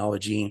of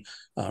technology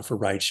for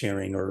ride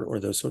sharing or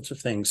those sorts of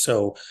things.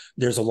 So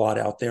there's a lot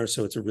out there.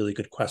 So it's a really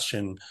good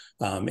question.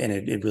 And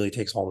it really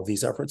takes all of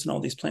these efforts and all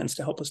these plans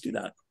to help us do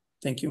that.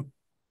 Thank you.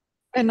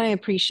 And I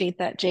appreciate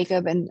that,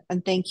 Jacob. And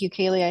thank you,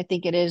 Kaylee. I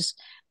think it is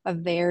a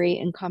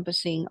very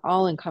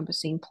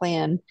all-encompassing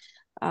plan.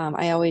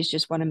 I always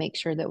just want to make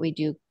sure that we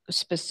do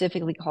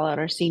specifically call out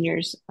our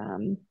seniors.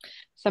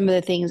 Some of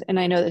the things, and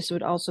I know this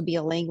would also be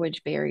a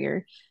language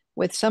barrier,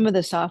 with some of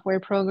the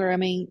software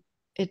programming,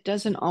 it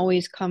doesn't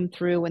always come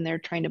through when they're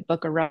trying to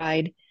book a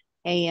ride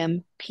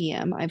AM,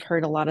 PM. I've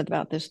heard a lot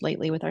about this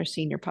lately with our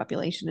senior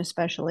population,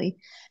 especially.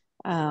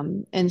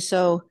 And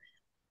so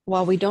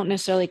while we don't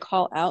necessarily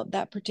call out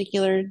that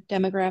particular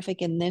demographic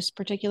in this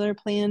particular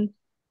plan,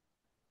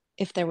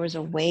 if there was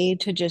a way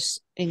to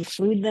just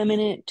include them in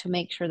it to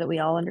make sure that we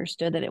all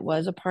understood that it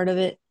was a part of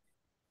it.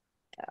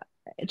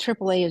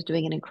 AAA is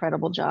doing an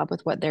incredible job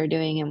with what they're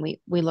doing, and we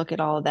look at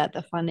all of that.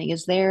 The funding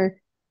is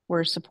there.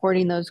 We're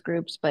supporting those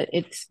groups, but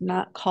it's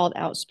not called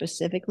out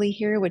specifically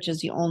here, which is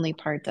the only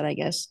part that I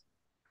guess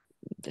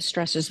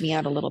stresses me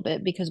out a little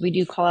bit, because we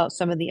do call out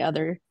some of the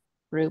other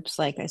groups,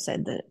 like I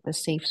said, the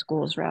safe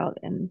schools route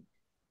and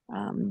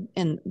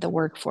the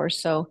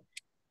workforce. So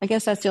I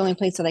guess that's the only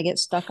place that I get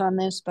stuck on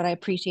this, but I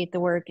appreciate the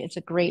work. It's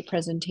a great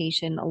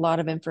presentation, a lot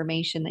of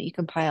information that you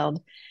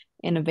compiled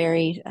in a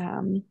very,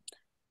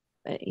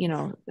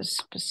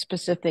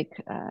 specific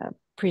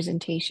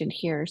presentation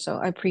here. So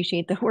I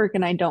appreciate the work,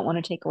 and I don't want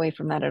to take away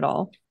from that at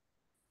all.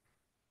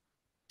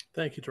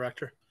 Thank you,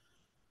 Director.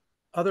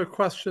 Other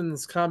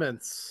questions,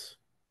 comments?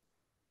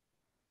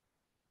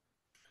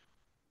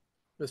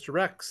 Mr.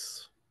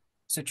 Rex.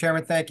 So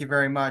Chairman, thank you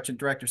very much. And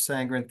Director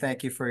Sangren,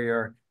 thank you for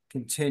your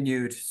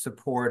continued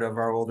support of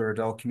our older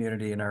adult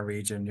community in our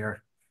region.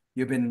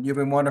 You've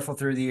been wonderful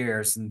through the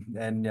years,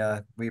 and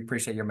we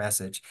appreciate your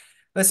message.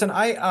 Listen,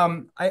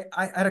 I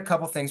had a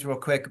couple things real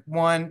quick.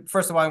 One,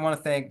 first of all, I want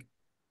to thank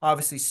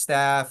obviously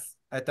staff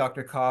at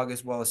DRCOG,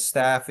 as well as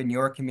staff in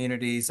your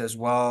communities, as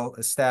well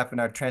as staff in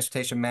our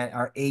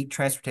our 8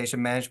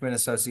 transportation management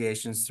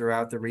associations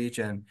throughout the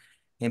region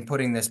in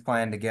putting this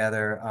plan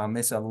together.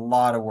 It's a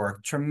lot of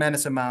work,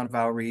 tremendous amount of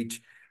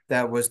outreach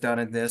that was done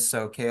in this.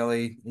 So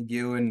Kaylee,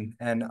 you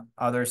and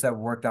others that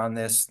worked on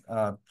this,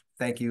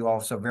 thank you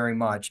also very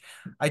much.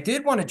 I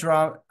did want to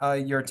draw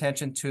your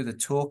attention to the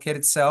toolkit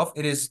itself.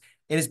 It is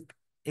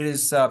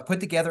put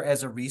together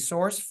as a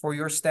resource for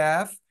your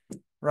staff,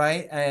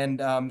 right?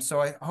 And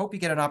so I hope you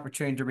get an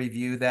opportunity to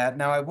review that.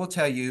 Now, I will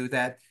tell you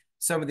that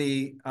some of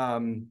the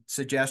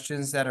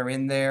suggestions that are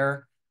in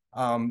there,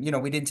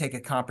 we didn't take a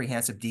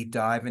comprehensive deep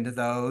dive into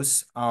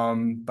those,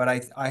 but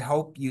I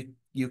hope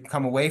you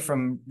come away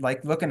from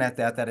like looking at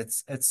that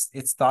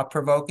it's thought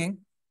provoking,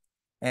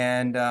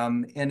 and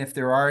if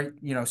there are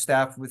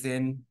staff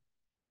within,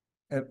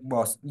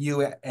 well,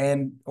 you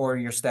and or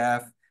your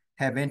staff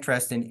have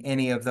interest in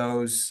any of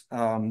those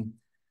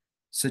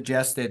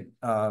suggested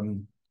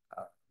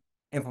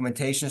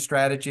implementation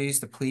strategies,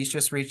 to please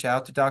just reach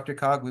out to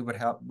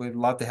DRCOG. We'd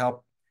love to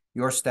help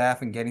your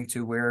staff in getting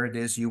to where it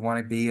is you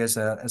want to be as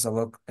a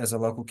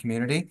local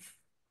community.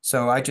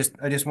 So I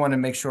just want to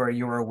make sure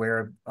you're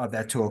aware of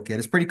that toolkit.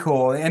 It's pretty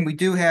cool. And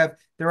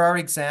there are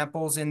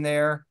examples in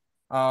there,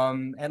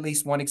 at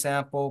least one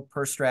example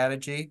per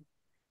strategy,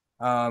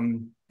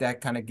 that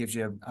kind of gives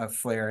you a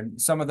flair.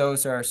 And some of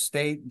those are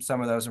state,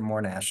 some of those are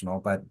more national.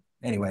 But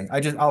anyway,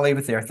 I'll leave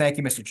it there. Thank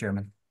you, Mr.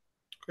 Chairman.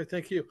 Great,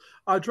 thank you.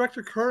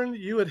 Director Kern,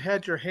 you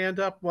had your hand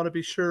up. Want to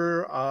be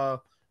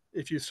sure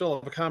if you still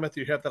have a comment,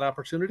 you have that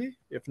opportunity.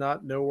 If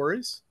not, no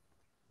worries.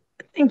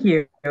 Thank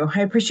you.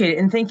 I appreciate it.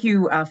 And thank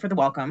you for the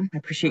welcome. I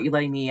appreciate you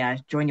letting me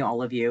join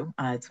all of you.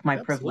 It's my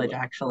privilege,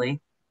 actually.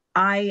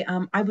 I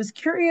was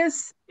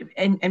curious,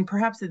 and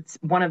perhaps it's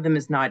one of them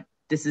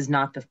this is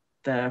not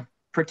the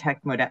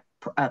perfect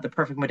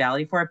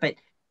modality for it, but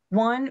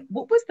one,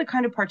 what was the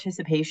kind of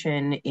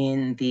participation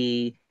in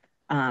the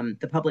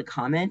public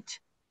comment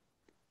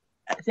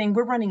thing?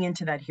 We're running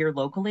into that here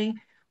locally,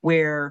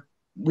 where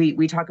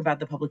we talk about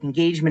the public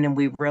engagement, and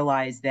we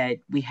realized that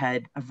we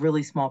had a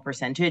really small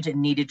percentage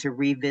and needed to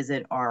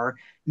revisit our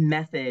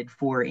method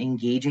for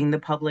engaging the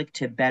public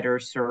to better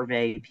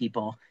survey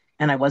people.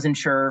 And I wasn't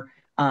sure,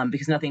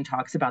 because nothing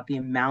talks about the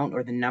amount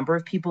or the number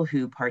of people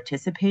who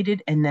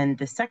participated. And then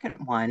the second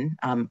one,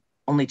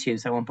 only 2,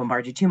 so I won't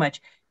bombard you too much,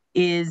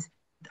 is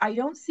I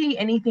don't see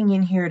anything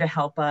in here to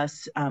help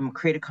us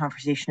create a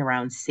conversation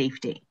around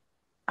safety.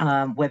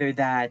 Whether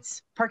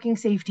that's parking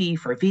safety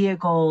for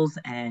vehicles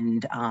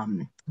and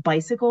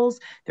bicycles,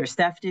 there's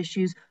theft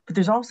issues, but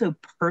there's also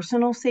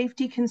personal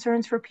safety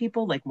concerns for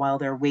people, like while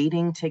they're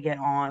waiting to get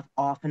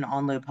off and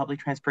onload public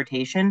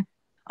transportation.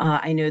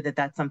 I know that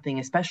that's something,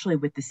 especially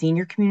with the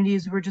senior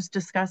communities we're just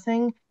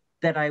discussing,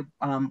 that I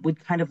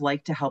would kind of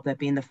like to help that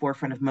be in the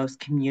forefront of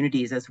most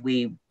communities as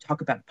we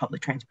talk about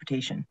public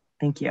transportation.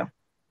 Thank you.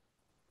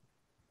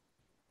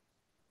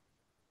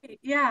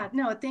 Yeah,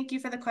 no, thank you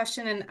for the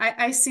question. And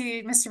I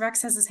see Mr.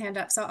 Rex has his hand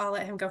up, so I'll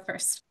let him go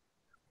first.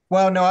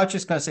 Well, no, I was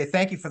just going to say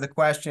thank you for the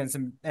questions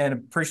and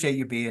appreciate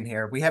you being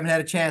here. We haven't had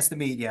a chance to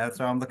meet yet,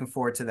 so I'm looking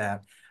forward to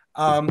that.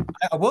 I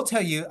will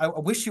tell you, I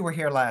wish you were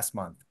here last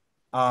month.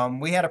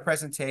 We had a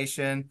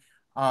presentation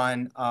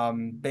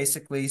on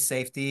basically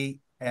safety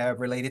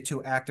related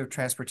to active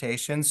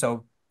transportation.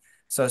 So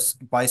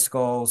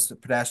bicycles,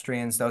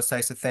 pedestrians, those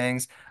types of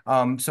things.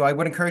 So I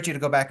would encourage you to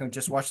go back and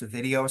just watch the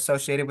video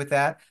associated with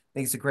that. I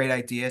think it's a great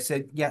idea.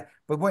 So yeah,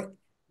 but what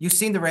you've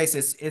seen the race,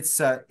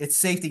 it's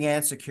safety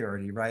and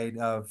security, right,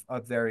 of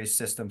various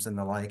systems and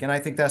the like. And I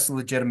think that's a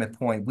legitimate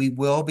point. We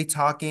will be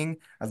talking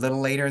a little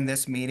later in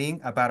this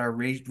meeting about our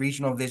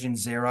Regional Vision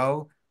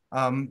Zero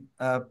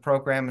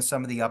program and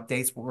some of the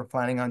updates, what we're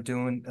planning on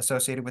doing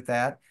associated with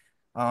that.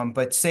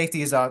 But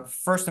safety is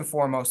first and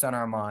foremost on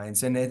our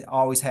minds, and it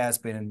always has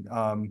been.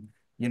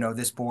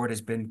 This board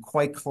has been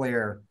quite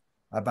clear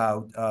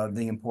about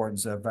the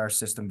importance of our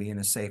system being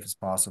as safe as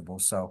possible.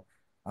 So,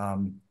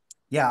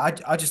 yeah,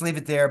 I'll just leave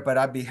it there, but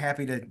I'd be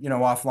happy to,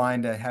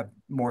 offline to have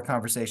more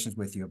conversations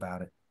with you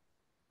about it.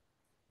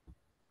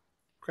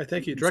 Great,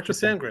 thank you. Director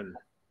Sandgren.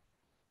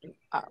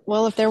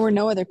 Well, if there were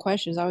no other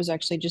questions, I was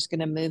actually just going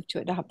to move to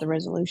adopt the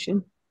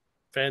resolution.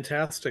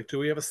 Fantastic. Do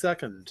we have a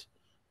second?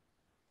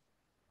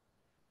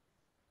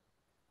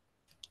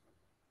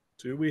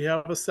 Do we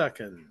have a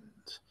second?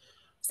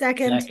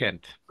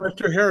 Second.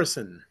 Director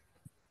Harrison.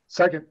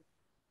 Second.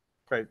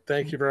 Great.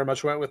 Thank you very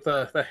much. Went with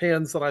the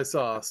hands that I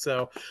saw.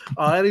 So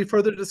any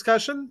further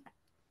discussion?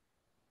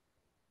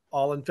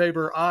 All in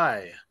favor,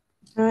 aye.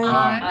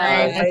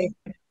 Aye.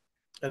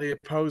 Any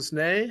opposed,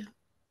 nay?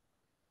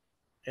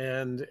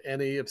 And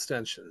any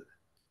abstention?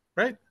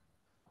 Right?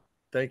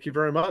 Thank you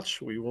very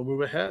much. We will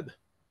move ahead.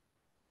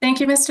 Thank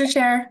you, Mr.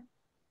 Chair.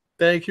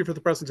 Thank you for the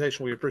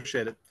presentation. We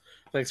appreciate it.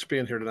 Thanks for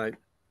being here tonight.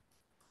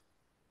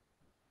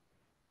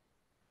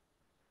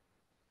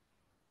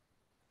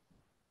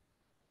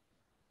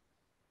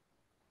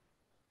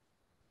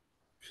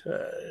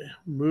 Okay,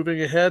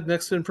 moving ahead.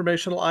 Next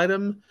informational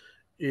item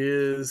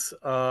is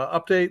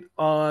update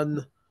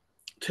on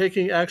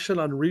taking action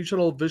on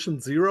Regional Vision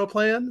Zero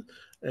plan.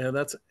 And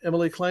that's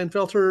Emily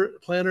Kleinfelter,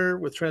 planner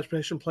with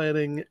Transportation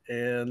Planning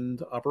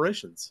and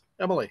Operations.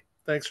 Emily,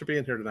 thanks for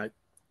being here tonight.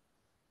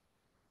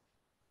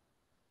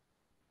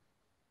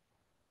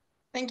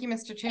 Thank you,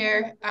 Mr.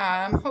 Chair.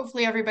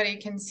 Hopefully everybody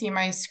can see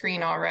my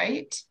screen all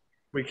right.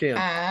 We can.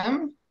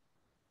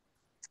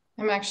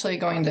 I'm actually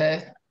going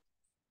to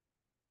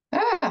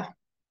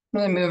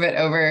really move it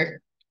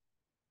over.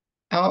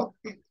 Oh,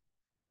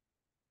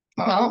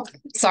 well,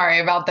 sorry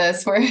about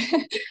this. All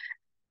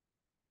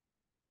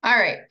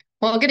right.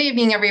 Well, good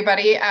evening,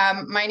 everybody.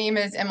 My name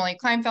is Emily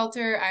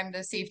Kleinfelter. I'm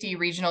the Safety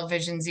Regional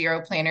Vision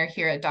Zero Planner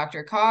here at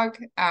DRCOG.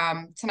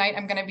 Tonight,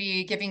 I'm going to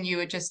be giving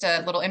you just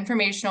a little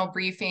informational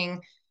briefing,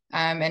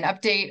 an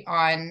update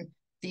on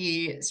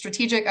the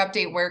strategic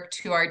update work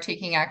to our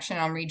Taking Action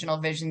on Regional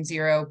Vision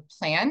Zero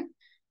plan.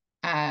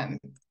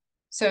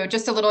 So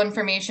just a little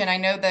information. I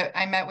know that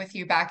I met with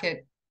you back at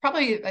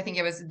probably, I think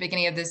it was the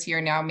beginning of this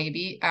year now,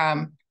 maybe,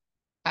 and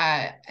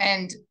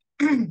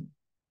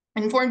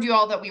informed you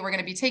all that we were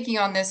going to be taking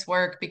on this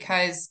work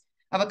because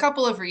of a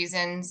couple of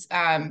reasons.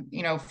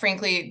 You know,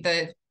 frankly,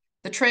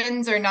 the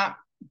trends are not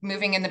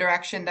moving in the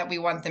direction that we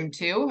want them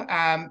to.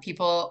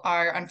 People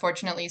are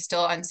unfortunately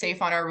still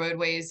unsafe on our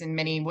roadways in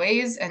many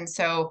ways. And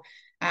so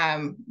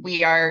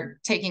we are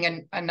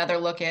taking another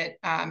look at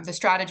the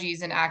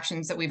strategies and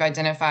actions that we've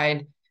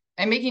identified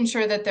and making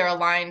sure that they're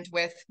aligned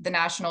with the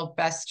national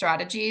best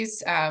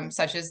strategies,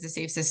 such as the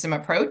Safe System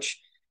approach.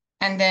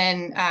 And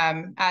then,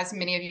 as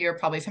many of you are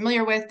probably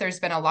familiar with, there's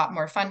been a lot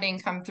more funding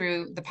come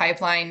through the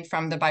pipeline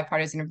from the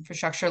bipartisan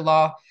infrastructure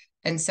law.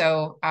 And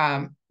so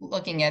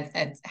looking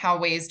at how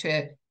ways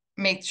to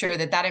make sure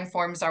that that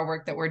informs our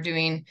work that we're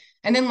doing.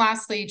 And then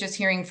lastly, just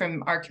hearing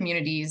from our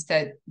communities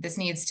that this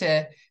needs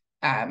to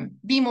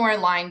be more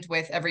aligned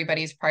with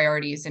everybody's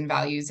priorities and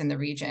values in the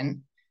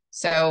region.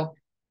 So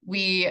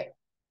we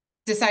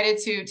decided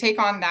to take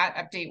on that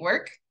update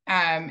work.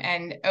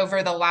 And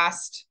over the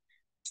last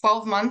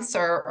 12 months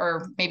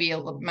or maybe a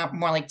little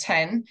more like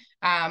 10,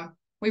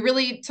 we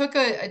really took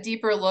a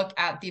deeper look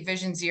at the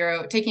Vision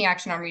Zero, Taking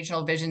Action on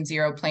Regional Vision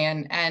Zero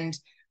plan. And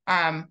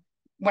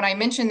when I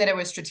mentioned that it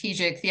was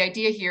strategic, the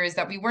idea here is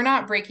that we were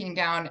not breaking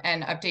down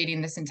and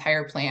updating this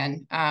entire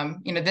plan.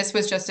 You know, this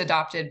was just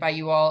adopted by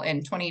you all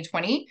in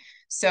 2020.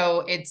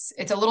 So it's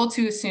a little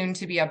too soon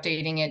to be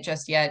updating it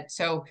just yet.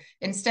 So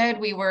instead,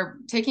 we were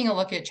taking a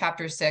look at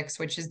Chapter 6,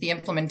 which is the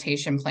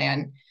implementation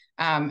plan,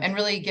 and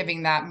really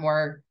giving that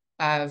more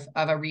of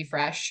a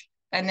refresh.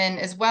 And then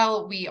as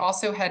well, we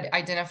also had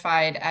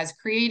identified as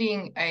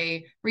creating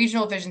a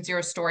Regional Vision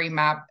Zero story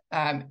map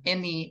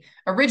in the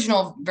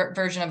original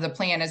version of the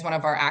plan as one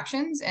of our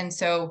actions. And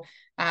so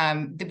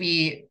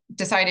we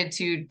decided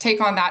to take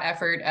on that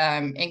effort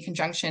in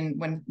conjunction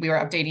when we were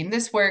updating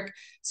this work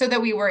so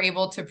that we were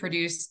able to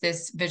produce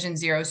this Vision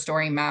Zero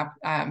story map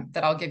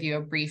that I'll give you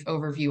a brief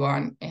overview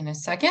on in a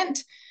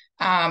second.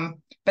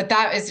 But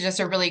that is just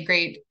a really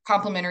great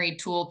complementary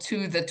tool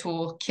to the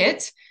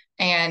toolkit.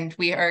 And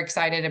we are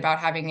excited about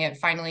having it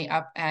finally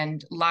up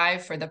and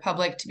live for the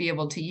public to be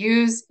able to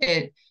use.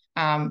 It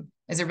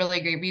is a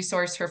really great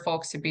resource for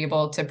folks to be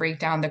able to break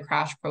down the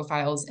crash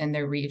profiles in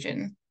their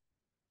region.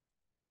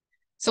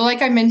 So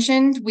like I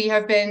mentioned, we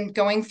have been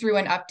going through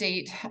an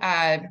update,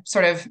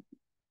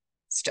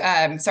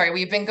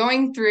 we've been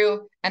going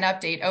through an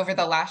update over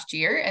the last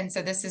year. And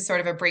so this is sort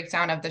of a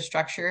breakdown of the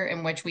structure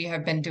in which we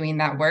have been doing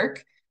that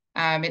work.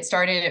 It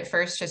started at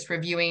first just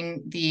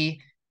reviewing the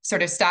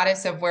sort of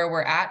status of where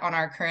we're at on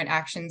our current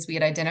actions we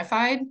had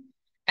identified.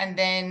 And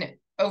then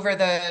over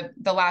the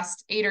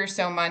last 8 or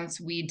so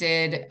months, we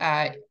did,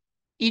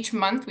 each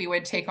month we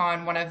would take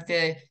on one of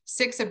the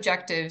 6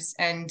 objectives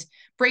and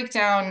break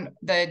down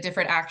the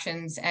different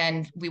actions.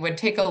 And we would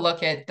take a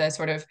look at the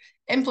sort of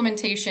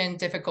implementation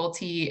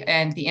difficulty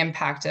and the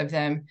impact of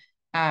them,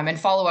 and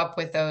follow up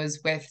with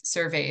those with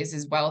surveys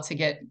as well to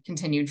get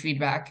continued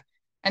feedback.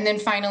 And then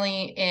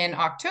finally in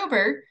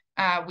October,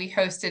 we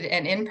hosted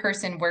an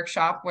in-person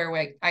workshop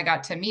where I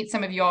got to meet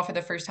some of you all for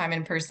the first time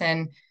in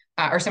person,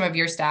 or some of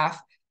your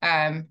staff.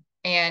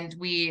 And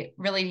we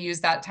really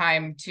used that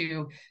time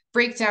to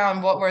break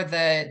down what were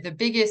the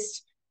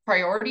biggest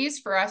priorities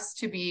for us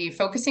to be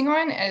focusing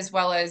on, as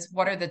well as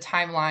what are the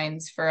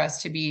timelines for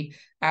us to be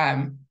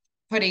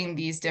putting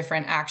these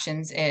different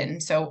actions in.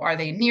 So are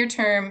they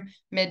near-term,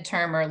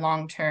 mid-term, or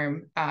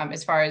long-term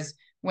as far as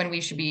when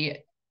we should be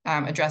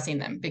addressing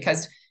them?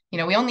 Because you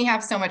know, we only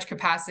have so much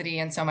capacity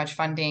and so much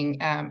funding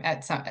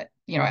at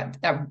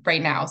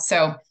right now.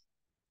 So,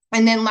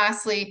 and then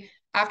lastly,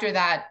 after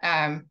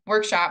that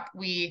workshop,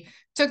 we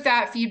took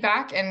that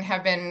feedback and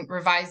have been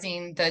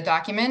revising the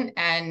document,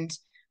 and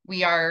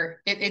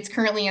it's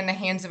currently in the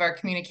hands of our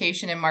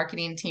communication and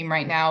marketing team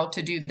right now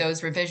to do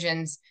those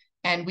revisions.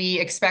 And we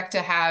expect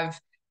to have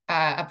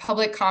a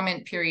public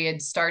comment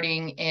period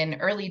starting in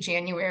early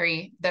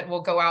January that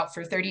will go out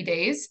for 30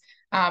 days.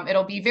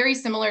 It'll be very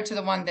similar to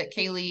the one that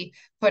Kaylee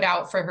put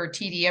out for her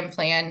TDM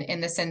plan,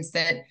 in the sense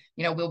that,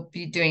 we'll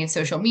be doing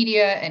social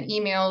media and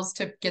emails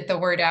to get the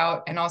word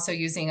out, and also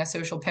using a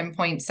social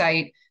pinpoint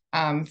site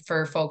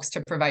for folks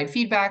to provide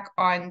feedback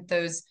on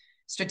those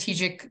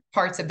strategic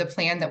parts of the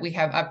plan that we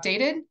have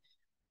updated.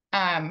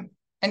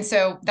 And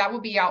so that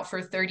will be out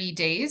for 30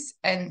 days.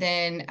 And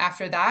then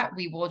after that,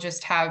 we will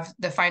just have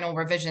the final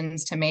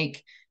revisions to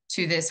make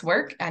to this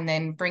work, and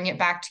then bring it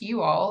back to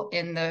you all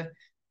in the,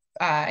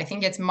 I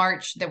think it's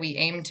March that we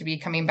aim to be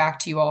coming back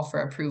to you all for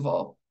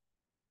approval.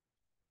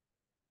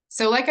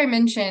 So like I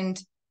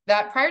mentioned,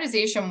 that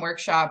prioritization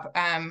workshop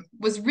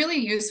was really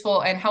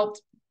useful and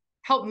helped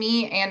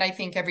me, and I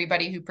think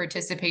everybody who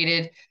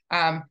participated,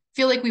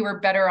 feel like we were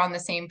better on the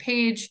same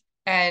page.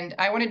 And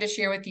I wanted to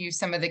share with you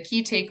some of the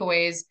key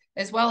takeaways,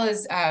 as well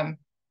as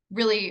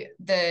really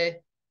the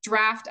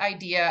draft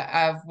idea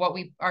of what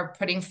we are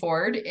putting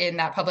forward in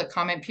that public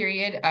comment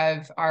period,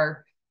 of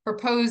our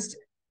proposed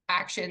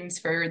actions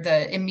for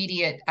the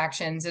immediate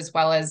actions, as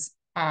well as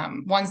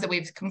ones that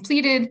we've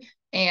completed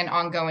and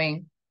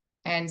ongoing.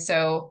 And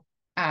so,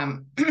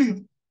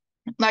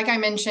 like I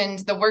mentioned,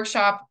 the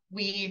workshop,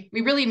 we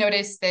really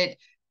noticed that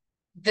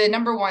the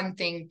number one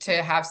thing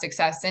to have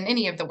success in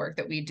any of the work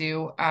that we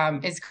do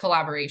is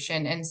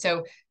collaboration. And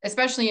so,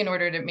 especially in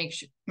order to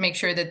make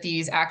sure that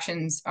these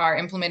actions are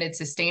implemented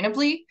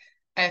sustainably,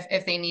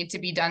 if they need to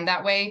be done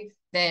that way,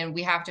 then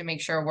we have to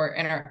make sure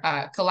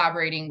we're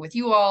collaborating with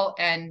you all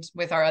and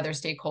with our other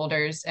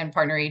stakeholders and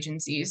partner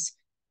agencies.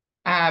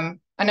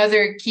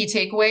 Another key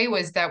takeaway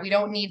was that we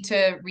don't need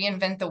to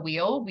reinvent the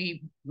wheel.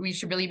 We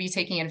should really be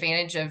taking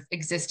advantage of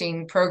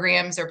existing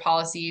programs or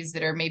policies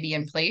that are maybe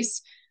in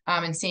place,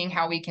 and seeing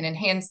how we can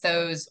enhance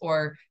those,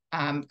 or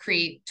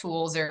create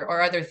tools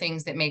or other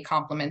things that may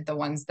complement the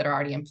ones that are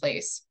already in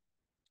place.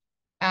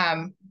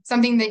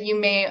 Something that you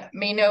may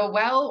know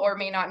well or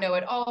may not know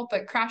at all,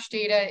 but crash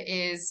data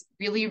is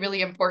really,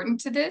 really important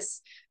to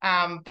this.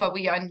 But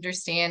we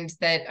understand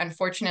that,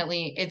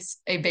 unfortunately, it's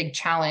a big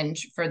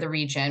challenge for the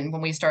region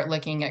when we start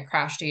looking at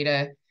crash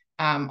data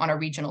on a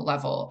regional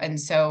level. And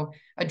so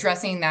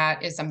addressing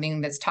that is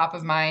something that's top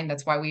of mind.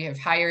 That's why we have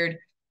hired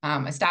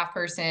a staff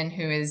person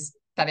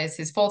that is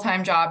his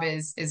full-time job,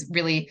 is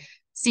really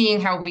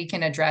seeing how we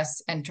can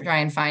address and try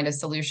and find a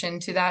solution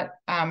to that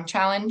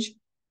challenge.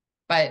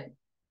 But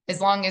as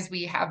long as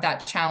we have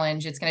that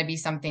challenge, it's going to be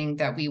something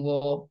that we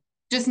will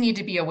just need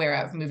to be aware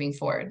of moving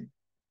forward.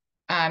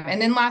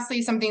 And then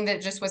lastly, something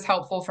that just was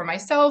helpful for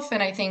myself,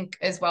 and I think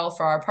as well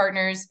for our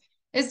partners,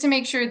 is to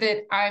make sure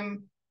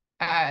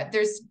that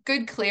there's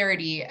good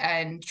clarity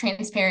and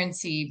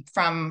transparency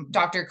from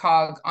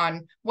DRCOG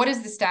on what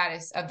is the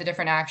status of the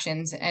different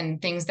actions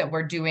and things that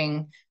we're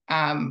doing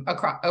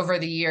over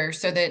the year,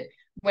 so that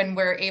when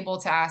we're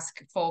able to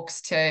ask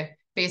folks to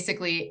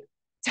basically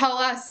tell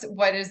us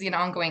what is an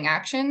ongoing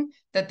action,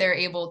 that they're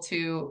able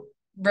to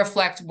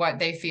reflect what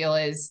they feel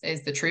is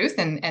the truth,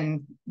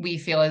 and we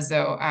feel as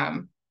though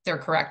they're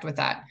correct with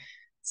that.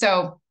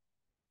 So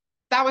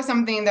that was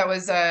something that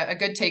was a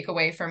good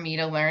takeaway for me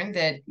to learn,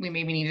 that we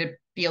maybe need to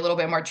be a little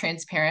bit more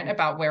transparent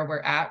about where we're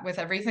at with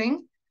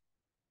everything.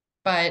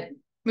 But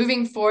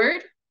moving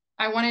forward,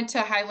 I wanted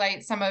to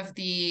highlight some of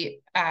the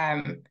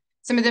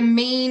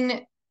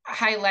main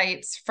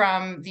highlights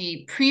from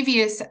the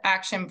previous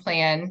action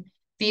plan.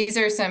 These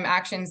are some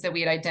actions that we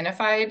had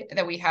identified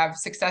that we have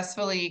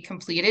successfully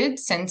completed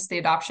since the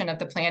adoption of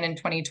the plan in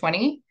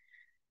 2020.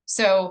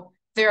 So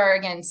there are,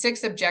 again,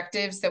 6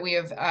 objectives that we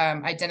have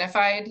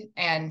identified.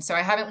 And so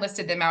I haven't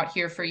listed them out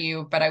here for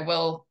you, but I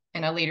will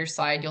in a later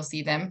slide, you'll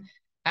see them.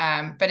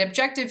 But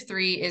objective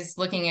 3 is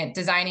looking at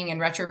designing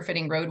and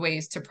retrofitting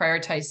roadways to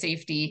prioritize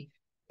safety.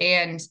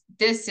 And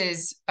this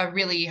is a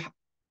really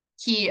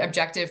key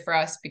objective for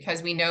us,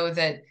 because we know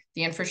that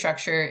the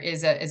infrastructure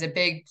is a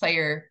big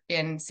player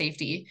in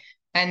safety.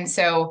 And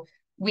so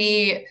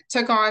we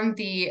took on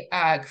the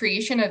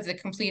creation of the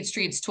Complete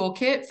Streets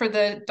Toolkit for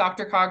the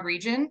DRCOG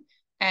region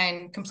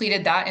and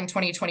completed that in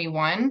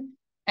 2021.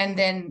 And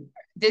then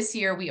this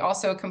year, we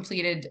also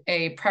completed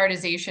a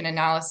prioritization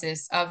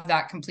analysis of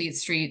that Complete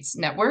Streets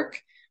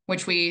network,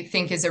 which we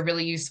think is a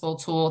really useful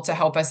tool to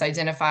help us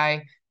identify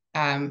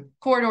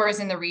corridors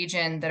in the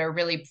region that are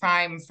really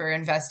prime for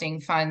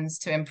investing funds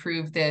to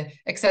improve the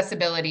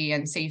accessibility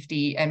and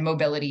safety and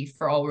mobility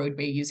for all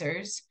roadway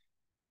users.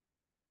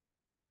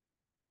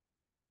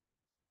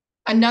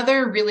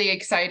 Another really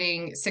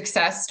exciting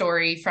success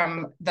story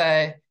from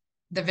the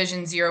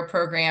Vision Zero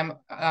program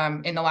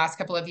in the last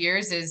couple of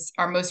years is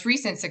our most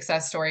recent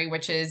success story,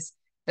 which is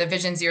the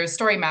Vision Zero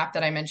story map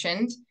that I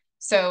mentioned.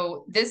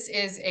 So this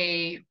is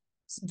a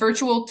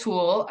virtual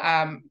tool.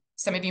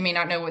 Some of you may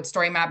not know what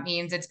story map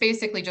means. It's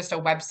basically just a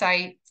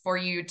website for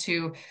you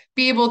to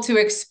be able to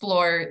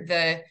explore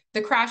the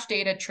crash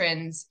data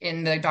trends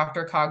in the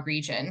DRCOG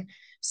region.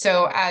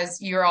 So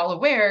as you're all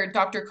aware,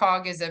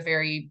 DRCOG is a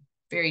very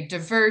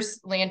diverse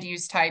land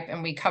use type,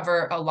 and we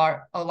cover a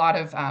lot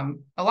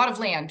of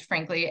land,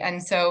 frankly.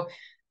 And so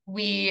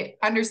we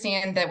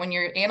understand that when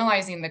you're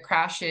analyzing the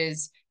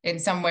crashes in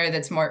somewhere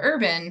that's more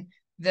urban,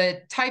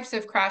 the types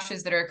of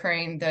crashes that are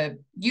occurring, the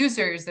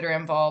users that are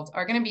involved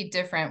are going to be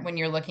different when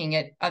you're looking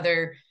at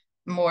other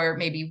more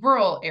maybe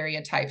rural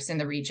area types in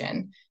the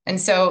region. And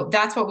so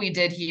that's what we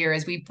did here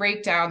is we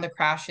break down the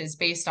crashes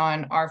based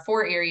on our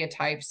 4 area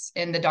types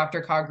in the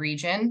DRCOG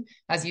region.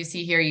 As you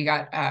see here, you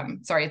got,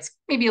 sorry, it's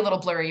maybe a little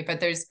blurry, but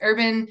there's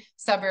urban,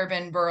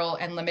 suburban, rural,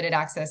 and limited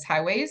access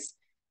highways.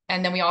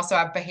 And then we also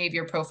have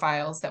behavior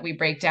profiles that we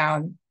break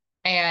down.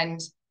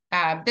 And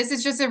this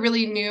is just a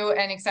really new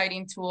and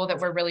exciting tool that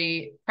we're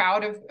really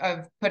proud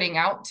of putting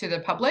out to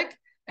the public.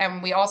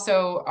 And we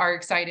also are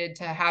excited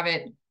to have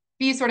it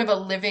be sort of a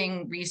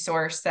living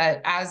resource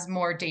that as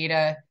more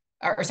data,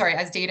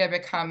 as data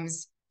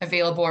becomes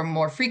available or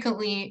more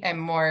frequently and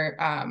more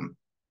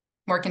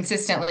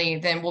consistently,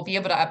 then we'll be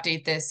able to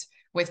update this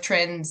with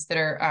trends that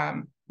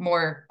are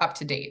more up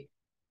to date.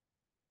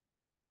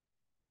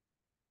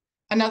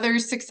 Another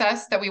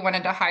success that we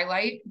wanted to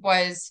highlight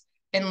was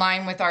in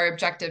line with our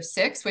Objective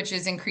 6, which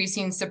is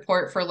increasing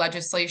support for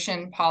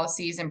legislation,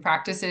 policies, and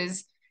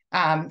practices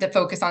that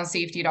focus on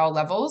safety at all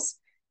levels.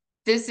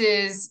 This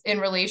is in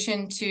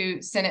relation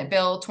to Senate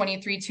Bill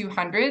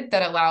 23200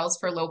 that allows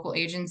for local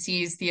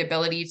agencies the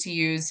ability to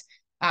use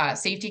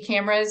safety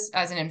cameras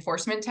as an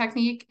enforcement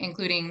technique,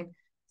 including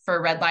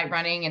for red light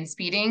running and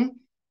speeding.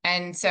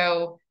 And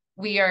so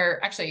we are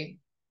actually,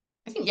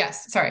 I think,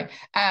 yes, sorry.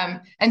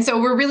 And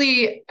so we're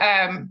really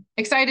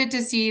excited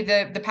to see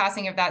the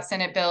passing of that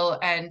Senate bill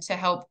and to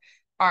help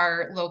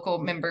our local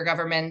member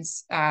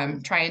governments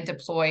try and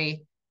deploy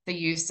the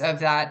use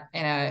of that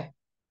in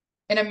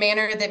a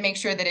manner that makes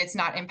sure that it's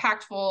not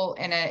impactful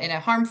in a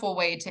harmful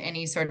way to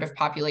any sort of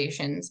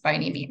populations by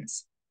any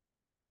means.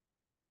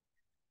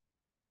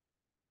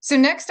 So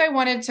next I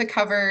wanted to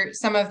cover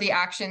some of the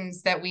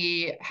actions that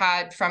we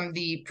had from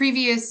the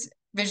previous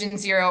Vision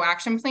Zero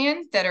action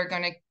plan that are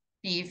going to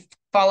be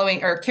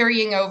following or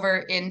carrying over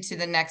into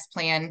the next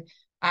plan,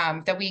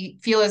 that we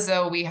feel as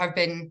though we have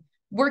been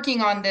working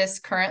on this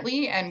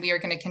currently, and we are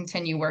going to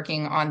continue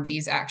working on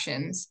these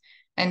actions.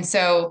 And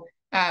so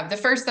the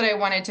first that I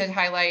wanted to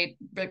highlight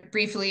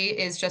briefly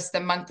is just the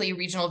monthly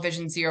Regional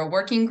Vision Zero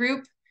working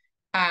group.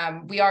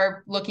 We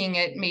are looking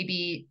at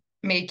maybe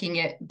making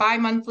it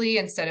bi-monthly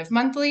instead of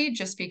monthly,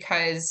 just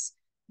because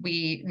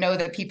we know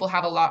that people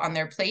have a lot on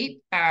their plate,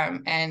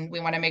 and we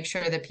want to make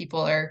sure that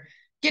people are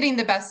getting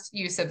the best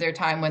use of their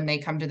time when they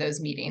come to those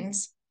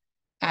meetings.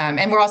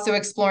 And we're also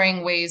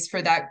exploring ways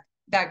for that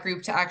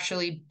group to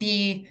actually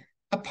be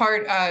a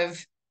part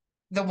of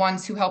the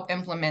ones who help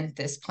implement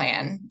this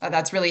plan.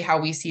 That's really how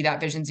we see that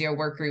Vision Zero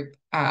work group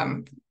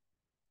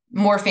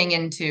morphing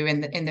into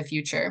in the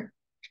future.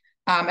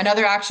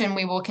 Another action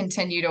we will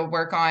continue to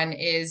work on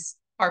is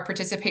our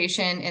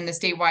participation in the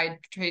statewide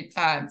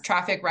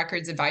Traffic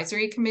Records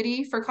Advisory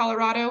Committee for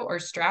Colorado, or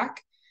STRAC.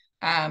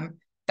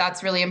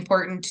 That's really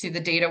important to the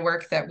data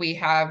work that we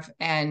have.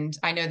 And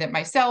I know that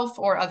myself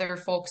or other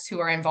folks who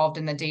are involved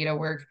in the data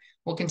work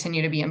will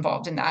continue to be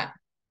involved in that.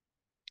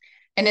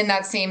 And in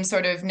that same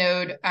sort of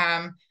node,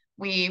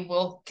 we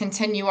will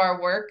continue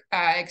our work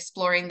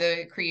exploring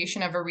the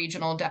creation of a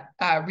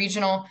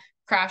regional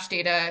crash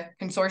data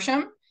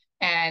consortium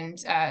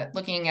and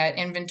looking at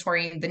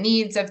inventorying the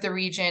needs of the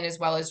region, as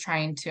well as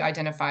trying to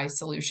identify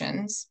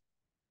solutions.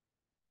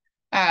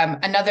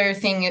 Another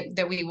thing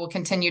that we will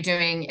continue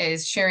doing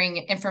is sharing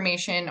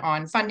information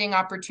on funding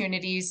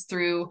opportunities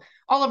through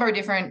all of our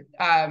different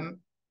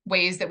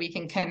ways that we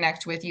can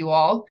connect with you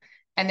all.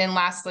 And then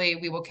lastly,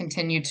 we will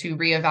continue to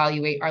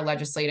reevaluate our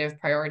legislative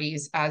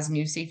priorities as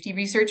new safety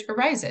research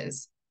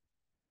arises.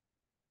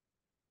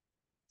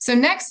 So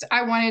next,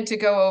 I wanted to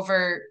go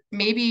over,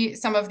 maybe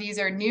some of these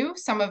are new,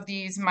 some of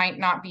these might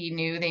not be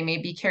new. They may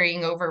be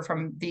carrying over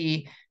from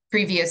the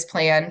previous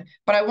plan,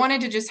 but I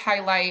wanted to just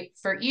highlight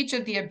for each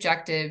of the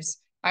objectives,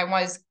 I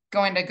was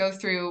going to go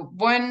through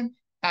one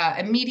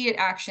immediate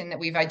action that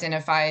we've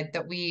identified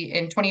that we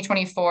in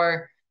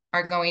 2024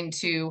 are going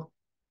to,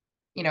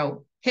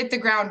 hit the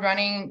ground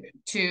running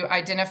to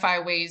identify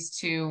ways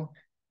to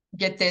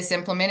get this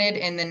implemented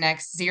in the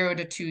next 0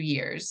 to 2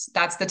 years.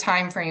 That's the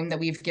time frame that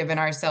we've given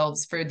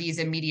ourselves for these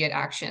immediate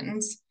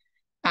actions.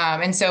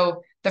 And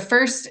so the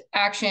first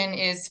action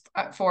is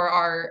for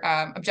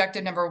our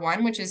objective number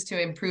 1, which is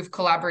to improve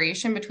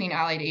collaboration between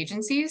allied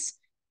agencies.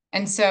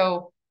 And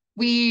so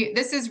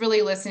this is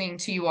really listening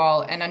to you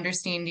all and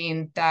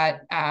understanding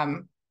that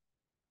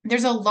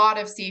there's a lot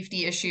of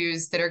safety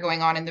issues that are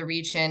going on in the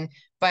region,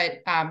 but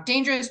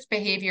dangerous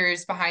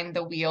behaviors behind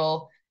the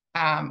wheel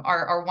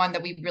are one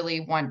that we really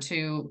want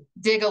to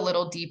dig a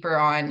little deeper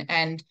on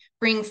and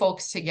bring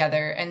folks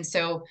together. And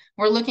so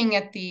we're looking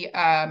at the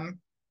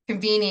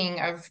convening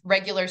of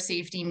regular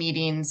safety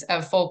meetings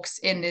of folks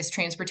in this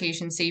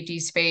transportation safety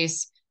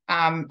space,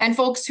 and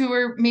folks who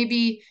are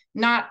maybe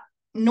not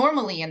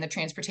normally in the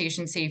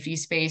transportation safety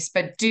space,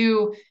 but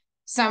do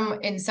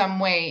in some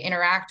way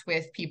interact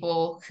with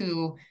people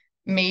who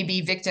may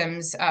be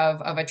victims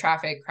of a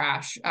traffic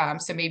crash.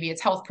 So maybe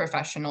it's health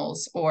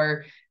professionals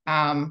or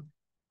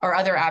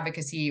other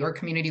advocacy or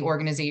community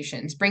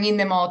organizations, bringing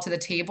them all to the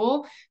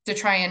table to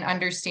try and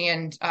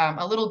understand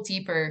a little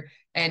deeper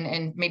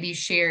and maybe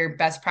share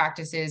best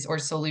practices or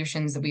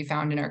solutions that we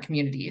found in our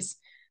communities.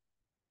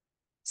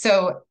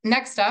 So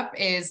next up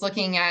is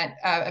looking at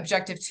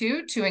Objective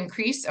 2 to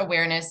increase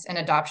awareness and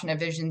adoption of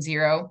Vision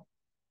Zero.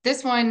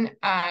 This one,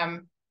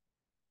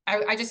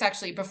 I just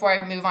actually, before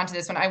I move on to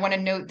this one, I want to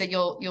note that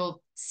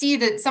you'll see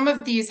that some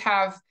of these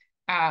have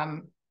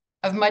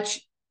of much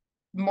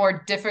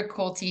more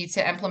difficulty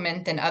to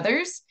implement than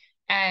others.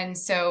 And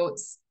so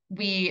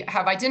we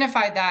have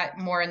identified that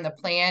more in the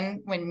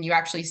plan when you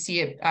actually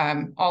see it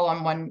all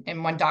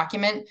in one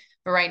document.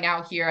 But right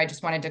now here, I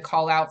just wanted to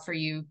call out for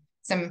you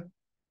some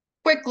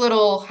quick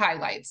little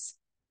highlights.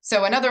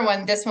 So another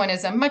one, this one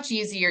is a much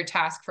easier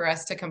task for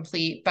us to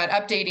complete, but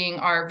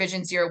updating our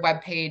Vision Zero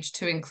webpage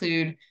to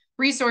include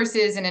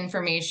resources and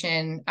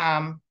information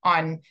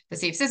on the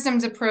safe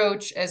systems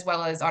approach, as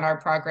well as on our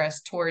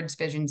progress towards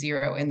Vision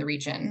Zero in the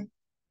region.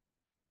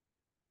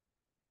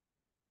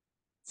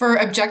 For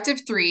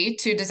Objective 3,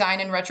 to design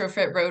and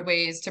retrofit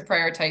roadways to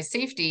prioritize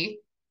safety,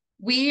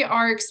 we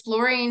are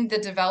exploring the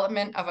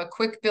development of a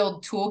quick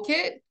build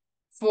toolkit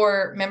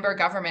for member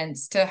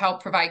governments to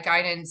help provide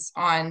guidance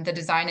on the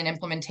design and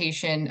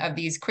implementation of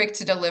these quick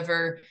to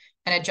deliver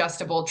and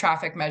adjustable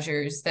traffic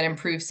measures that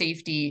improve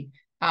safety,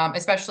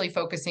 especially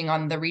focusing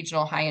on the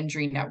regional high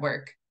injury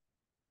network.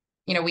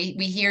 You know, we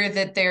hear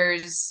that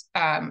there's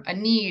a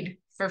need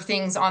for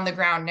things on the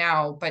ground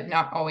now, but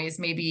not always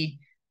maybe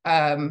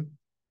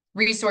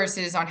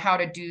resources on how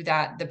to do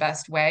that the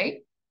best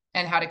way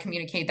and how to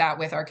communicate that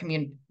with our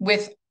community,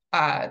 with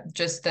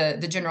just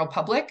the general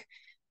public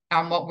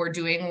on what we're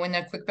doing when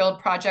a quick build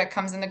project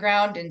comes in the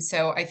ground. And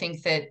so I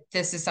think that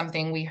this is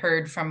something we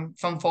heard from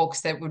folks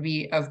that would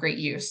be of great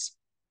use.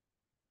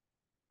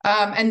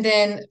 And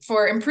then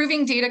for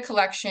improving data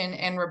collection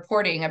and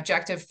reporting,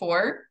 Objective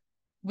 4,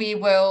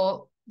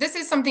 this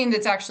is something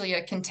that's actually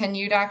a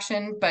continued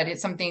action, but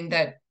it's something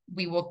that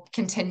we will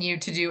continue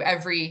to do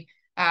every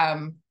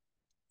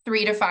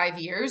 3 to 5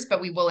 years,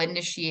 but we will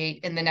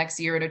initiate in the next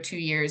 0 to 2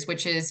 years,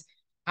 which is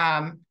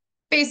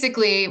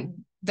basically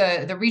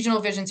the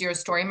regional Vision Zero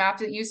story map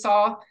that you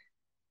saw.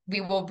 We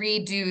will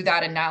redo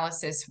that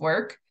analysis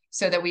work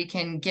so that we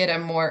can get a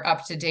more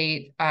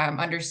up-to-date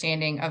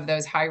understanding of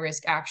those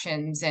high-risk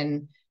actions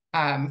and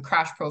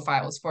crash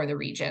profiles for the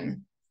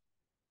region.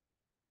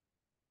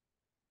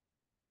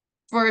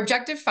 For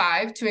Objective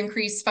 5, to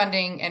increase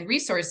funding and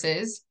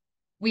resources,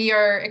 we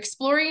are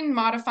exploring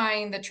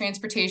modifying the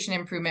Transportation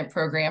Improvement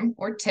Program,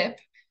 or TIP,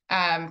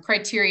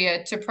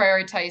 criteria to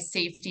prioritize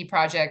safety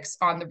projects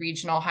on the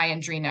regional high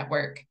injury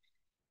network.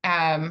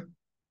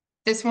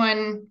 This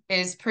one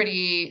is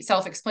pretty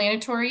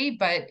self-explanatory,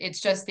 but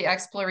it's just the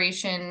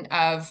exploration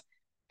of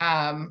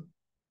us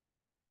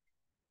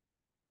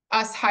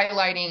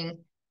highlighting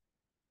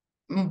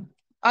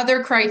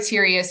other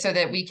criteria so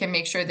that we can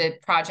make sure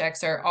that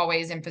projects are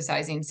always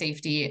emphasizing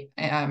safety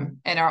and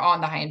are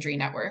on the high injury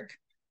network.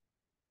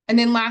 And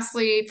then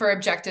lastly, for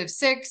Objective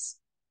 6,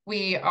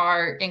 we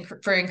are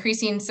for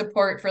increasing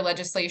support for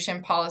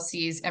legislation,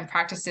 policies, and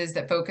practices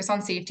that focus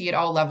on safety at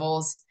all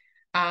levels.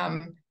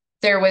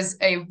 There was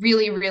a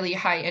really, really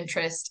high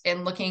interest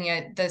in looking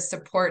at the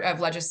support of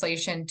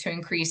legislation to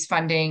increase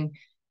funding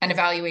and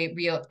evaluate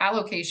real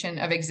allocation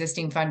of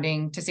existing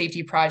funding to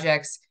safety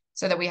projects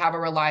so that we have a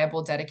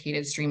reliable,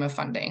 dedicated stream of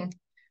funding.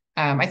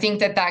 I think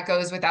that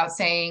goes without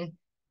saying.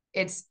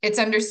 It's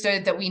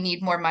understood that we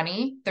need more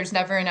money. There's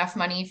never enough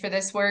money for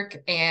this work.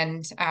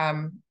 And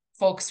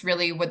folks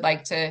really would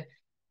like to,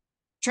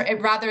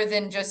 rather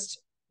than just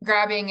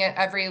grabbing at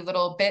every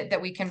little bit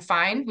that we can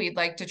find, we'd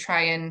like to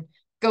try and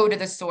go to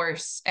the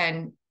source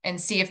and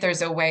see if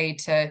there's a way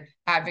to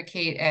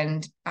advocate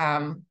and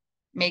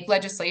make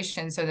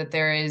legislation so that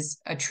there is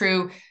a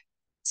true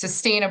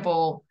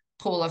sustainable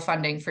pool of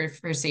funding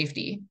for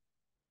safety.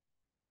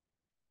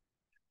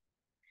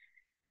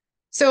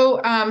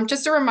 So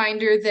just a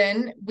reminder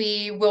then,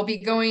 we will be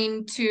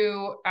going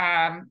to,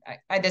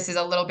 this is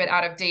a little bit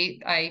out of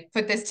date. I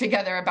put this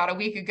together about a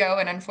week ago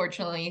and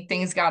unfortunately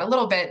things got a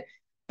little bit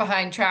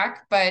behind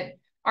track, but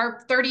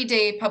our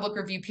 30-day public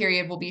review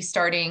period will be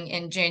starting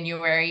in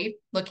January,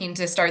 looking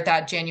to start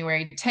that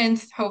January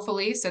 10th,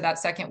 hopefully. So that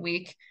second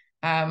week,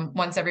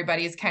 once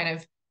everybody's kind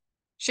of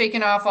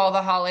shaken off all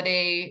the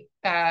holiday,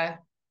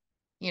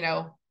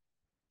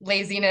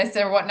 laziness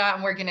or whatnot.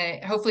 And we're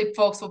gonna, hopefully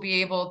folks will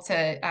be able to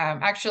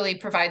actually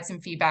provide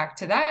some feedback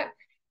to that.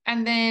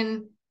 And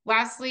then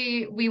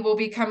lastly, we will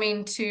be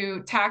coming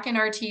to TAC and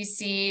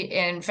RTC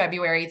in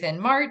February, then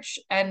March.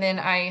 And then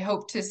I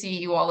hope to see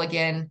you all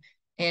again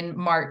in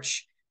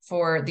March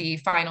for the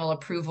final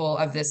approval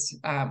of this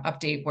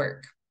update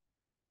work.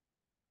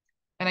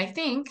 And I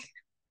think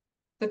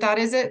that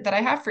is it that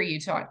I have for you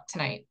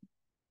tonight.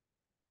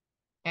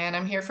 And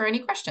I'm here for any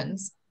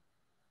questions.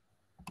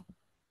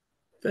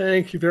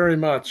 Thank you very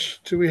much.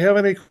 Do we have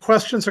any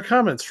questions or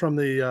comments from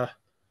the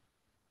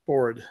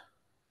board?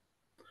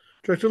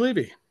 Director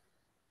Levy.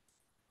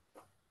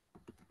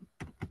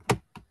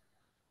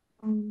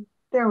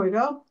 There we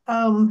go.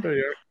 There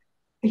you are.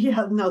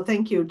 Yeah, no,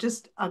 thank you.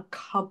 Just a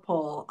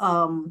couple.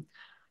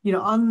 You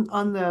know,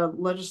 on the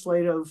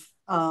legislative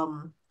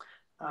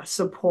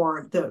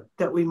support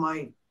that we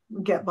might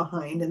get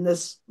behind, and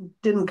this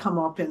didn't come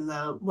up in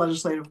the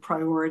legislative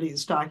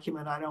priorities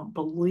document, I don't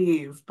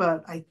believe,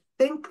 but I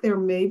think there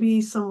may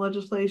be some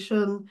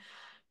legislation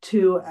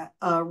to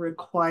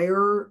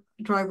require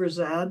driver's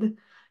ed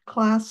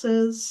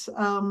classes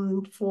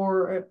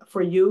for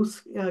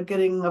youth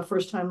getting a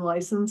first-time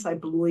license. I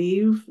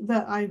believe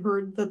that I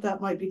heard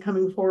that might be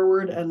coming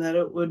forward, and that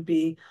it would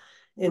be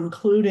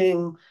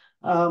including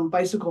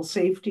bicycle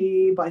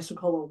safety,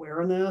 bicycle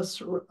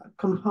awareness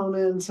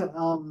components,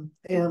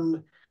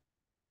 and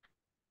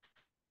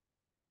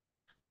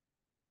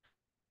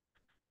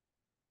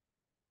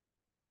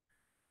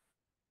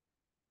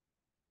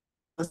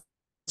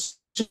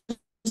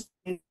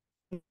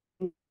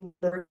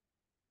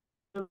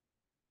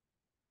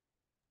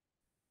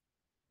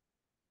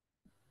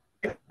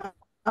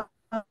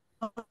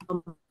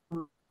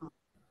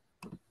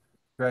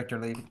Director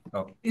Levy.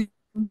 Oh.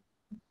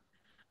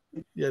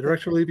 Yeah,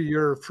 Director Levy,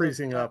 you're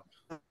freezing up.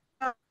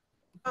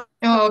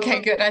 Oh,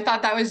 okay, good. I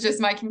thought that was just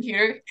my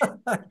computer.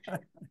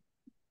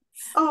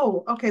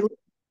 Oh, okay.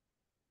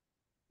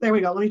 There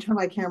we go. Let me turn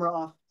my camera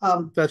off.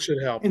 That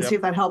should help. And see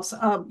if that helps.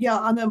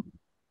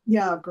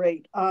 Yeah,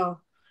 great.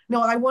 No,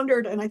 I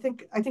wondered, and I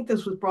think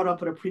this was brought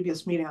up at a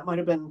previous meeting. It might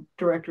have been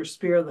Director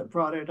Spear that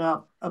brought it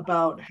up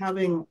about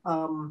having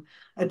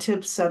a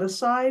tip set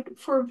aside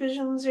for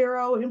Vision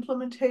Zero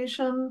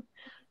implementation,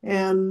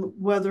 and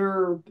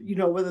whether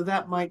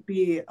that might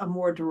be a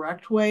more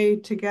direct way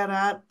to get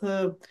at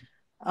the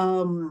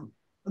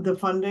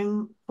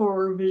funding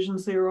for Vision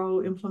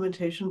Zero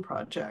implementation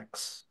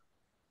projects.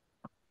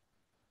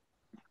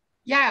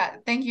 Yeah,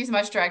 thank you so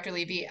much, Director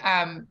Levy.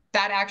 That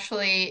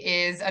actually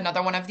is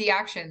another one of the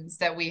actions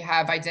that we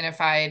have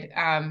identified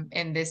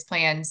in this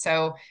plan.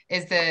 So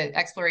is the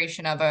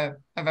exploration of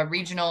a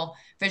regional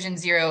Vision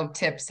Zero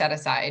tip set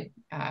aside.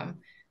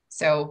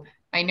 So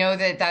I know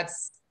that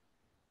that's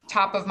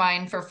top of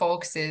mind for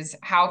folks, is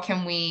how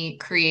can we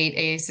create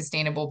a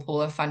sustainable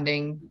pool of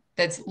funding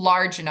that's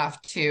large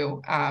enough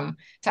to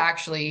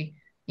actually,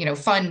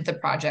 fund the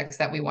projects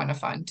that we want to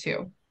fund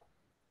too.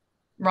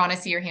 Ron, I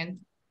see your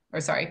hand. Or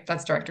sorry,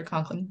 that's Director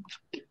Conklin.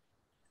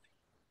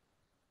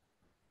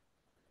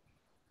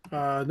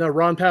 No,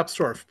 Ron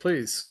Papsdorf,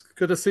 please.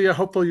 Good to see you.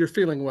 Hopefully you're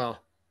feeling well.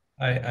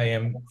 I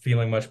am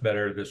feeling much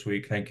better this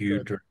week. Thank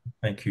you. Good.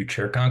 Thank you,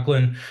 Chair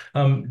Conklin.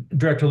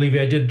 Director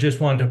Levy, I did just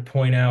want to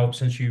point out,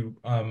 since you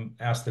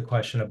asked the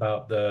question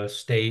about the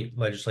state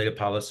legislative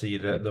policy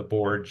that the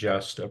board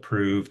just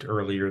approved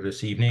earlier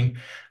this evening,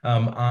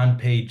 on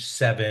page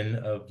 7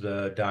 of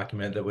the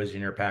document that was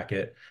in your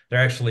packet, there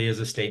actually is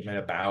a statement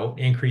about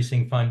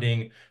increasing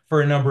funding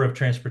for a number of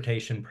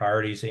transportation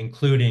priorities,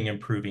 including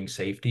improving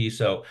safety.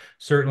 So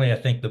certainly I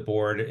think the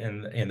board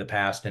in the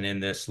past and in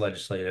this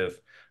legislative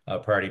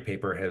priority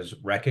paper has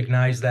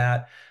recognized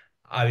that.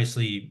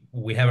 Obviously,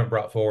 we haven't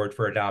brought forward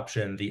for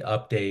adoption the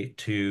update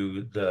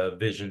to the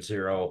Vision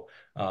Zero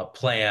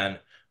plan,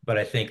 but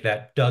I think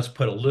that does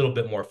put a little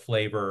bit more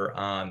flavor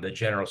on the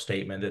general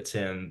statement that's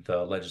in the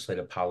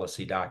legislative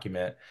policy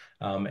document.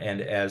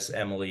 And as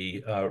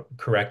Emily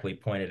correctly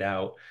pointed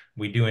out,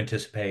 we do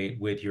anticipate,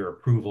 with your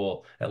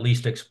approval, at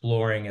least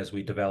exploring as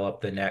we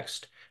develop the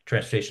next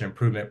Transportation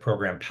Improvement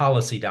Program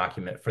policy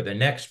document for the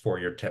next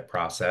 4-year TIP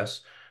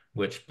process,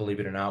 which, believe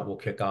it or not, will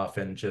kick off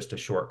in just a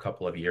short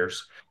couple of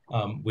years.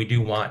 We do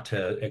want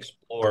to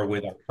explore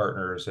with our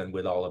partners and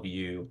with all of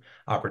you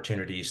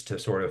opportunities to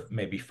sort of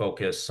maybe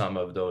focus some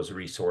of those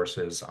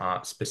resources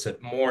on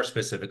more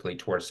specifically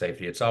towards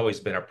safety. It's always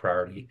been a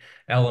priority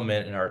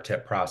element in our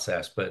TIP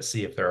process, but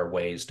see if there are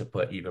ways to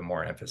put even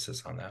more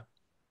emphasis on that.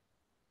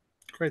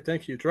 Great,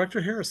 thank you.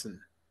 Director Harrison.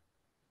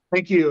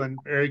 Thank you, and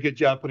very good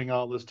job putting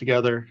all this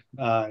together.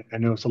 I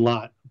know it's a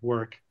lot of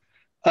work.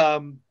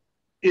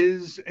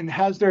 Has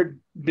there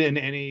been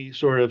any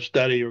sort of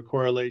study or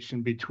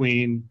correlation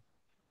between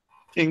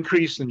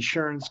increased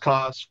insurance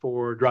costs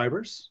for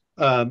drivers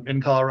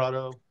in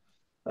Colorado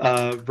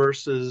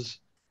versus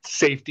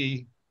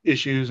safety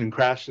issues and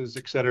crashes,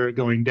 et cetera,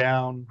 going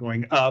down,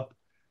 going up?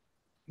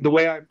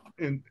 Why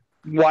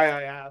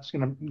I ask,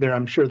 and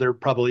I'm sure there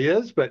probably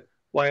is, but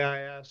why I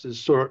ask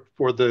is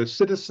for the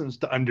citizens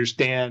to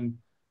understand,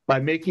 by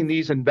making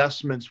these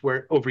investments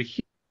where over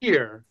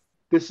here,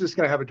 this is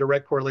going to have a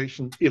direct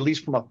correlation, at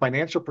least from a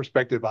financial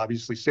perspective.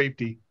 Obviously,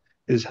 safety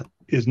is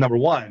number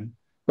one,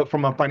 but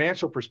from a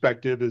financial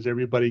perspective, as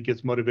everybody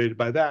gets motivated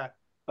by that,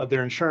 of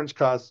their insurance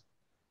costs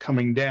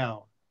coming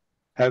down.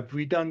 Have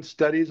we done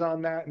studies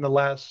on that in the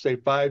last, say,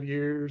 5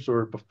 years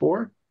or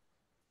before?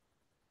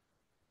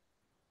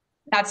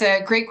 That's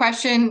a great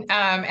question.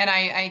 And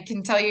I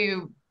can tell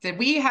you that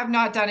we have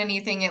not done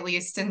anything, at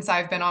least since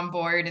I've been on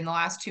board in the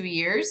last 2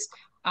 years.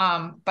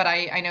 But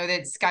I know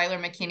that Skylar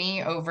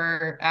McKinney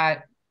over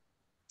at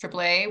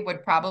AAA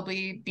would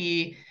probably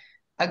be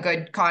a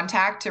good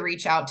contact to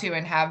reach out to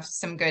and have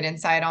some good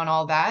insight on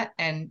all that.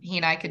 And he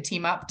and I could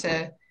team up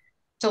to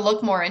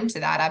look more into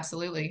that.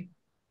 Absolutely.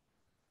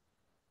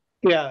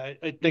 Yeah,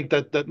 I think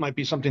that might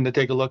be something to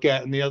take a look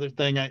at. And the other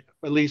thing, at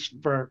least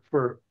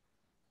for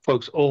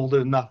folks old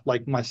enough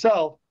like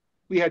myself,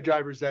 we had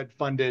driver's ed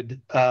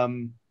funded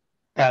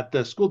at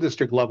the school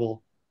district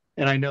level,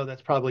 and I know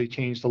that's probably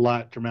changed a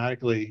lot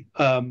dramatically.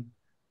 Are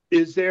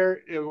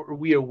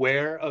we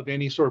aware of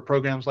any sort of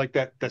programs like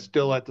that that's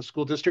still at the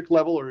school district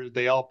level, or are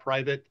they all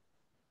private?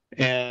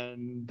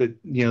 And the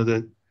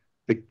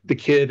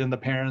kid and the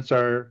parents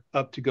are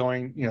up to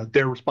going,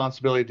 their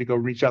responsibility to go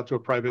reach out to a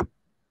private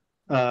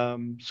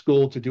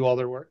school to do all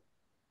their work,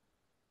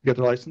 get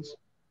their license.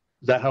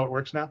 Is that how it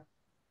works now?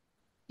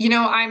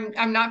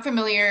 I'm not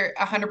familiar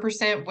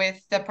 100%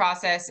 with the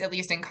process, at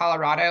least in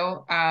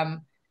Colorado.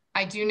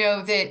 I do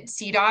know that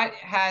CDOT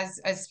has,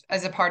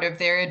 as a part of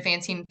their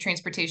Advancing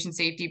Transportation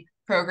Safety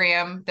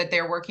program that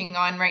they're working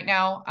on right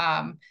now,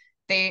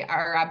 they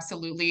are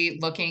absolutely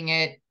looking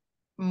at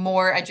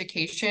more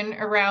education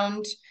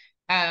around,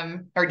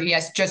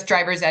 just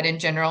driver's ed in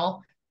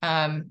general.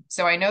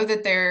 So I know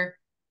that there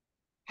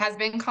has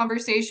been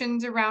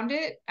conversations around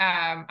it.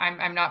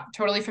 I'm not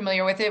totally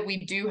familiar with it.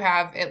 We do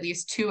have at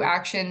least 2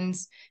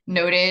 actions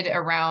noted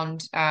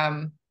around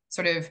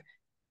sort of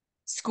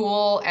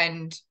school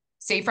and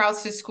safe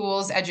routes to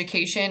schools,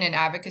 education and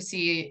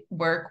advocacy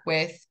work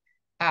with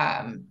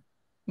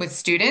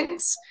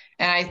students.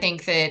 And I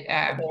think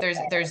that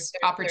there's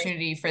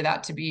opportunity for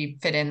that to be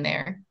fit in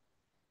there.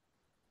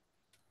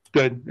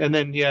 Good. And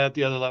then, at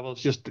the other level,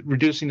 it's just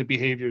reducing the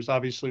behaviors.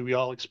 Obviously, we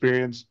all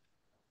experience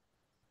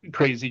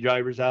crazy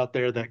drivers out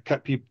there that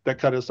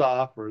cut us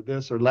off, or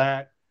this or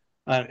that,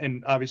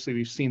 and obviously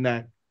we've seen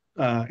that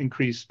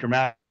increase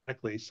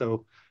dramatically.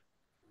 So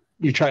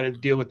you try to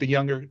deal with the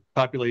younger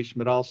population,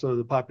 but also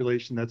the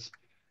population that's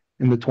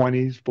in the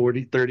 20s,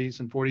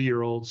 30s, and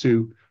 40-year-olds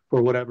who,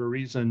 for whatever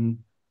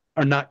reason,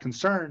 are not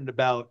concerned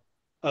about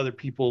other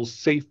people's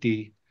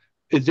safety.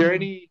 Is there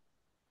any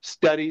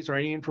studies or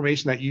any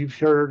information that you've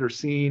heard or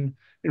seen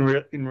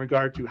in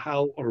regard to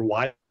how or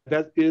why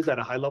that is at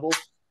a high level?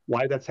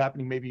 Why that's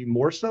happening, maybe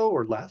more so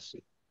or less?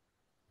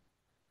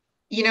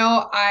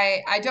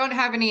 I don't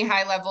have any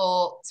high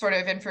level sort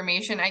of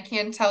information. I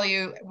can tell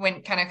you,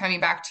 when kind of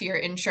coming back to your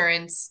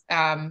insurance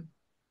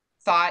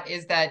thought,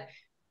 is that,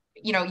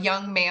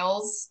 young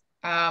males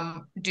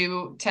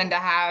do tend to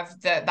have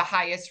the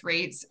highest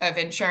rates of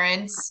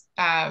insurance.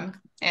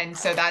 And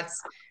so that's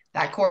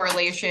that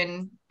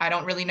correlation. I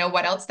don't really know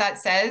what else that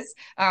says.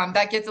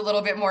 That gets a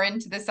little bit more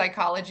into the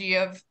psychology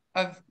of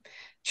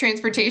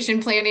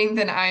transportation planning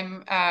than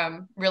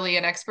I'm really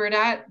an expert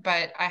at,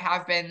 but I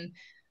have been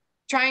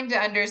trying to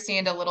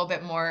understand a little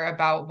bit more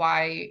about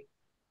why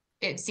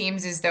it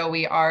seems as though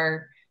we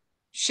are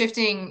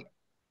shifting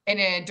in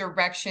a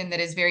direction that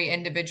is very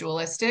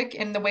individualistic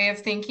in the way of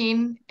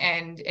thinking,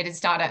 and it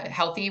is not a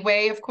healthy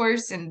way, of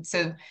course. And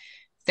so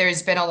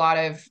there's been a lot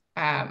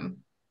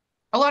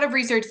of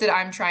research that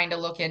I'm trying to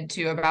look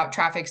into about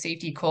traffic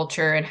safety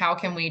culture and how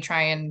can we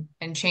try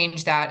and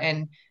change that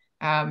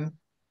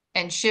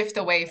and shift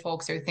the way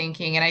folks are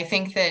thinking. And I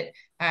think that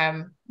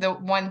the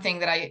one thing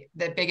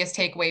the biggest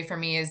takeaway for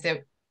me is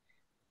that,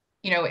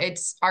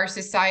 it's our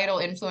societal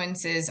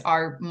influences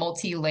are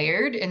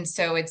multi-layered. And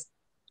so it's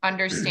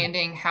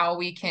understanding how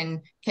we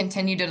can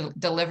continue to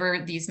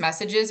deliver these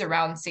messages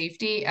around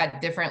safety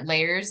at different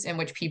layers in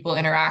which people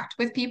interact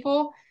with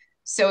people.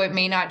 So it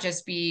may not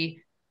just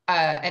be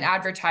an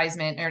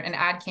advertisement or an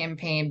ad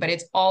campaign, but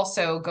it's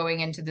also going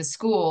into the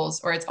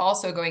schools, or it's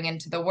also going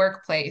into the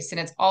workplace, and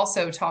it's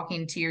also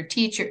talking to your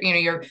teacher,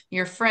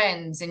 your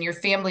friends and your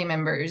family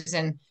members.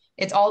 And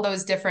it's all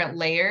those different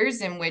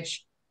layers in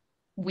which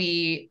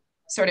we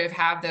sort of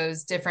have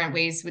those different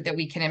ways that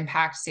we can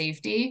impact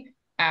safety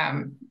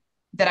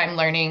that I'm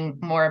learning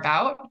more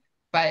about.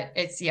 But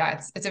it's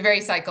a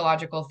very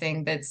psychological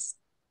thing that's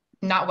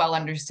not well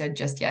understood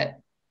just yet.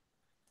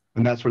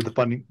 And that's where the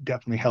funding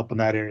definitely help in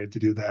that area to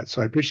do that.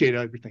 So I appreciate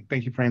everything.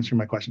 Thank you for answering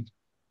my questions.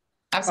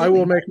 Absolutely. I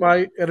will make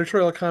my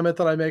editorial comment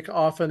that I make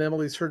often.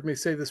 Emily's heard me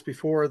say this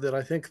before, that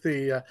I think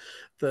the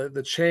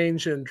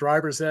change in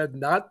driver's ed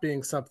not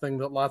being something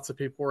that lots of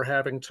people were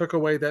having took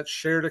away that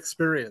shared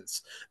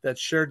experience, that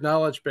shared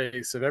knowledge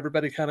base of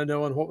everybody kind of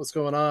knowing what was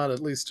going on, at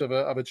least of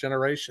a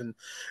generation.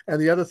 And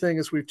the other thing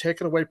is we've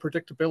taken away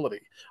predictability.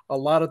 A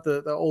lot of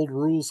the old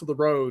rules of the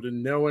road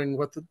and knowing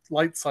what the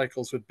light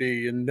cycles would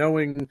be and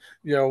knowing,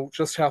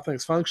 just how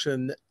things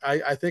function.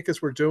 I think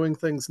as we're doing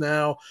things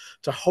now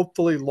to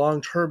hopefully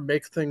long-term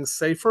make things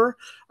safer,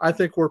 I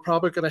think we're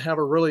probably going to have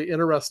a really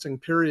interesting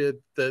period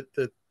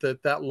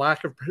that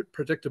lack of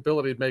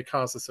predictability may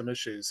cause us some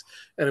issues.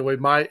 Anyway,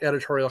 my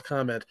editorial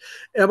comment.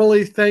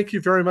 Emily, thank you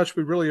very much.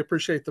 We really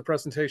appreciate the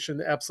presentation.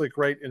 Absolutely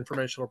great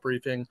informational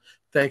briefing.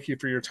 Thank you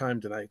for your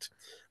time tonight.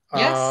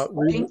 Yes,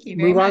 thank you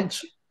very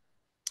much.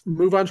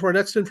 move on to our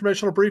next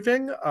informational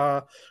briefing,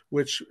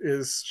 which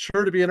is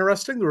sure to be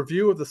interesting, the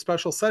review of the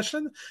special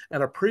session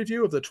and a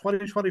preview of the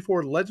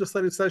 2024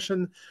 legislative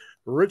session.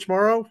 Rich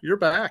Morrow, you're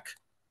back.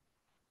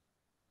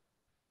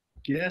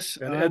 Yes.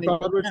 And Ed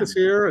Bodwich is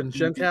here and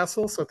Jen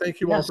Castle, so thank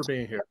you all for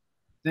being here.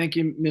 Thank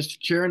you, Mr.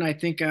 Chair, and I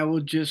think I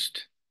will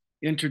just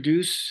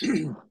introduce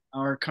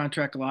our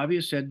contract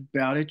lobbyists, Ed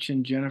Bowditch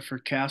and Jennifer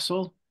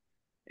Castle,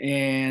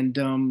 and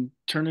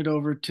turn it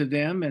over to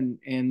them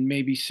and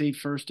maybe see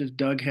first if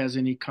Doug has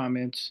any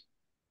comments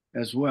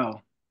as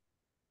well.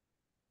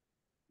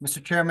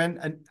 Mr.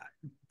 Chairman,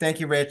 thank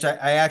you, Rich.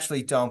 I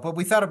actually don't, but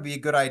we thought it'd be a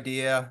good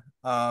idea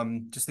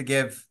just to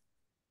give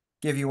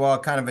you all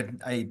kind of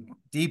a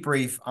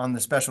debrief on the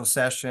special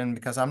session,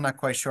 because I'm not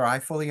quite sure I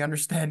fully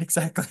understand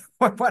exactly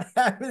what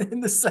happened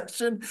in the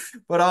session,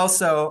 but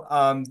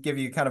also give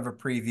you kind of a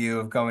preview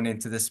of going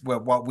into this,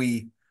 what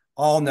we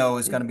all know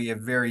is going to be a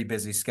very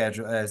busy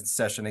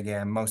session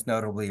again, most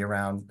notably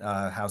around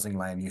housing,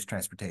 land use,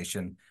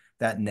 transportation,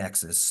 that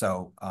nexus.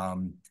 So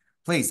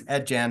please,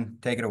 Ed, Jen,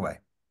 take it away.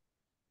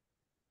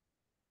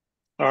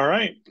 All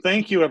right.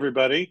 Thank you,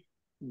 everybody.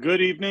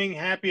 Good evening.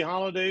 Happy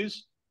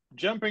holidays.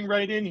 Jumping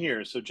right in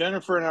here. So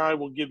Jennifer and I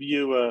will give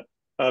you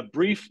a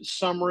brief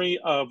summary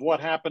of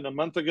what happened a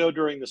month ago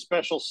during the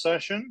special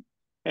session,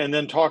 and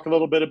then talk a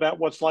little bit about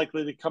what's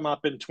likely to come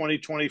up in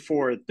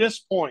 2024. At this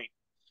point,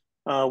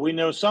 we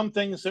know some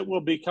things that will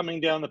be coming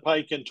down the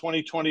pike in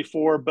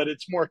 2024, but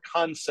it's more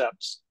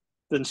concepts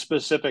than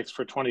specifics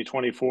for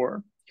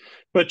 2024.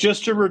 But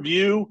just to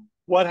review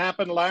what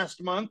happened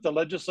last month, the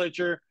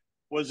legislature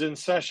was in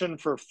session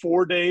for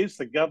 4 days.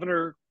 The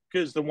governor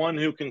is the one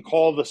who can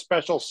call the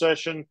special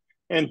session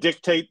and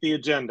dictate the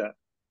agenda.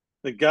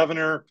 The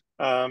governor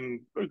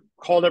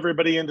called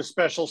everybody into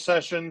special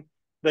session.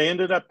 They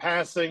ended up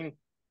passing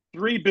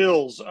 3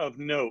 bills of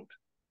note,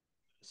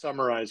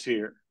 summarize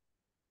here.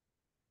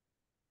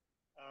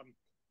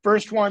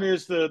 First one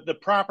is the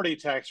property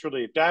tax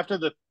relief. After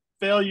the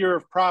failure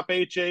of Prop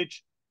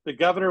HH, the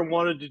governor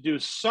wanted to do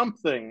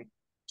something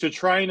to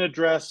try and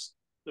address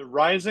the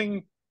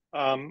rising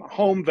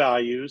home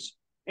values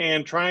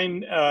and try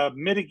and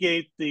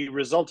mitigate the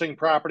resulting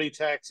property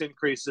tax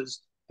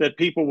increases that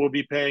people will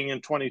be paying in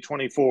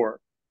 2024.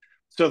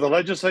 So the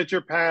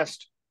legislature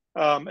passed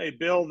a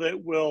bill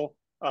that will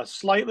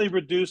slightly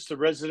reduce the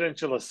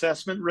residential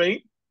assessment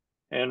rate.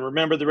 And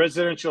remember, the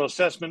residential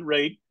assessment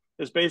rate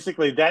is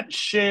basically that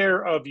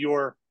share of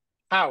your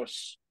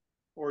house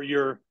or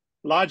your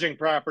lodging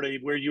property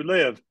where you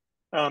live,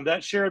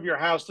 that share of your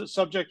house that's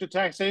subject to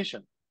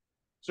taxation.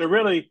 So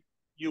really,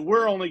 you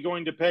were only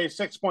going to pay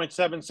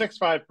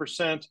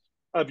 6.765%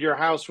 of your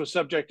house was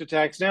subject to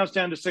tax. Now it's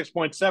down to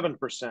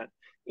 6.7%.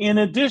 In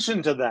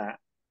addition to that,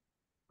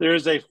 there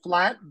is a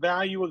flat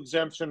value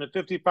exemption of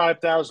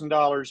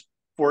 $55,000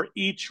 for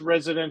each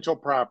residential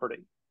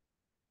property.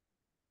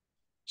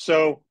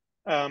 So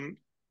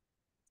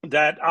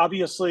that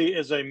obviously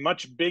is a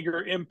much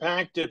bigger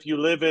impact if you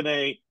live in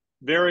a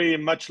very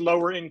much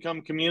lower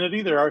income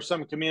community. There are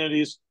some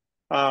communities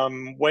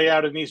way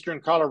out in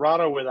eastern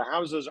Colorado where the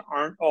houses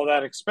aren't all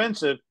that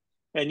expensive,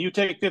 and you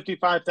take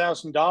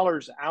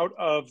 $55,000 out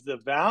of the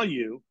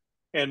value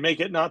and make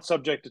it not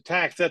subject to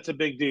tax, that's a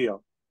big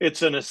deal.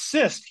 It's an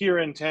assist here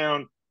in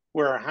town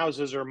where our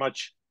houses are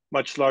much,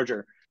 much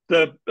larger,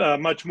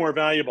 much more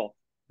valuable.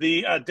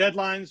 The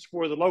deadlines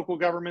for the local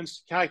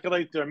governments to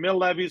calculate their mill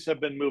levies have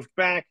been moved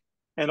back,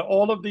 and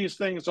all of these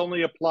things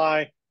only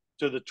apply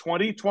to the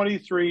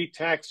 2023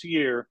 tax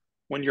year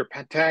when your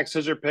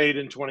taxes are paid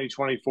in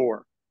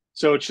 2024.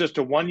 So it's just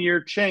a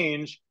one-year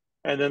change,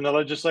 and then the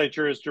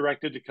legislature is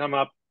directed to come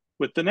up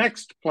with the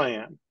next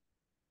plan.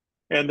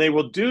 And they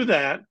will do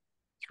that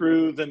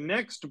through the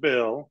next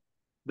bill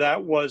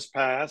that was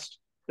passed.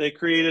 They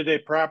created a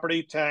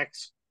property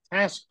tax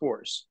task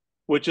force,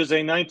 which is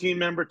a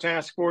 19-member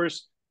task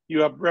force.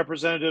 You have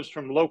representatives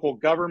from local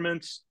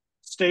governments,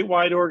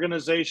 statewide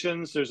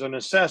organizations. There's an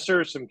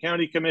assessor, some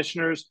county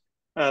commissioners.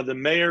 The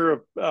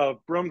mayor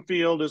of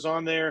Broomfield is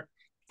on there,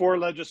 4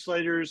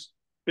 legislators,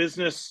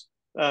 business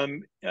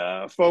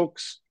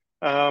folks.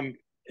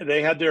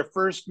 They had their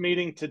first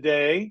meeting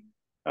today.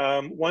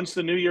 Once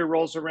the new year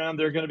rolls around,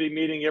 they're going to be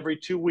meeting every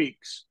 2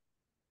 weeks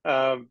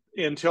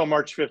until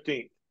March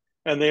 15th.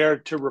 And they are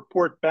to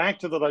report back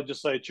to the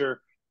legislature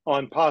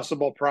on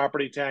possible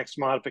property tax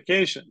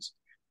modifications.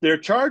 Their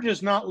charge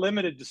is not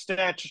limited to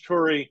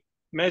statutory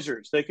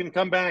measures. They can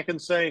come back and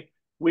say,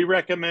 we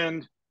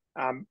recommend,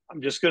 I'm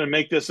just going to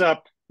make this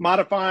up,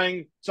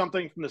 modifying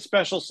something from the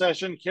special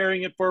session,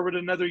 carrying it forward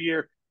another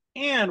year,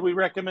 and we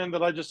recommend the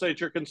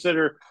legislature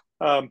consider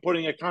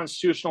putting a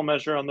constitutional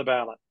measure on the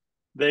ballot.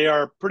 They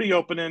are pretty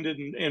open-ended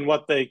in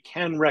what they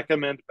can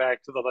recommend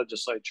back to the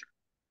legislature.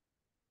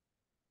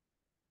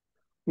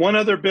 One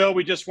other bill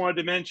we just wanted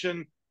to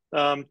mention,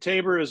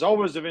 Tabor is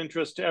always of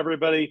interest to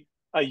everybody.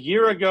 A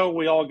year ago,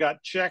 we all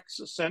got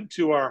checks sent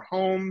to our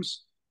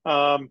homes.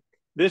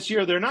 This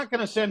year, they're not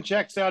going to send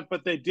checks out,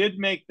 but they did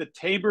make the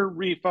Tabor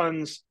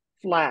refunds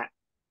flat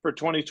for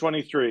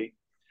 2023.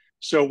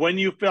 So when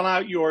you fill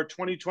out your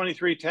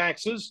 2023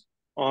 taxes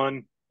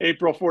on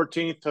April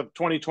 14th of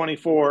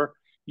 2024,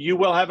 you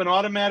will have an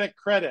automatic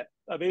credit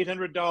of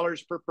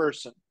 $800 per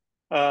person.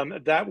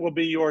 That will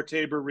be your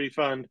Tabor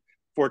refund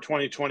for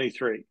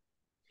 2023.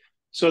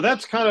 So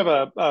that's kind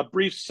of a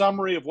brief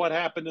summary of what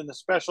happened in the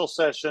special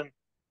session.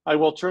 I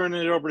will turn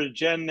it over to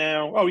Jen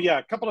now. Oh yeah,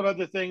 a couple of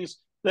other things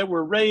that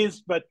were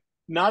raised but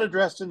not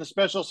addressed in the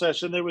special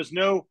session. There was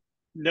no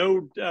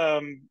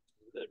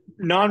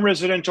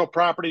non-residential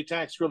property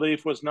tax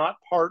relief was not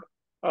part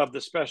of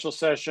the special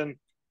session.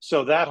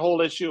 So that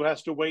whole issue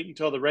has to wait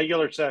until the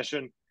regular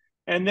session.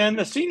 And then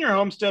the senior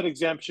homestead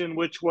exemption,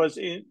 which was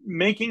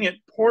making it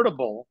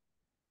portable,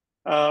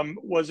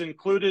 was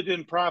included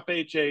in Prop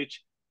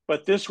HH,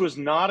 but this was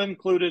not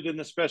included in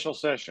the special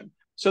session.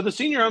 So the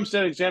senior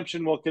homestead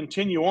exemption will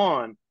continue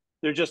on.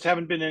 There just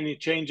haven't been any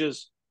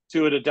changes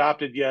to it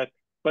adopted yet.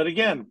 But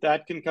again,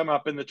 that can come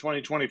up in the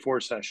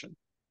 2024 session.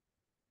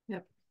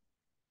 Yep.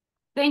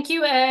 Thank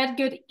you, Ed.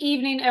 Good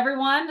evening,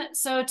 everyone.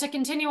 So to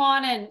continue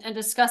on and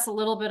discuss a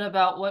little bit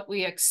about what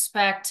we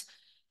expect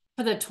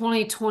for the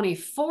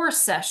 2024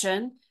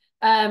 session,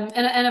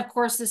 and of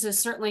course, this is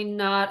certainly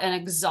not an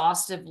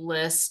exhaustive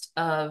list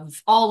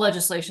of all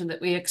legislation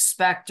that we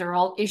expect or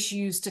all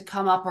issues to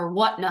come up or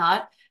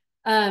whatnot.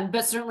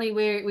 But certainly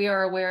we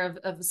are aware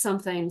of some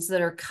things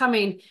that are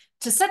coming.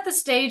 To set the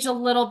stage a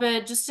little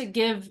bit, just to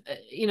give,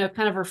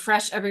 kind of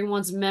refresh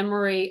everyone's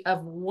memory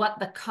of what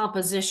the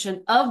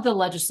composition of the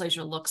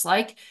legislature looks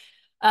like.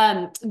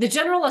 The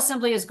General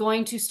Assembly is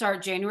going to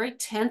start January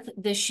 10th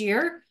this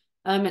year.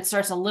 It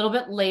starts a little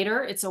bit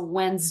later. It's a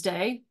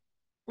Wednesday.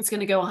 It's going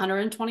to go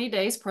 120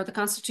 days per the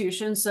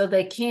Constitution, so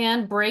they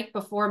can break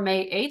before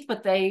May 8th,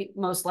 but they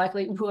most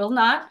likely will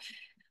not.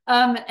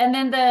 And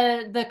then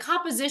the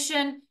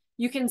composition,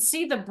 you can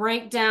see the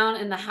breakdown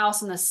in the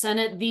House and the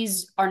Senate.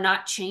 These are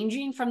not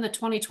changing from the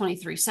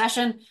 2023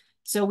 session.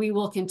 So we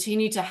will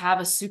continue to have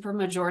a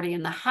supermajority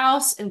in the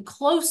House and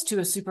close to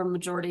a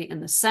supermajority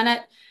in the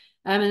Senate.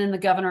 And then the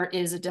governor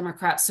is a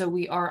Democrat. So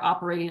we are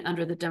operating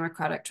under the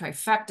Democratic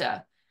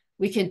trifecta.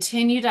 We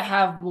continue to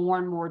have more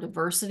and more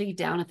diversity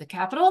down at the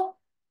Capitol.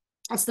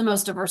 It's the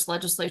most diverse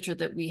legislature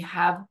that we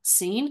have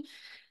seen.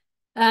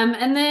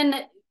 And then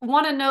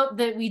want to note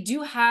that we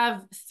do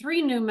have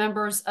 3 new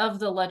members of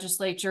the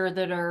legislature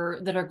that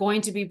are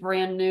going to be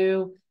brand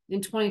new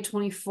in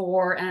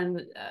 2024.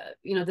 And,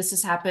 this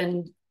has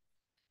happened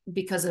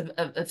because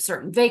of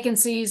certain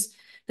vacancies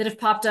that have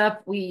popped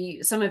up.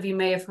 Some of you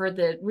may have heard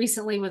that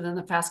recently within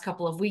the past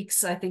couple of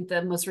weeks, I think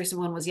the most recent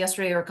one was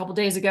yesterday or a couple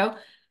days ago,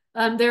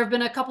 there have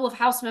been a couple of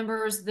House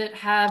members that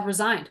have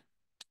resigned.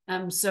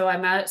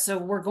 So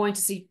we're going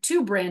to see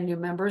 2 brand new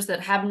members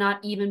that have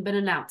not even been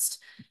announced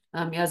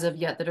as of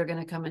yet that are going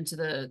to come into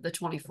the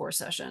 24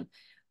 session.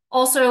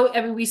 Also,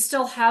 we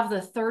still have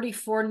the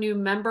 34 new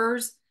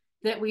members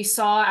that we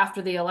saw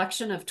after the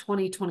election of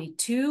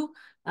 2022.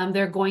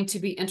 They're going to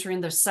be entering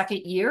their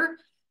second year.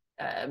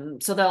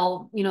 So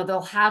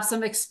they'll have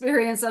some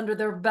experience under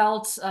their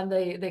belt.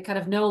 They kind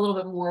of know a little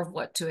bit more of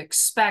what to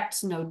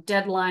expect, no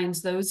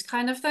deadlines, those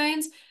kind of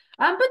things.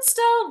 But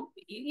still,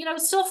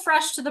 still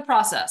fresh to the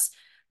process.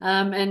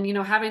 And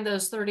having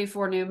those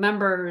 34 new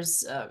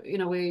members, Ed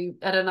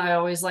and I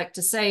always like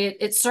to say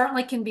it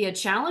certainly can be a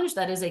challenge.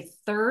 That is a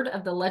third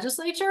of the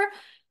legislature.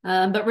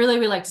 But really,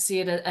 we like to see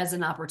it as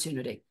an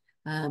opportunity.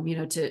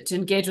 To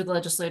engage with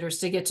legislators,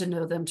 to get to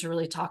know them, to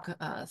really talk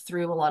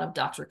through a lot of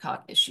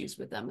DRCOG issues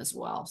with them as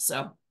well.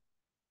 So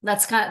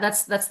that's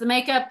the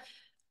makeup.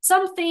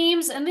 Some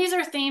themes, and these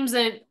are themes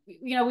that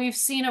we've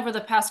seen over the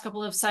past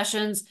couple of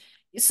sessions.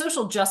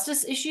 Social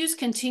justice issues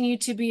continue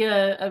to be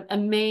a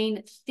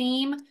main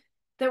theme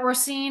that we're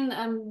seeing.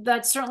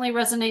 That certainly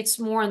resonates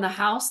more in the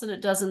House than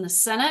it does in the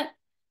Senate.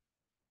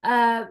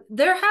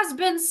 There has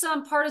been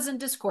some partisan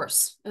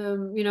discourse.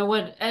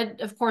 What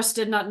Ed, of course,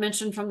 did not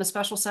mention from the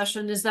special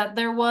session is that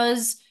there were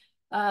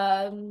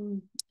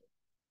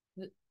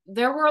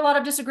a lot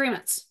of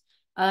disagreements.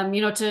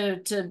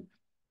 To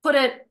put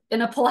it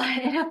in a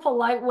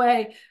polite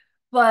way,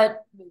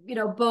 but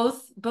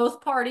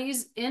both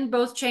parties in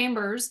both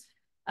chambers,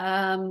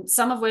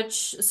 some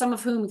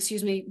of whom,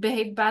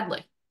 behaved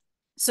badly.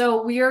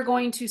 So we are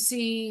going to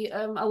see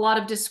a lot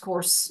of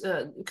discourse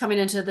coming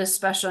into this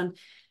session.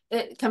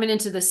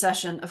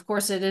 Of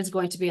course, it is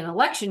going to be an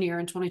election year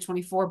in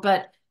 2024,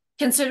 but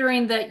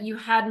considering that you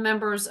had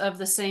members of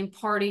the same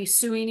party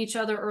suing each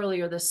other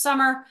earlier this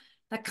summer,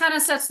 that kind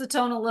of sets the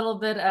tone a little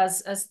bit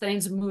as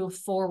things move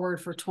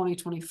forward for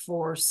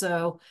 2024.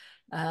 So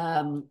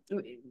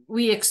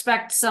we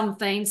expect some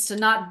things to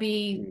not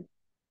be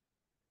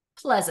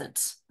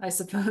pleasant, I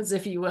suppose,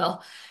 if you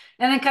will.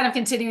 And then kind of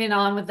continuing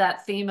on with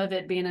that theme of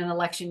it being an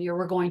election year,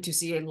 we're going to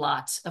see a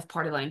lot of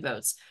party line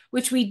votes,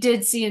 which we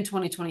did see in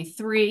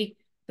 2023.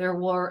 There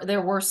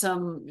were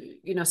some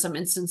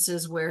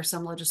instances where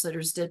some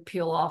legislators did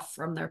peel off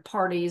from their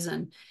parties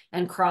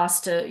and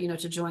cross to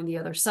join the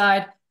other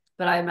side.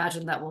 But I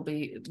imagine that will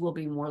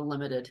be more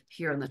limited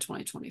here in the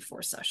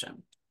 2024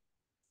 session.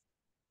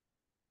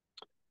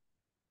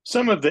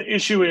 Some of the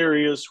issue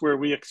areas where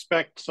we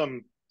expect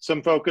some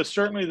focus,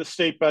 certainly the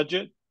state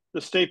budget.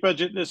 the state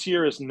budget this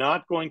year is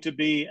not going to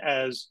be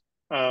as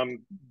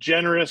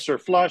generous or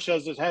flush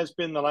as it has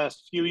been the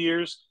last few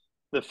years.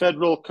 The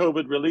federal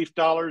COVID relief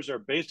dollars are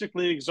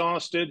basically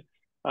exhausted.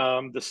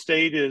 The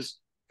state is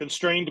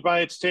constrained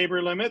by its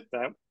TABOR limit.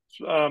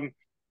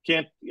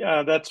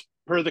 That's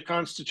per the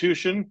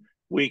Constitution.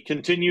 We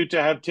continue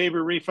to have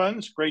TABOR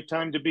refunds. Great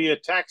time to be a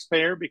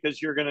taxpayer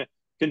because you're going to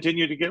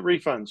continue to get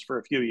refunds for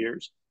a few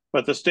years.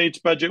 But the state's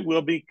budget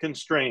will be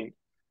constrained.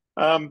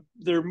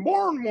 There are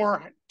more and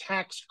more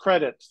tax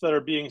credits that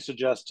are being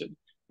suggested.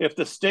 If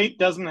the state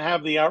doesn't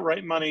have the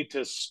outright money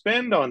to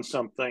spend on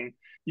something,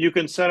 you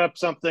can set up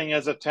something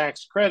as a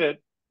tax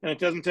credit, and it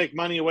doesn't take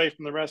money away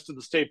from the rest of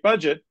the state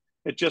budget.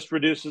 It just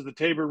reduces the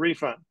TABOR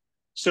refund.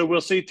 So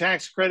we'll see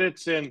tax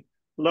credits in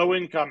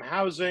low-income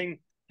housing,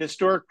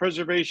 historic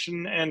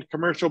preservation, and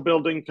commercial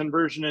building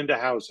conversion into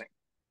housing.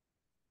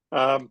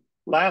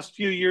 Last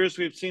few years,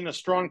 we've seen a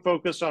strong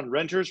focus on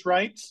renters'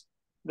 rights.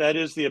 That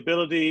is the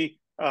ability,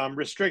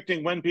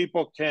 restricting when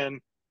people can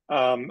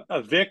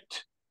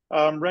evict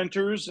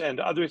renters and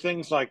other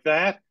things like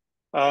that.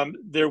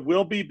 There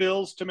will be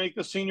bills to make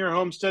the senior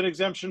homestead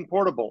exemption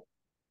portable.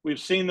 We've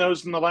seen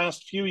those in the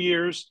last few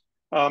years.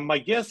 My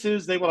guess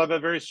is they will have a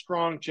very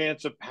strong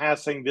chance of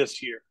passing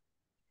this year.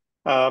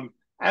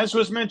 As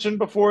was mentioned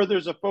before,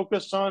 there's a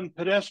focus on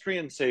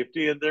pedestrian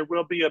safety, and there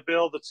will be a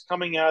bill that's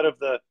coming out of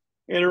the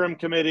interim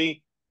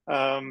committee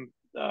on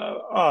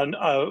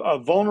a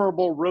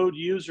vulnerable road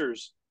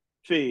users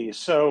fee.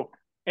 So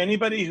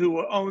anybody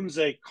who owns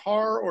a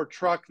car or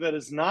truck that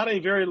is not a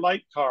very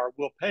light car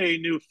will pay a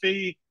new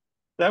fee.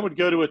 That would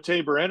go to a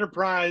TABOR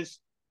enterprise,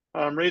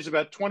 raise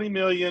about $20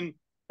 million,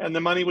 and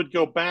the money would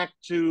go back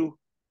to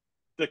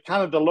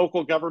the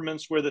local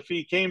governments where the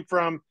fee came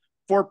from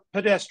for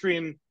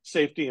pedestrian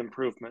safety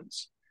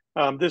improvements.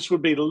 This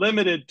would be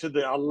limited to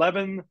the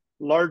 11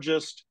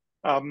 largest,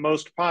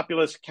 most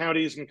populous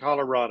counties in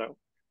Colorado.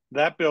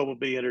 That bill will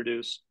be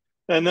introduced.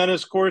 And then,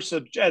 of course,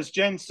 as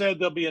Jen said,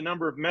 there'll be a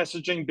number of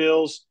messaging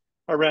bills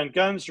around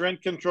guns,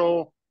 rent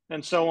control,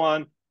 and so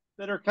on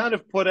that are kind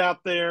of put out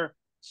there.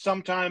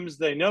 Sometimes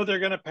they know they're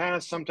going to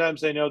pass,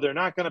 sometimes they know they're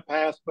not going to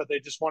pass, but they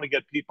just want to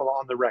get people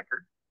on the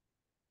record.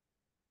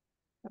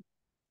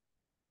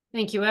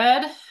 Thank you,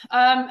 Ed.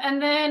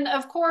 And then,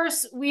 of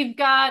course, we've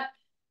got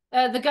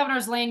the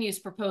governor's land use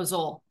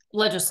proposal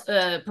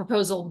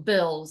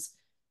bills.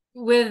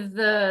 With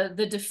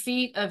the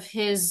defeat of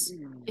his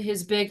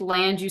big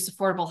land use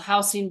affordable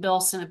housing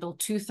bill, Senate Bill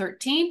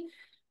 213,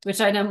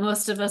 which I know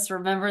most of us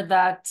remember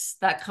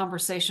that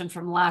conversation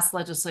from last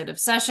legislative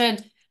session.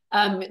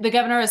 The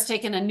governor has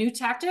taken a new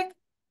tactic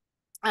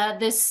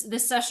this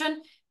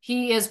session.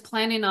 He is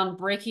planning on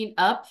breaking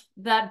up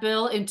that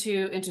bill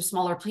into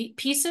smaller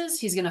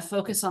pieces. He's going to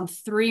focus on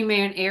 3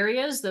 main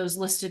areas, those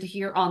listed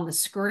here on the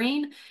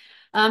screen.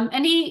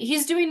 And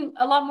he's doing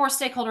a lot more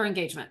stakeholder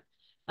engagement.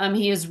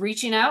 He is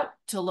reaching out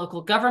to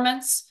local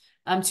governments,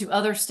 to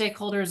other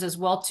stakeholders as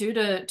well too,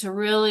 to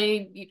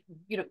really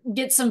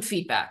get some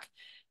feedback.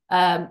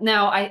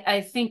 Now, I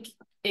think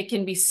it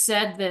can be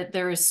said that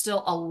there is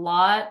still a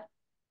lot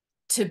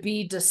to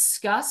be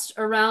discussed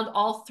around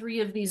all 3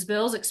 of these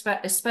bills,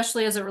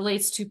 especially as it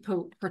relates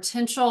to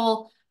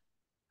potential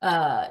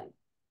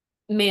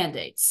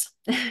mandates.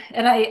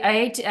 And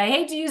I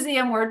hate to use the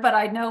M word, but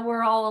I know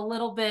we're all a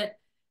little bit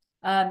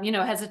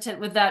hesitant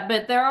with that.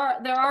 But there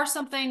are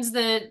some things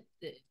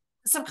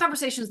some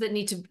conversations that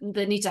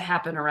need to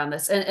happen around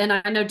this. And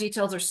I know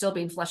details are still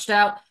being fleshed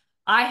out.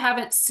 I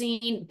haven't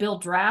seen bill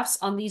drafts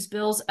on these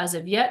bills as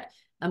of yet.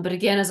 But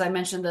again, as I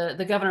mentioned,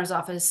 the governor's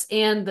office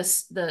and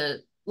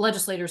the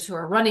legislators who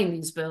are running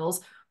these bills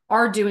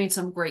are doing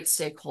some great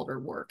stakeholder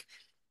work.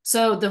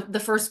 So the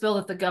first bill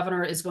that the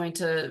governor is going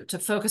to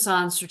focus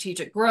on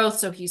strategic growth.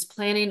 So he's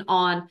planning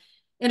on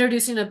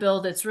introducing a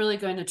bill that's really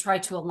going to try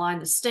to align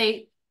the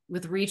state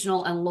with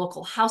regional and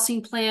local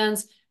housing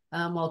plans,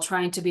 while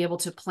trying to be able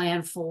to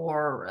plan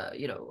for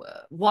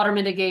water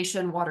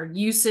mitigation, water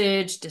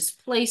usage,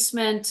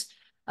 displacement,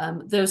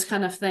 those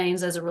kind of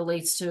things as it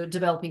relates to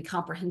developing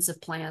comprehensive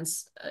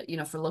plans,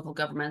 for local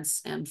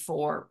governments and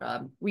for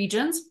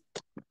regions.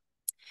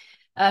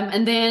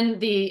 And then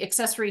the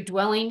accessory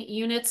dwelling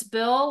units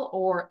bill,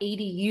 or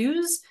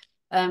ADUs.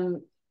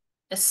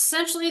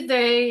 Essentially,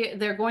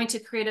 they're going to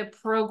create a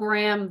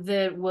program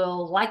that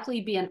will likely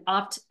be an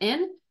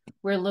opt-in,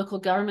 where local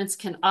governments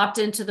can opt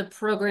into the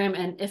program.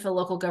 And if a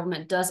local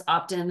government does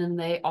opt in, then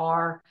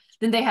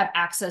they have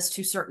access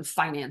to certain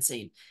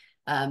financing.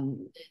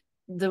 From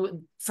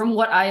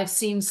what I have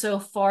seen so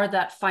far,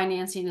 that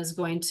financing is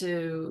going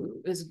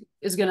to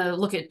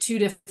look at 2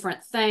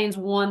 different things.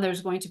 One,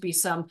 there's going to be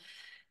some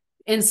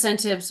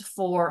incentives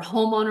for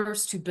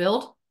homeowners to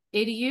build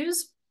ADUs.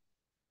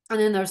 And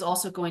then there's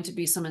also going to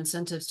be some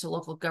incentives to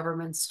local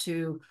governments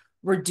to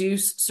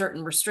reduce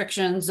certain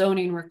restrictions,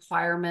 zoning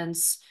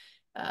requirements,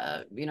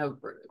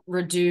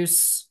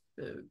 reduce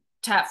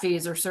tap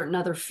fees or certain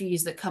other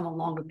fees that come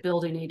along with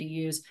building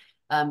ADUs,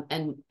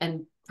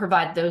 and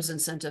provide those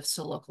incentives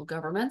to local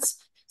governments.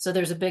 So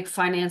there's a big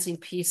financing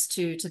piece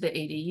to the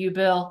ADU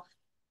bill.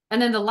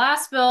 And then the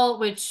last bill,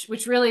 which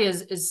really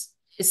is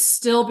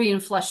still being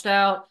fleshed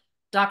out.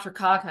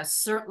 DRCOG has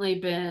certainly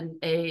been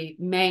a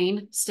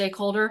main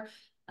stakeholder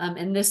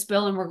in this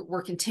bill, and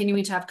we're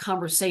continuing to have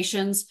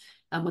conversations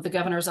with the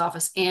governor's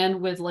office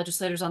and with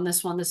legislators on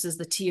this one. This is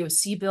the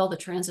TOC bill, the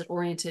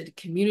Transit-Oriented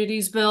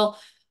Communities Bill,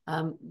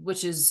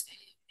 which is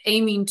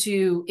aiming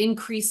to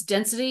increase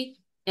density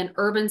in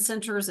urban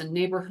centers and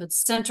neighborhood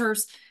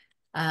centers,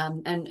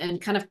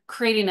 and kind of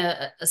creating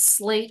a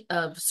slate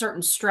of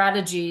certain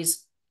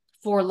strategies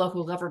for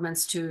local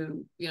governments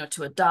to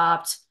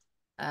adopt,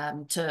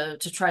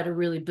 to try to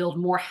really build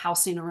more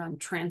housing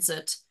around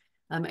transit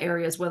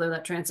areas, whether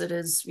that transit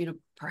is,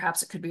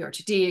 perhaps it could be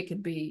RTD, it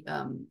could be,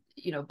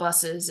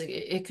 buses,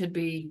 it could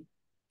be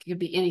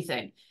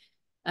anything.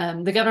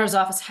 The governor's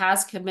office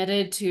has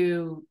committed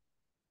to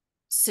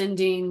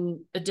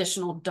sending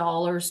additional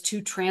dollars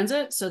to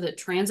transit so that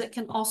transit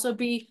can also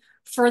be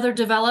further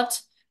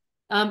developed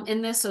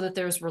in this, so that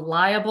there's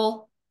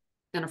reliable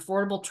and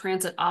affordable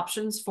transit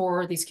options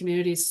for these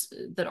communities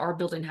that are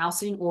building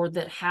housing or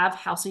that have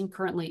housing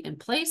currently in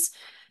place.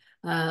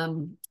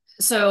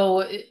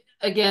 So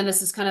again,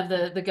 this is kind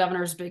of the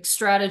governor's big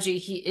strategy.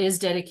 He is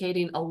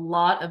dedicating a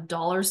lot of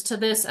dollars to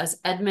this. As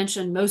Ed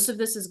mentioned, most of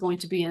this is going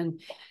to be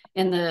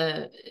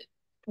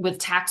with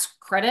tax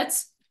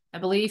credits. I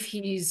believe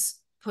he's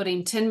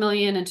putting 10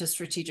 million into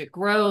strategic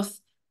growth.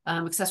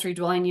 Accessory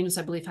dwelling units,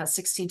 I believe, has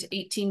 16 to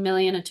 18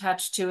 million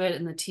attached to it,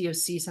 and the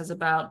TOCs has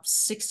about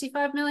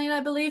 65 million,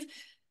 I believe.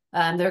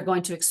 They're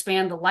going to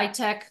expand the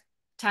LIHTC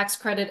tax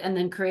credit and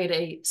then create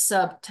a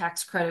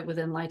sub-tax credit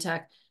within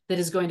LIHTC that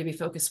is going to be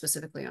focused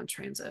specifically on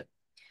transit.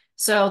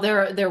 So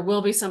there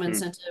will be some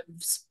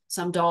incentives,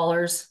 some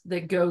dollars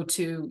that go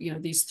to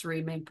these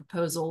three main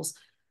proposals.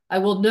 I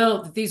will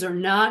note that these are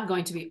not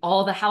going to be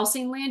all the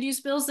housing land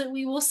use bills that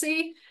we will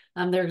see.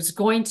 There's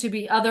going to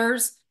be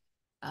others.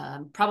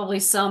 Probably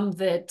some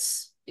that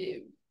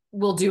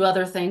will do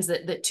other things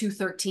that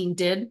 213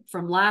 did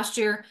from last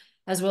year,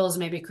 as well as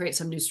maybe create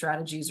some new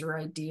strategies or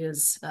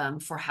ideas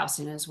for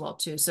housing as well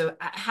too. So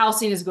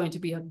housing is going to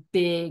be a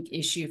big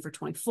issue for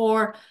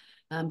 24,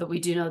 but we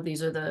do know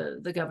these are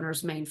the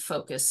governor's main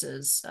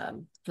focuses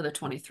for the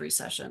 23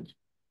 session.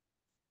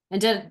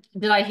 And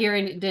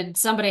did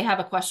somebody have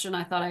a question?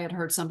 I thought I had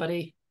heard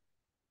somebody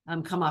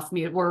come off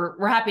mute.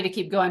 We're happy to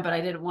keep going, but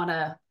I didn't want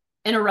to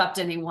interrupt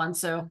anyone.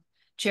 So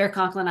Chair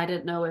Conklin, I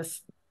didn't know if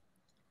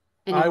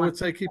anyone... I would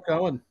say keep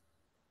going.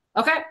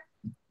 Okay,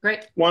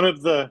 great. One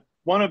of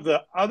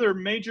the other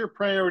major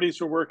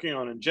priorities we're working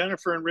on, and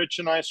Jennifer and Rich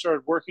and I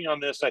started working on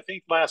this, I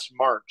think last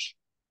March,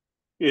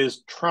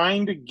 is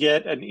trying to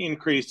get an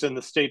increase in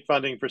the state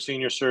funding for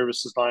senior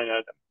services line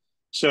item.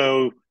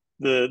 So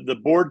the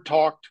board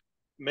talked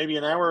maybe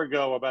an hour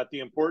ago about the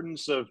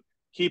importance of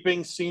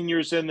keeping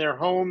seniors in their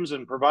homes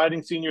and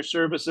providing senior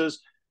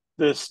services.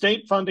 The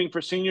state funding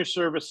for senior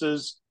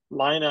services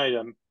line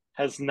item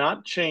has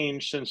not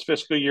changed since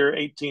fiscal year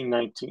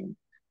 18-19.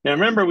 Now,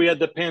 remember, we had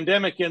the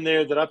pandemic in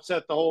there that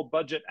upset the whole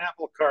budget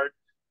apple cart,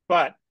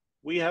 but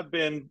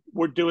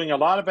we're doing a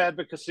lot of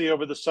advocacy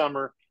over the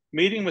summer,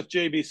 meeting with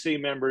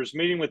JBC members,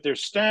 meeting with their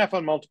staff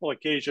on multiple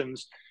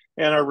occasions,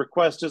 and our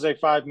request is a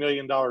 $5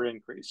 million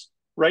increase.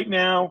 Right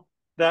now,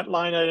 that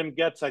line item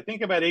gets, I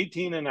think, about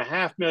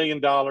 $18.5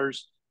 million,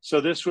 so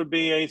this would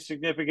be a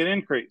significant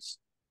increase.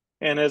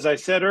 And as I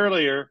said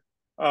earlier,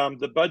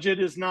 the budget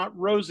is not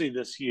rosy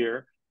this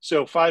year,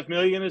 so $5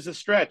 million is a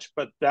stretch,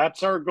 but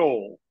that's our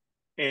goal.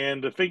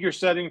 And the figure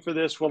setting for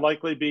this will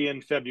likely be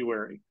in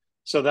February.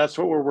 So that's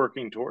what we're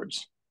working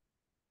towards.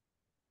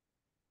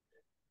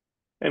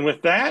 And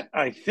with that,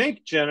 I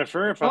think,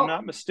 Jennifer, if I'm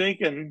not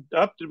mistaken,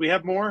 did we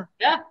have more?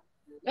 Yeah.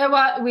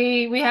 Well,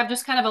 we have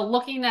just kind of a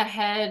looking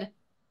ahead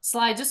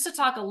slide just to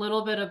talk a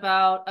little bit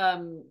about,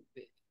 kind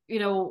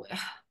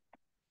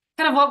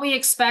of what we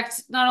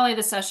expect, not only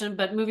the session,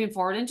 but moving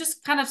forward, and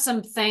just kind of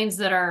some things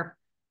that are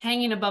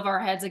hanging above our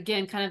heads.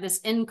 Again, kind of this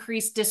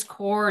increased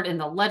discord in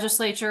the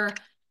legislature.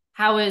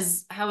 How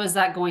is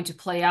that going to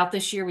play out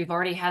this year? We've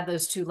already had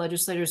those two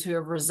legislators who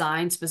have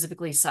resigned,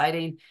 specifically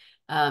citing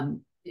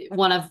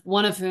one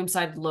of whom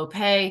cited low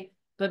pay,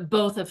 but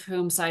both of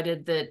whom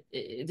cited that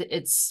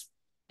it's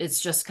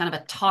just kind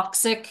of a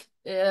toxic,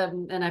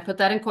 and I put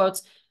that in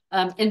quotes,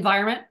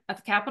 environment at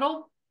the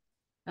Capitol.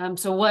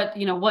 So what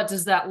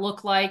does that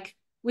look like?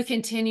 We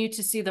continue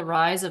to see the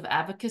rise of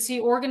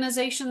advocacy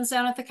organizations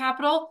down at the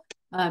Capitol,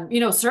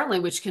 certainly,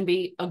 which can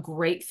be a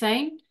great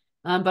thing.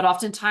 But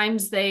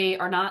oftentimes they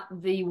are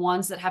not the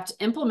ones that have to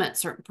implement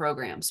certain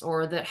programs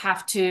or that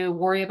have to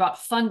worry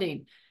about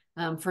funding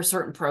for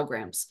certain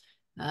programs.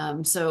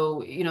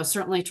 So,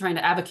 certainly trying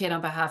to advocate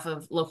on behalf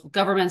of local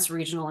governments,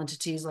 regional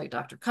entities like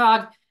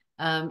DRCOG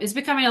is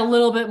becoming a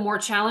little bit more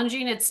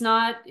challenging. It's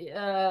not,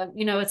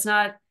 it's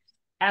not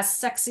as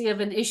sexy of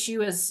an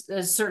issue as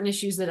certain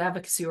issues that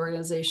advocacy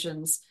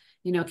organizations,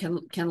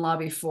 can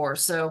lobby for.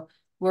 So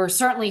we're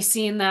certainly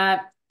seeing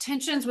that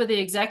tensions with the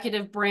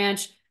executive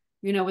branch,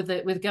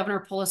 with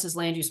Governor Polis's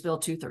Land Use Bill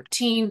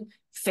 213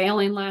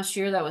 failing last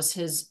year. That was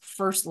his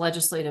first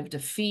legislative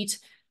defeat.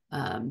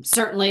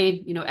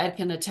 Certainly, Ed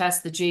can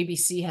attest the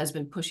JBC has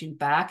been pushing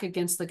back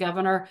against the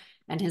governor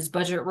and his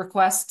budget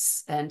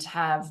requests and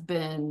have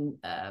been,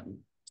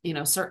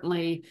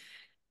 certainly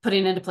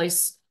putting into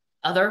place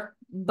other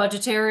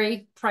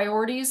budgetary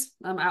priorities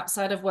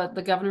outside of what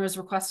the governor is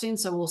requesting.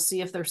 So we'll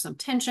see if there's some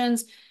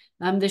tensions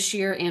this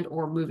year and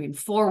or moving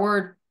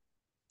forward.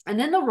 And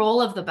then the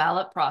role of the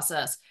ballot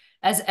process.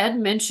 As Ed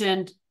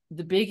mentioned,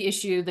 the big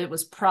issue that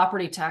was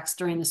property tax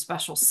during the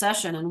special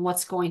session and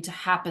what's going to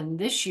happen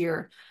this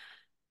year.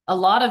 A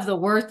lot of the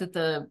work that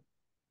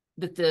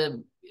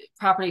the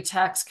Property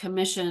Tax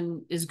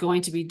Commission is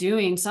going to be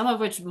doing, some of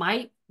which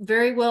might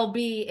very well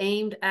be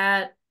aimed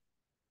at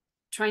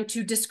trying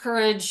to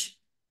discourage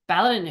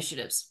ballot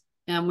initiatives.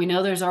 And we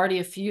know there's already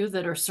a few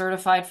that are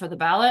certified for the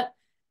ballot.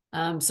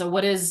 So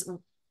what is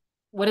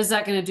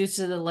that going to do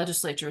to the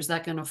legislature? Is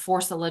that going to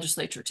force the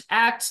legislature to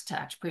act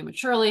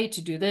prematurely,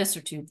 to do this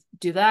or to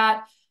do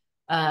that?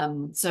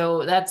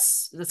 So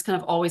that's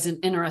kind of always an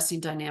interesting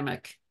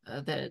dynamic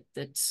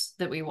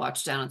that we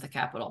watch down at the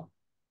Capitol.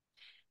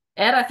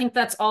 Ed, I think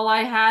that's all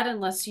I had,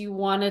 unless you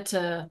wanted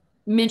to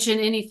mention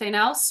anything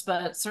else,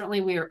 but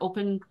certainly we are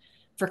open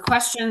for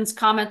questions,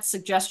 comments,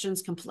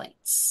 suggestions,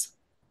 complaints.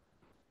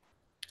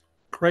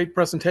 Great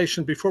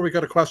presentation. Before we go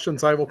to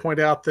questions, I will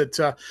point out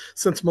that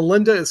since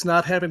Melinda is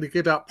not having to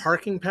give out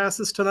parking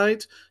passes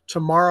tonight,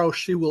 tomorrow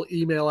she will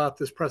email out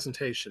this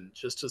presentation,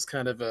 just as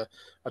kind of a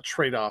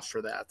trade-off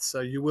for that.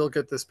 So you will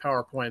get this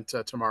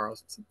PowerPoint tomorrow.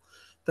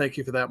 Thank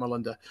you for that,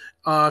 Melinda.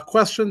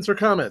 Questions or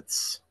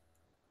comments?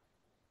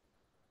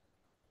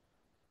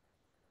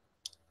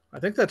 I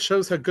think that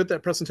shows how good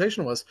that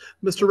presentation was.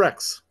 Mr.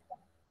 Rex.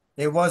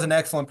 It was an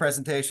excellent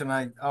presentation.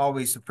 I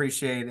always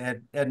appreciate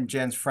Ed and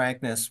Jen's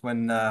frankness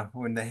when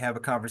they have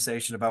a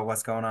conversation about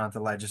what's going on at the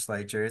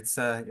legislature. It's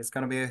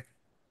going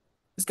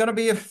to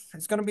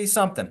be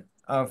something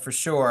for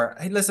sure.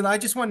 Hey, listen, I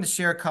just wanted to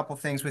share a couple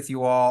things with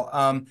you all.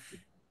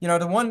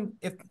 The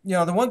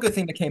one good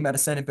thing that came out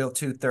of Senate Bill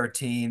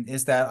 213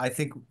 is that I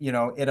think,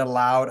 it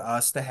allowed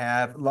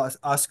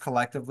us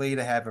collectively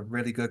to have a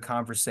really good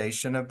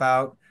conversation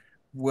about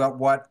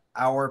what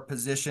our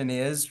position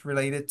is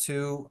related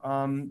to,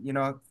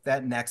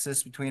 that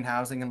nexus between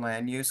housing and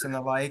land use and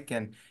the like.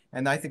 And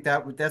I think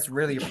that's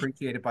really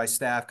appreciated by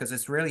staff because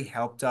it's really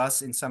helped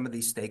us in some of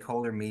these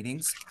stakeholder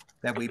meetings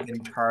that we've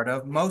been part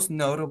of, most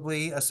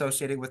notably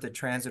associated with the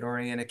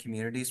transit-oriented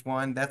communities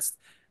one.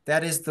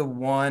 That is the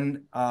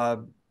one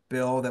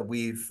bill that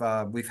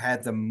we've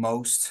had the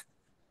most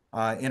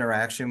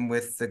interaction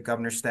with the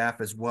governor's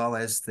staff as well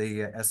as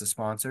the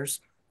sponsors.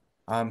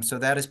 So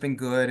that has been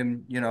good,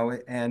 and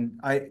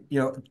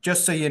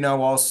just so you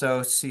know,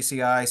 also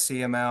CCI,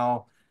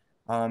 CML,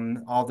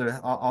 all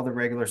the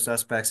regular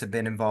suspects have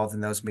been involved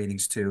in those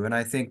meetings too. And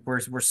I think we're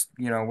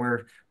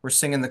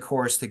singing the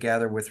chorus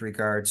together with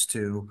regards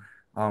to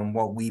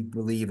what we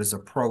believe is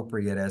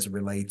appropriate as it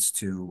relates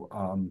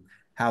to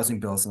housing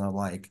bills and the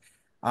like.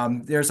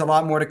 There's a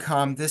lot more to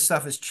come. This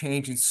stuff is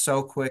changing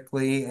so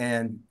quickly,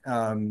 and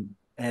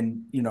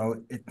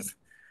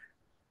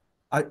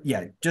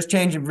it's just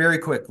changing very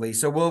quickly.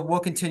 So we'll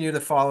continue to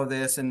follow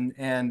this,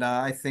 and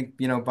I think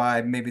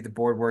by maybe the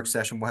board work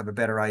session we'll have a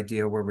better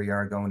idea where we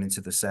are going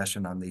into the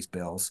session on these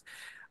bills.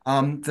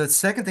 The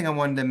second thing I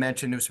wanted to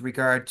mention was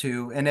regard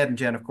to, and Ed and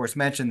Jen of course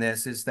mentioned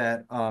this, is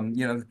that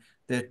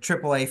the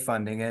AAA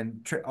funding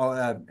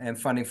and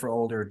funding for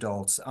older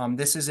adults.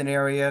 This is an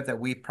area that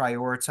we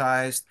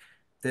prioritized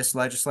this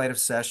legislative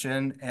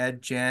session.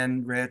 Ed,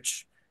 Jen,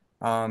 Rich,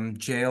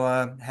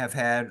 Jayla have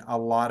had a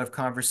lot of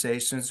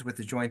conversations with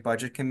the Joint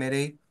Budget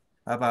Committee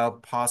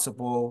about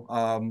possible,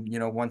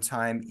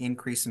 one-time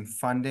increase in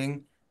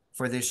funding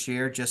for this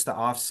year, just to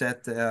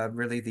offset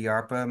really the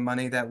ARPA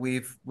money that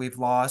we've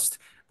lost.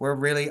 We're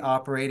really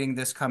operating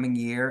this coming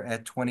year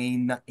at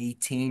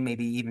 2018,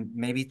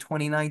 maybe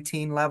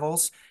 2019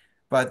 levels.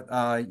 But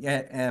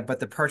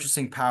the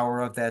purchasing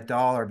power of that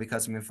dollar,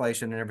 because of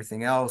inflation and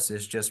everything else,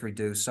 is just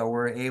reduced. So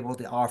we're able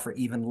to offer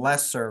even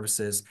less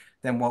services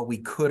than what we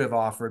could have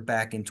offered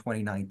back in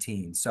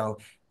 2019. So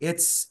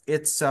it's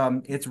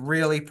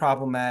really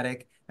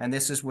problematic, and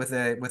this is with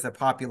a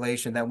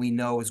population that we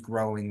know is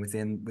growing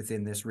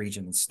within this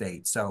region and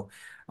state. So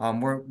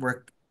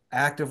we're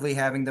actively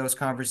having those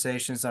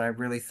conversations, and I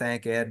really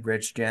thank Ed,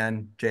 Rich,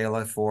 Jen,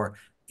 Jayla for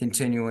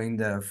continuing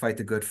to fight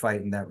the good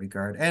fight in that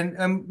regard.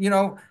 And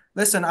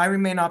listen, I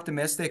remain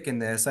optimistic in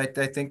this. I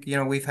think,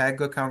 we've had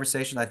good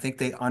conversation. I think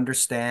they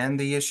understand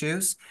the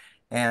issues.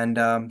 And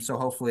so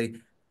hopefully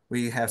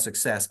we have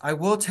success. I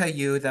will tell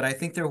you that I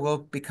think there will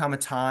become a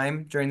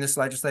time during this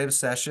legislative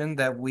session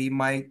that we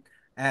might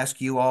ask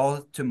you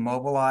all to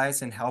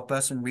mobilize and help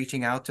us in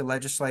reaching out to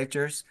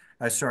legislators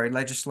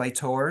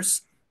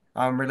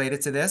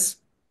related to this.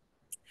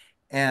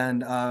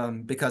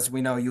 And because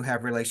we know you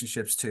have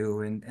relationships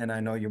too, and I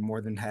know you're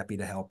more than happy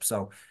to help.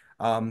 So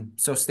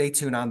stay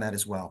tuned on that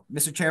as well.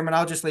 Mr. Chairman,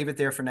 I'll just leave it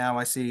there for now.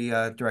 I see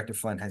Director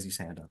Flynn has his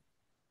hand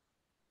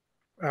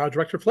up.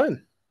 Director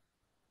Flynn.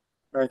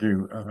 Thank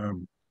you.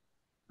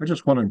 I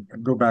just want to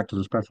go back to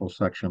the special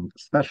session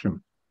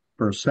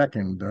for a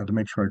second to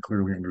make sure I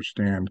clearly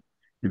understand.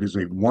 It is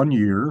a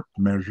one-year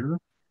measure.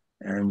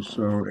 And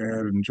so,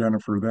 Ed and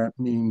Jennifer, that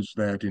means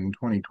that in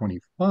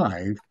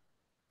 2025,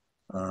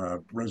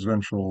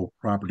 residential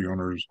property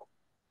owners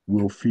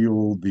will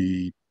feel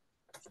the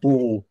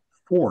full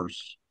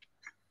force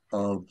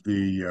of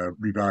the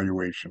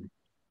revaluation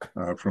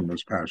from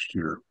this past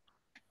year.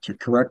 To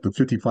correct, the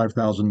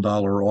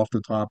 $55,000 off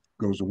the top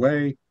goes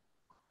away,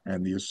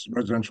 and the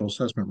residential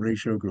assessment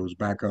ratio goes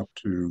back up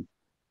to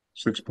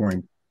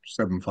 6.756.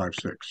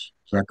 Is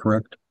that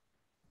correct?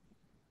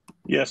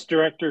 Yes,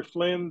 Director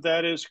Flynn,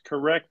 that is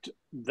correct.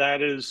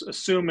 That is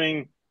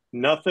assuming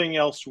nothing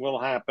else will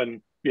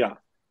happen. Yeah.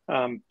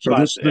 So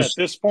but at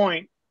this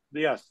point,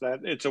 yes, that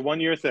it's a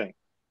one-year thing.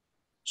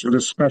 So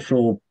this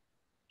special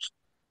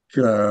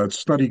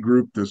study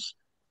group, the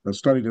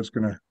study that's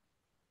going to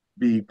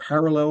be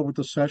parallel with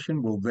the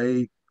session, will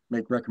they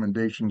make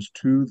recommendations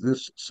to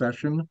this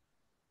session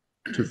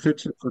to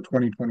fix it for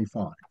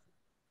 2025?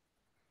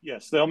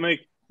 Yes, they'll make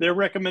their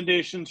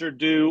recommendations are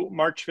due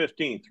March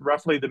 15th,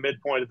 roughly the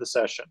midpoint of the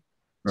session.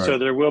 Right. So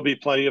there will be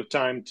plenty of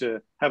time to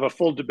have a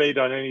full debate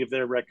on any of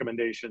their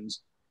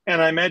recommendations.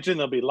 And I imagine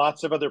there'll be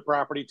lots of other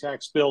property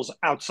tax bills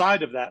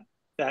outside of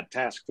that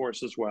task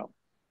force as well.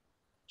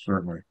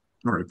 Certainly.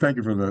 All right. Thank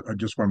you for that. I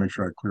just want to make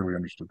sure I clearly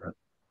understood that.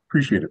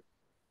 Appreciate it.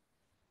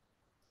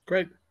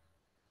 Great.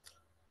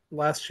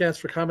 Last chance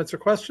for comments or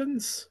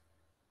questions.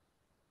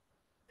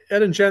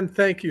 Ed and Jen,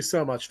 thank you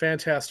so much.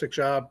 Fantastic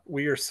job.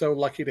 We are so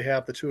lucky to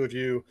have the two of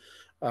you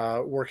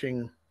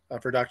working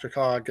for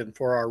DRCOG and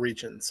for our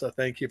region. So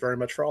thank you very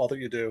much for all that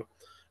you do,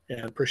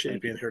 and appreciate you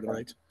being here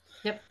tonight.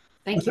 Yep.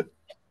 Thank you.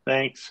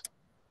 Thanks.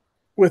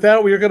 With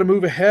that, we are going to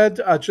move ahead.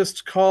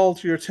 Just call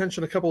to your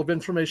attention a couple of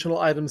informational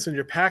items in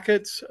your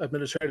packet: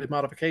 administrative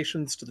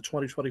modifications to the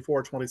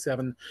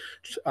 2024-27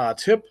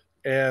 TIP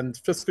and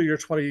fiscal year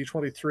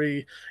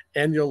 2023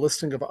 annual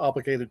listing of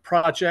obligated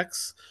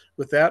projects.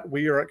 With that,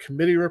 we are at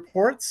committee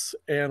reports,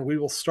 and we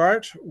will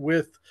start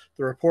with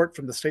the report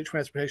from the State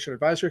Transportation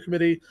Advisory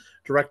Committee,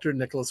 Director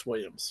Nicholas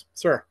Williams.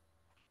 Sir.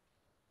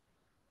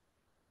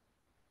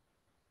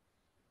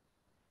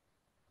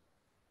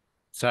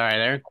 Sorry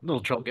there,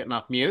 little trouble getting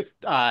off mute.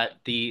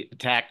 The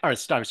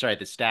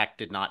STAC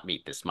did not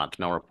meet this month.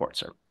 No report,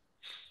 sir.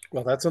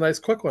 Well, that's a nice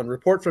quick one.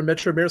 Report from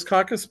Metro Mayor's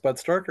Caucus, Bud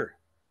Starker.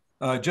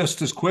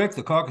 Just as quick,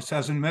 the caucus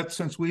hasn't met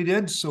since we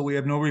did, so we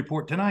have no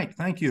report tonight.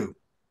 Thank you.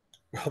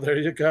 Well, there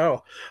you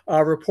go.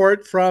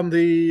 Report from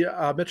the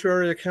Metro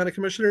Area County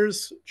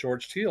Commissioners,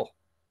 George Teal.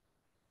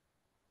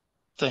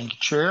 Thank you,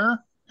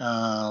 Chair.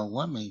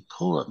 Let me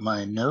pull up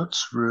my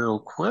notes real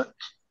quick.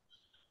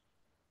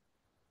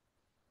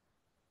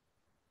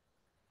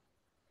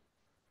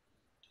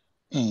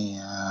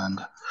 And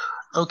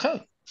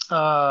okay.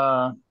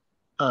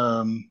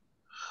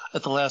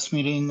 At the last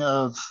meeting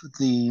of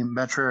the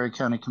Metro Area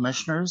County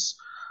Commissioners,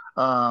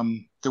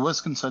 there was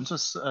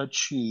consensus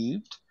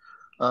achieved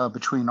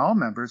between all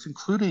members,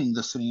 including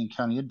the City and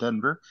County of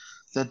Denver,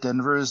 that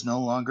Denver is no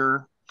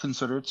longer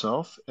consider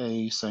itself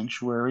a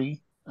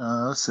sanctuary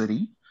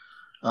city,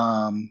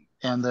 and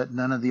that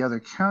none of the other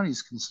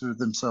counties consider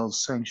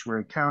themselves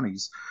sanctuary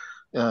counties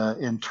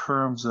in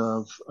terms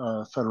of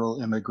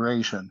federal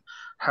immigration.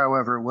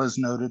 However, it was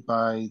noted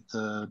by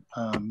the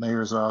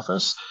mayor's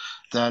office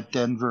that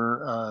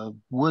Denver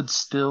would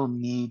still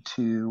need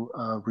to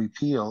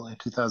repeal a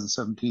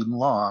 2017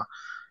 law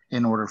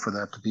in order for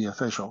that to be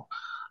official.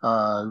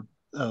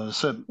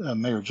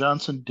 Mayor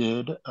Johnson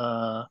did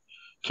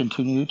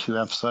continue to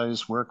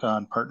emphasize work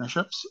on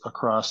partnerships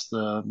across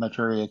the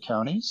metro area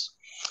counties.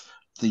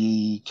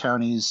 The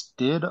counties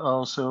did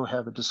also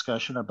have a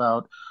discussion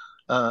about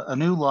a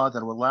new law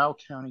that will allow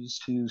counties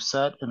to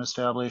set and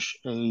establish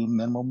a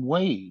minimum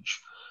wage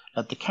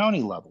at the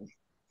county level.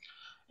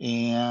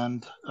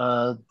 And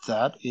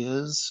that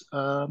is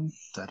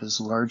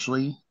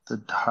largely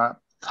the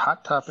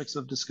hot topics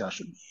of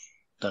discussion.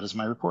 That is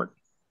my report.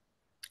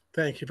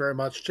 Thank you very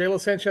much. Jayla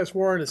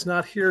Sanchez-Warren is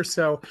not here,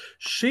 so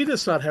she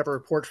does not have a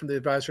report from the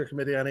Advisory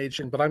Committee on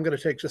Aging, but I'm going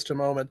to take just a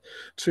moment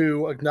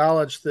to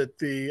acknowledge that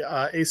the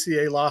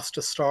ACA lost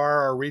a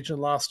star, our region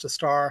lost a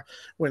star,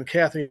 when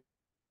Kathy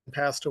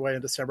passed away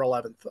on December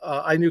 11th.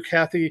 I knew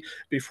Kathy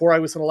before I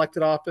was in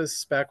elected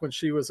office, back when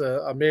she was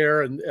a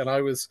mayor, and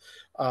I was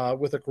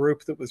with a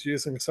group that was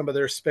using some of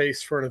their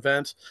space for an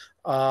event.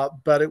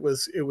 But it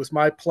was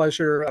my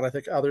pleasure, and I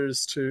think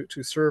others, to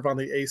serve on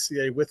the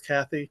ACA with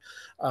Kathy.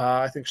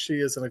 I think she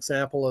is an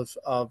example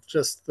of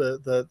just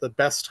the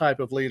best type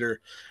of leader,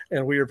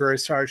 and we are very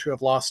sorry to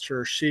have lost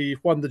her. She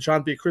won the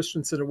John B.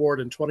 Christensen Award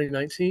in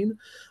 2019,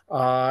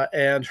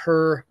 and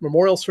her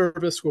memorial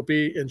service will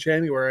be in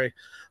January.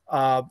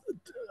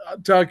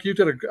 Doug, you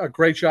did a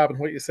great job in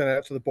what you sent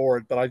out to the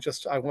board, but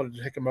I wanted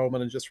to take a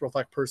moment and just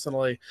reflect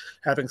personally,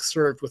 having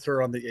served with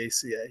her on the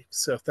ACA.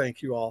 So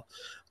thank you all.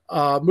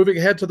 Moving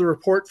ahead to the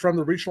report from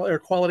the Regional Air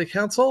Quality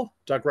Council,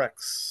 Doug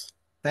Rex.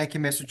 Thank you,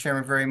 Mr.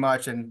 Chairman, very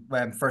much. And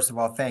first of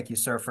all, thank you,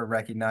 sir, for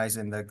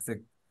recognizing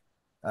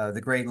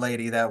the great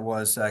lady that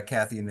was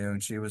Kathy Noon.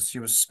 She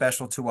was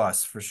special to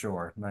us for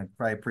sure. And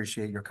I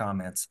appreciate your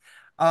comments.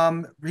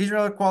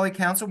 Regional Equality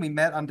Council, we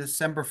met on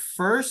December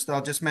 1st.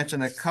 I'll just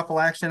mention a couple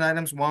action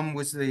items. One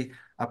was the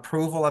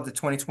approval of the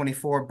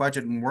 2024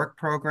 budget and work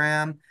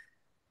program.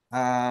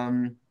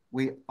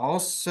 We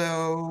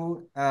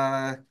also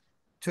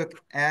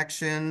took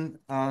action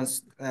on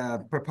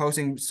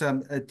proposing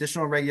some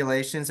additional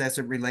regulations as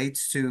it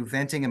relates to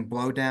venting and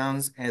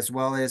blowdowns, as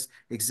well as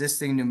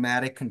existing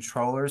pneumatic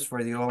controllers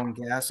for the oil and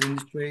gas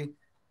industry.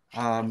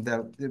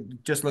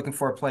 Just looking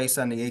for a place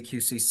on the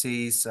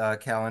AQCC's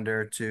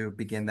calendar to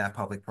begin that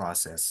public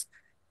process.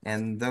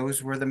 And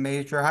those were the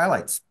major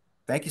highlights.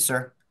 Thank you,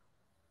 sir.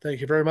 Thank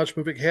you very much.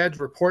 Moving ahead,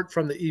 report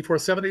from the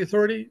E470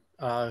 Authority,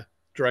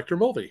 Director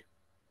Mulvey.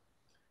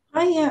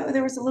 Hi, yeah,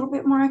 there was a little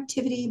bit more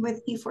activity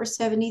with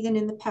E470 than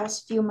in the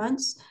past few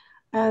months.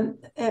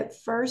 At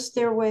first,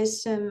 there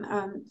was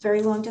some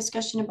very long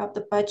discussion about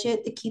the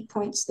budget. The key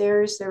points there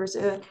was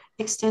an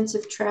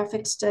extensive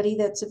traffic study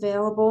that's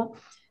available.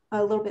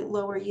 A little bit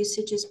lower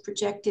usage is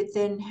projected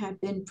than had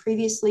been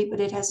previously, but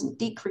it hasn't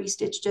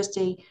decreased. It's just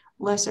a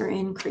lesser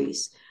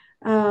increase.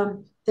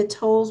 The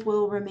tolls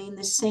will remain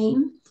the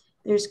same.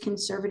 There's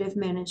conservative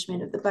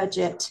management of the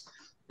budget.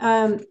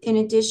 In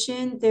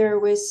addition, there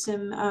was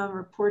some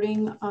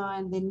reporting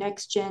on the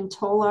next-gen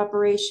toll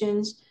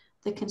operations,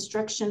 the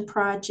construction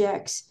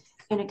projects,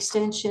 an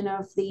extension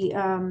of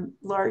the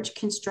large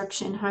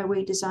construction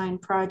highway design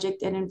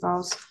project that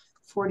involves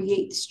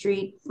 48th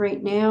Street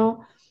right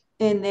now,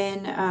 and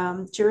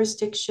then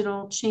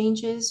jurisdictional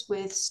changes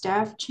with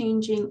staff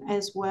changing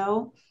as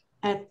well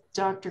at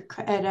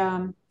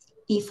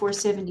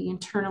E470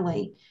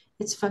 internally.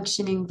 It's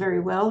functioning very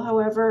well,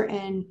 however,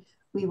 and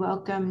we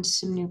welcomed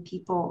some new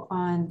people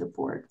on the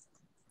board.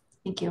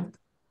 Thank you.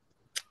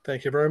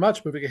 Thank you very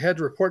much. Moving ahead,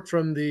 report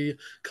from the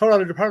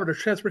Colorado Department of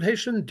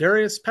Transportation,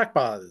 Darius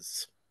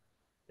Pakbaz.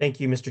 Thank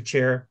you, Mr.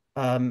 Chair.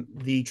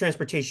 The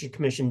Transportation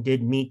Commission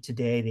did meet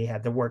today. They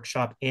had the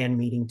workshop and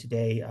meeting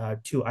today.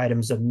 Two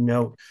items of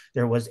note.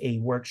 There was a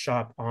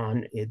workshop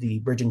on the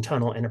Bridge and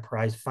Tunnel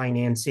Enterprise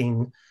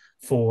financing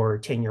for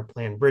 10-year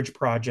plan bridge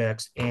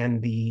projects,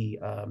 and the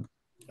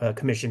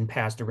Commission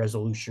passed a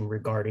resolution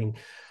regarding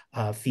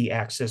fee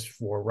access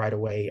for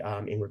right-of-way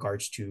in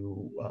regards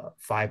to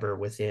fiber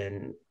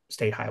within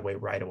state highway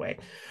right-of-way.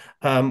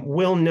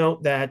 We'll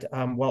note that,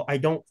 well, I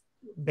don't,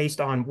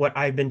 based on what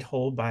I've been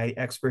told by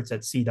experts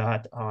at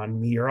CDOT on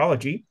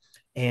meteorology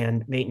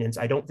and maintenance,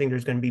 I don't think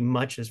there's going to be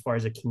much as far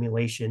as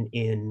accumulation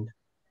in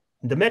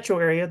the metro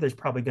area. There's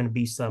probably going to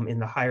be some in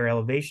the higher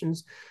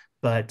elevations,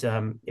 but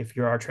if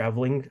you are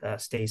traveling,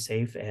 stay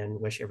safe and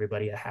wish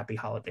everybody a happy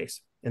holidays.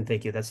 And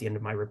thank you. That's the end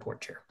of my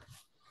report, Chair.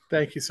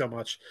 Thank you so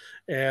much.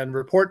 And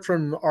report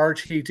from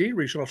RTD,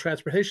 Regional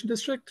Transportation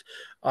District,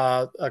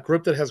 a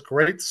group that has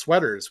great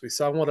sweaters. We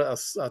saw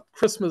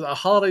a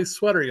holiday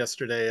sweater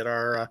yesterday at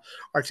our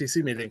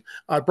RTC meeting.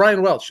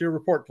 Brian Welch, your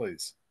report,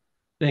 please.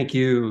 Thank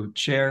you,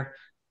 Chair.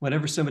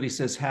 Whenever somebody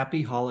says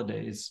happy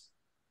holidays,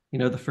 you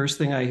know, the first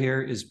thing I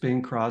hear is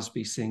Bing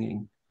Crosby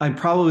singing. I'm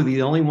probably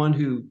the only one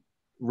who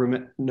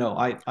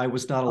I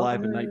was not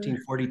alive in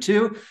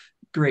 1942.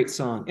 Great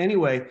song.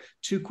 Anyway,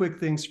 two quick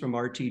things from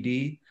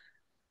RTD.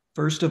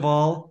 First of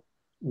all,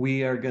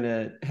 we are going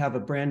to have a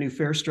brand new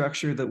fare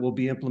structure that will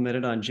be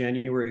implemented on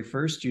January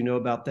 1st. You know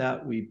about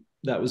that.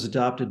 That was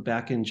adopted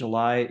back in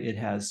July. It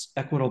has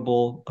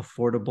equitable,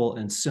 affordable,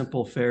 and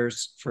simple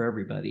fares for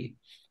everybody.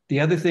 The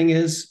other thing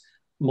is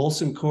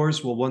Molson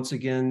Coors will once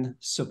again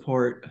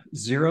support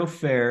zero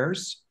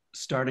fares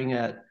starting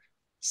at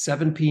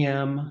 7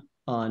 p.m.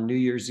 on New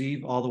Year's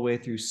Eve all the way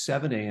through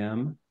 7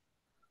 a.m.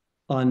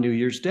 on New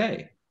Year's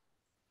Day.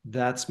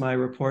 That's my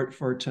report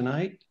for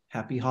tonight.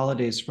 Happy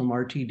holidays from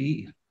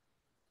RTD.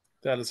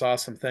 That is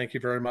awesome. Thank you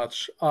very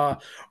much.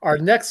 Our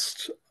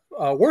next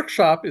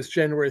workshop is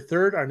January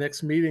 3rd. Our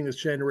next meeting is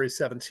January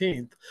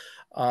 17th.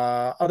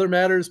 Other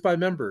matters by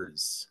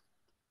members.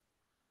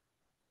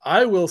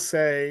 I will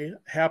say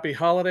happy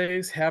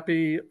holidays,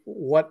 happy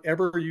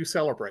whatever you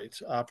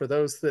celebrate. For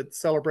those that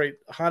celebrate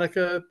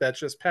Hanukkah, that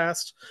just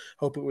passed,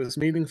 hope it was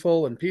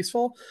meaningful and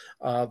peaceful.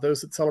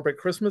 Those that celebrate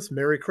Christmas,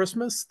 Merry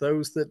Christmas.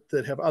 Those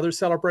that have other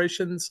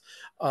celebrations,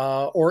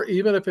 or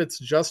even if it's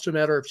just a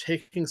matter of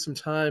taking some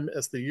time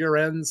as the year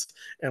ends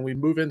and we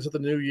move into the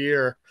new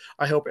year,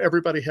 I hope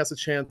everybody has a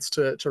chance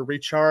to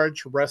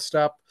recharge, rest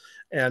up,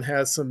 and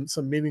has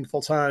some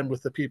meaningful time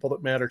with the people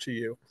that matter to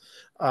you.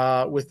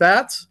 With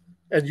that,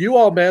 and you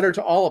all matter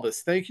to all of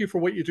us. Thank you for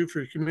what you do for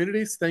your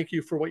communities. Thank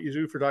you for what you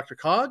do for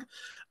DRCOG.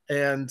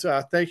 And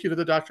thank you to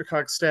the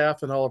DRCOG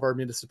staff and all of our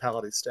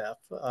municipality staff.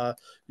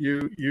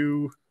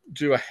 You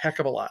do a heck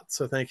of a lot.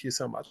 So thank you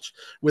so much.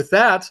 With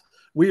that,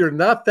 we are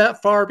not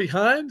that far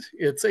behind.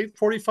 It's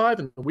 8:45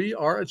 and we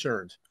are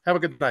adjourned. Have a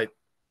good night.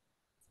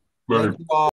 Bye. Thank you all.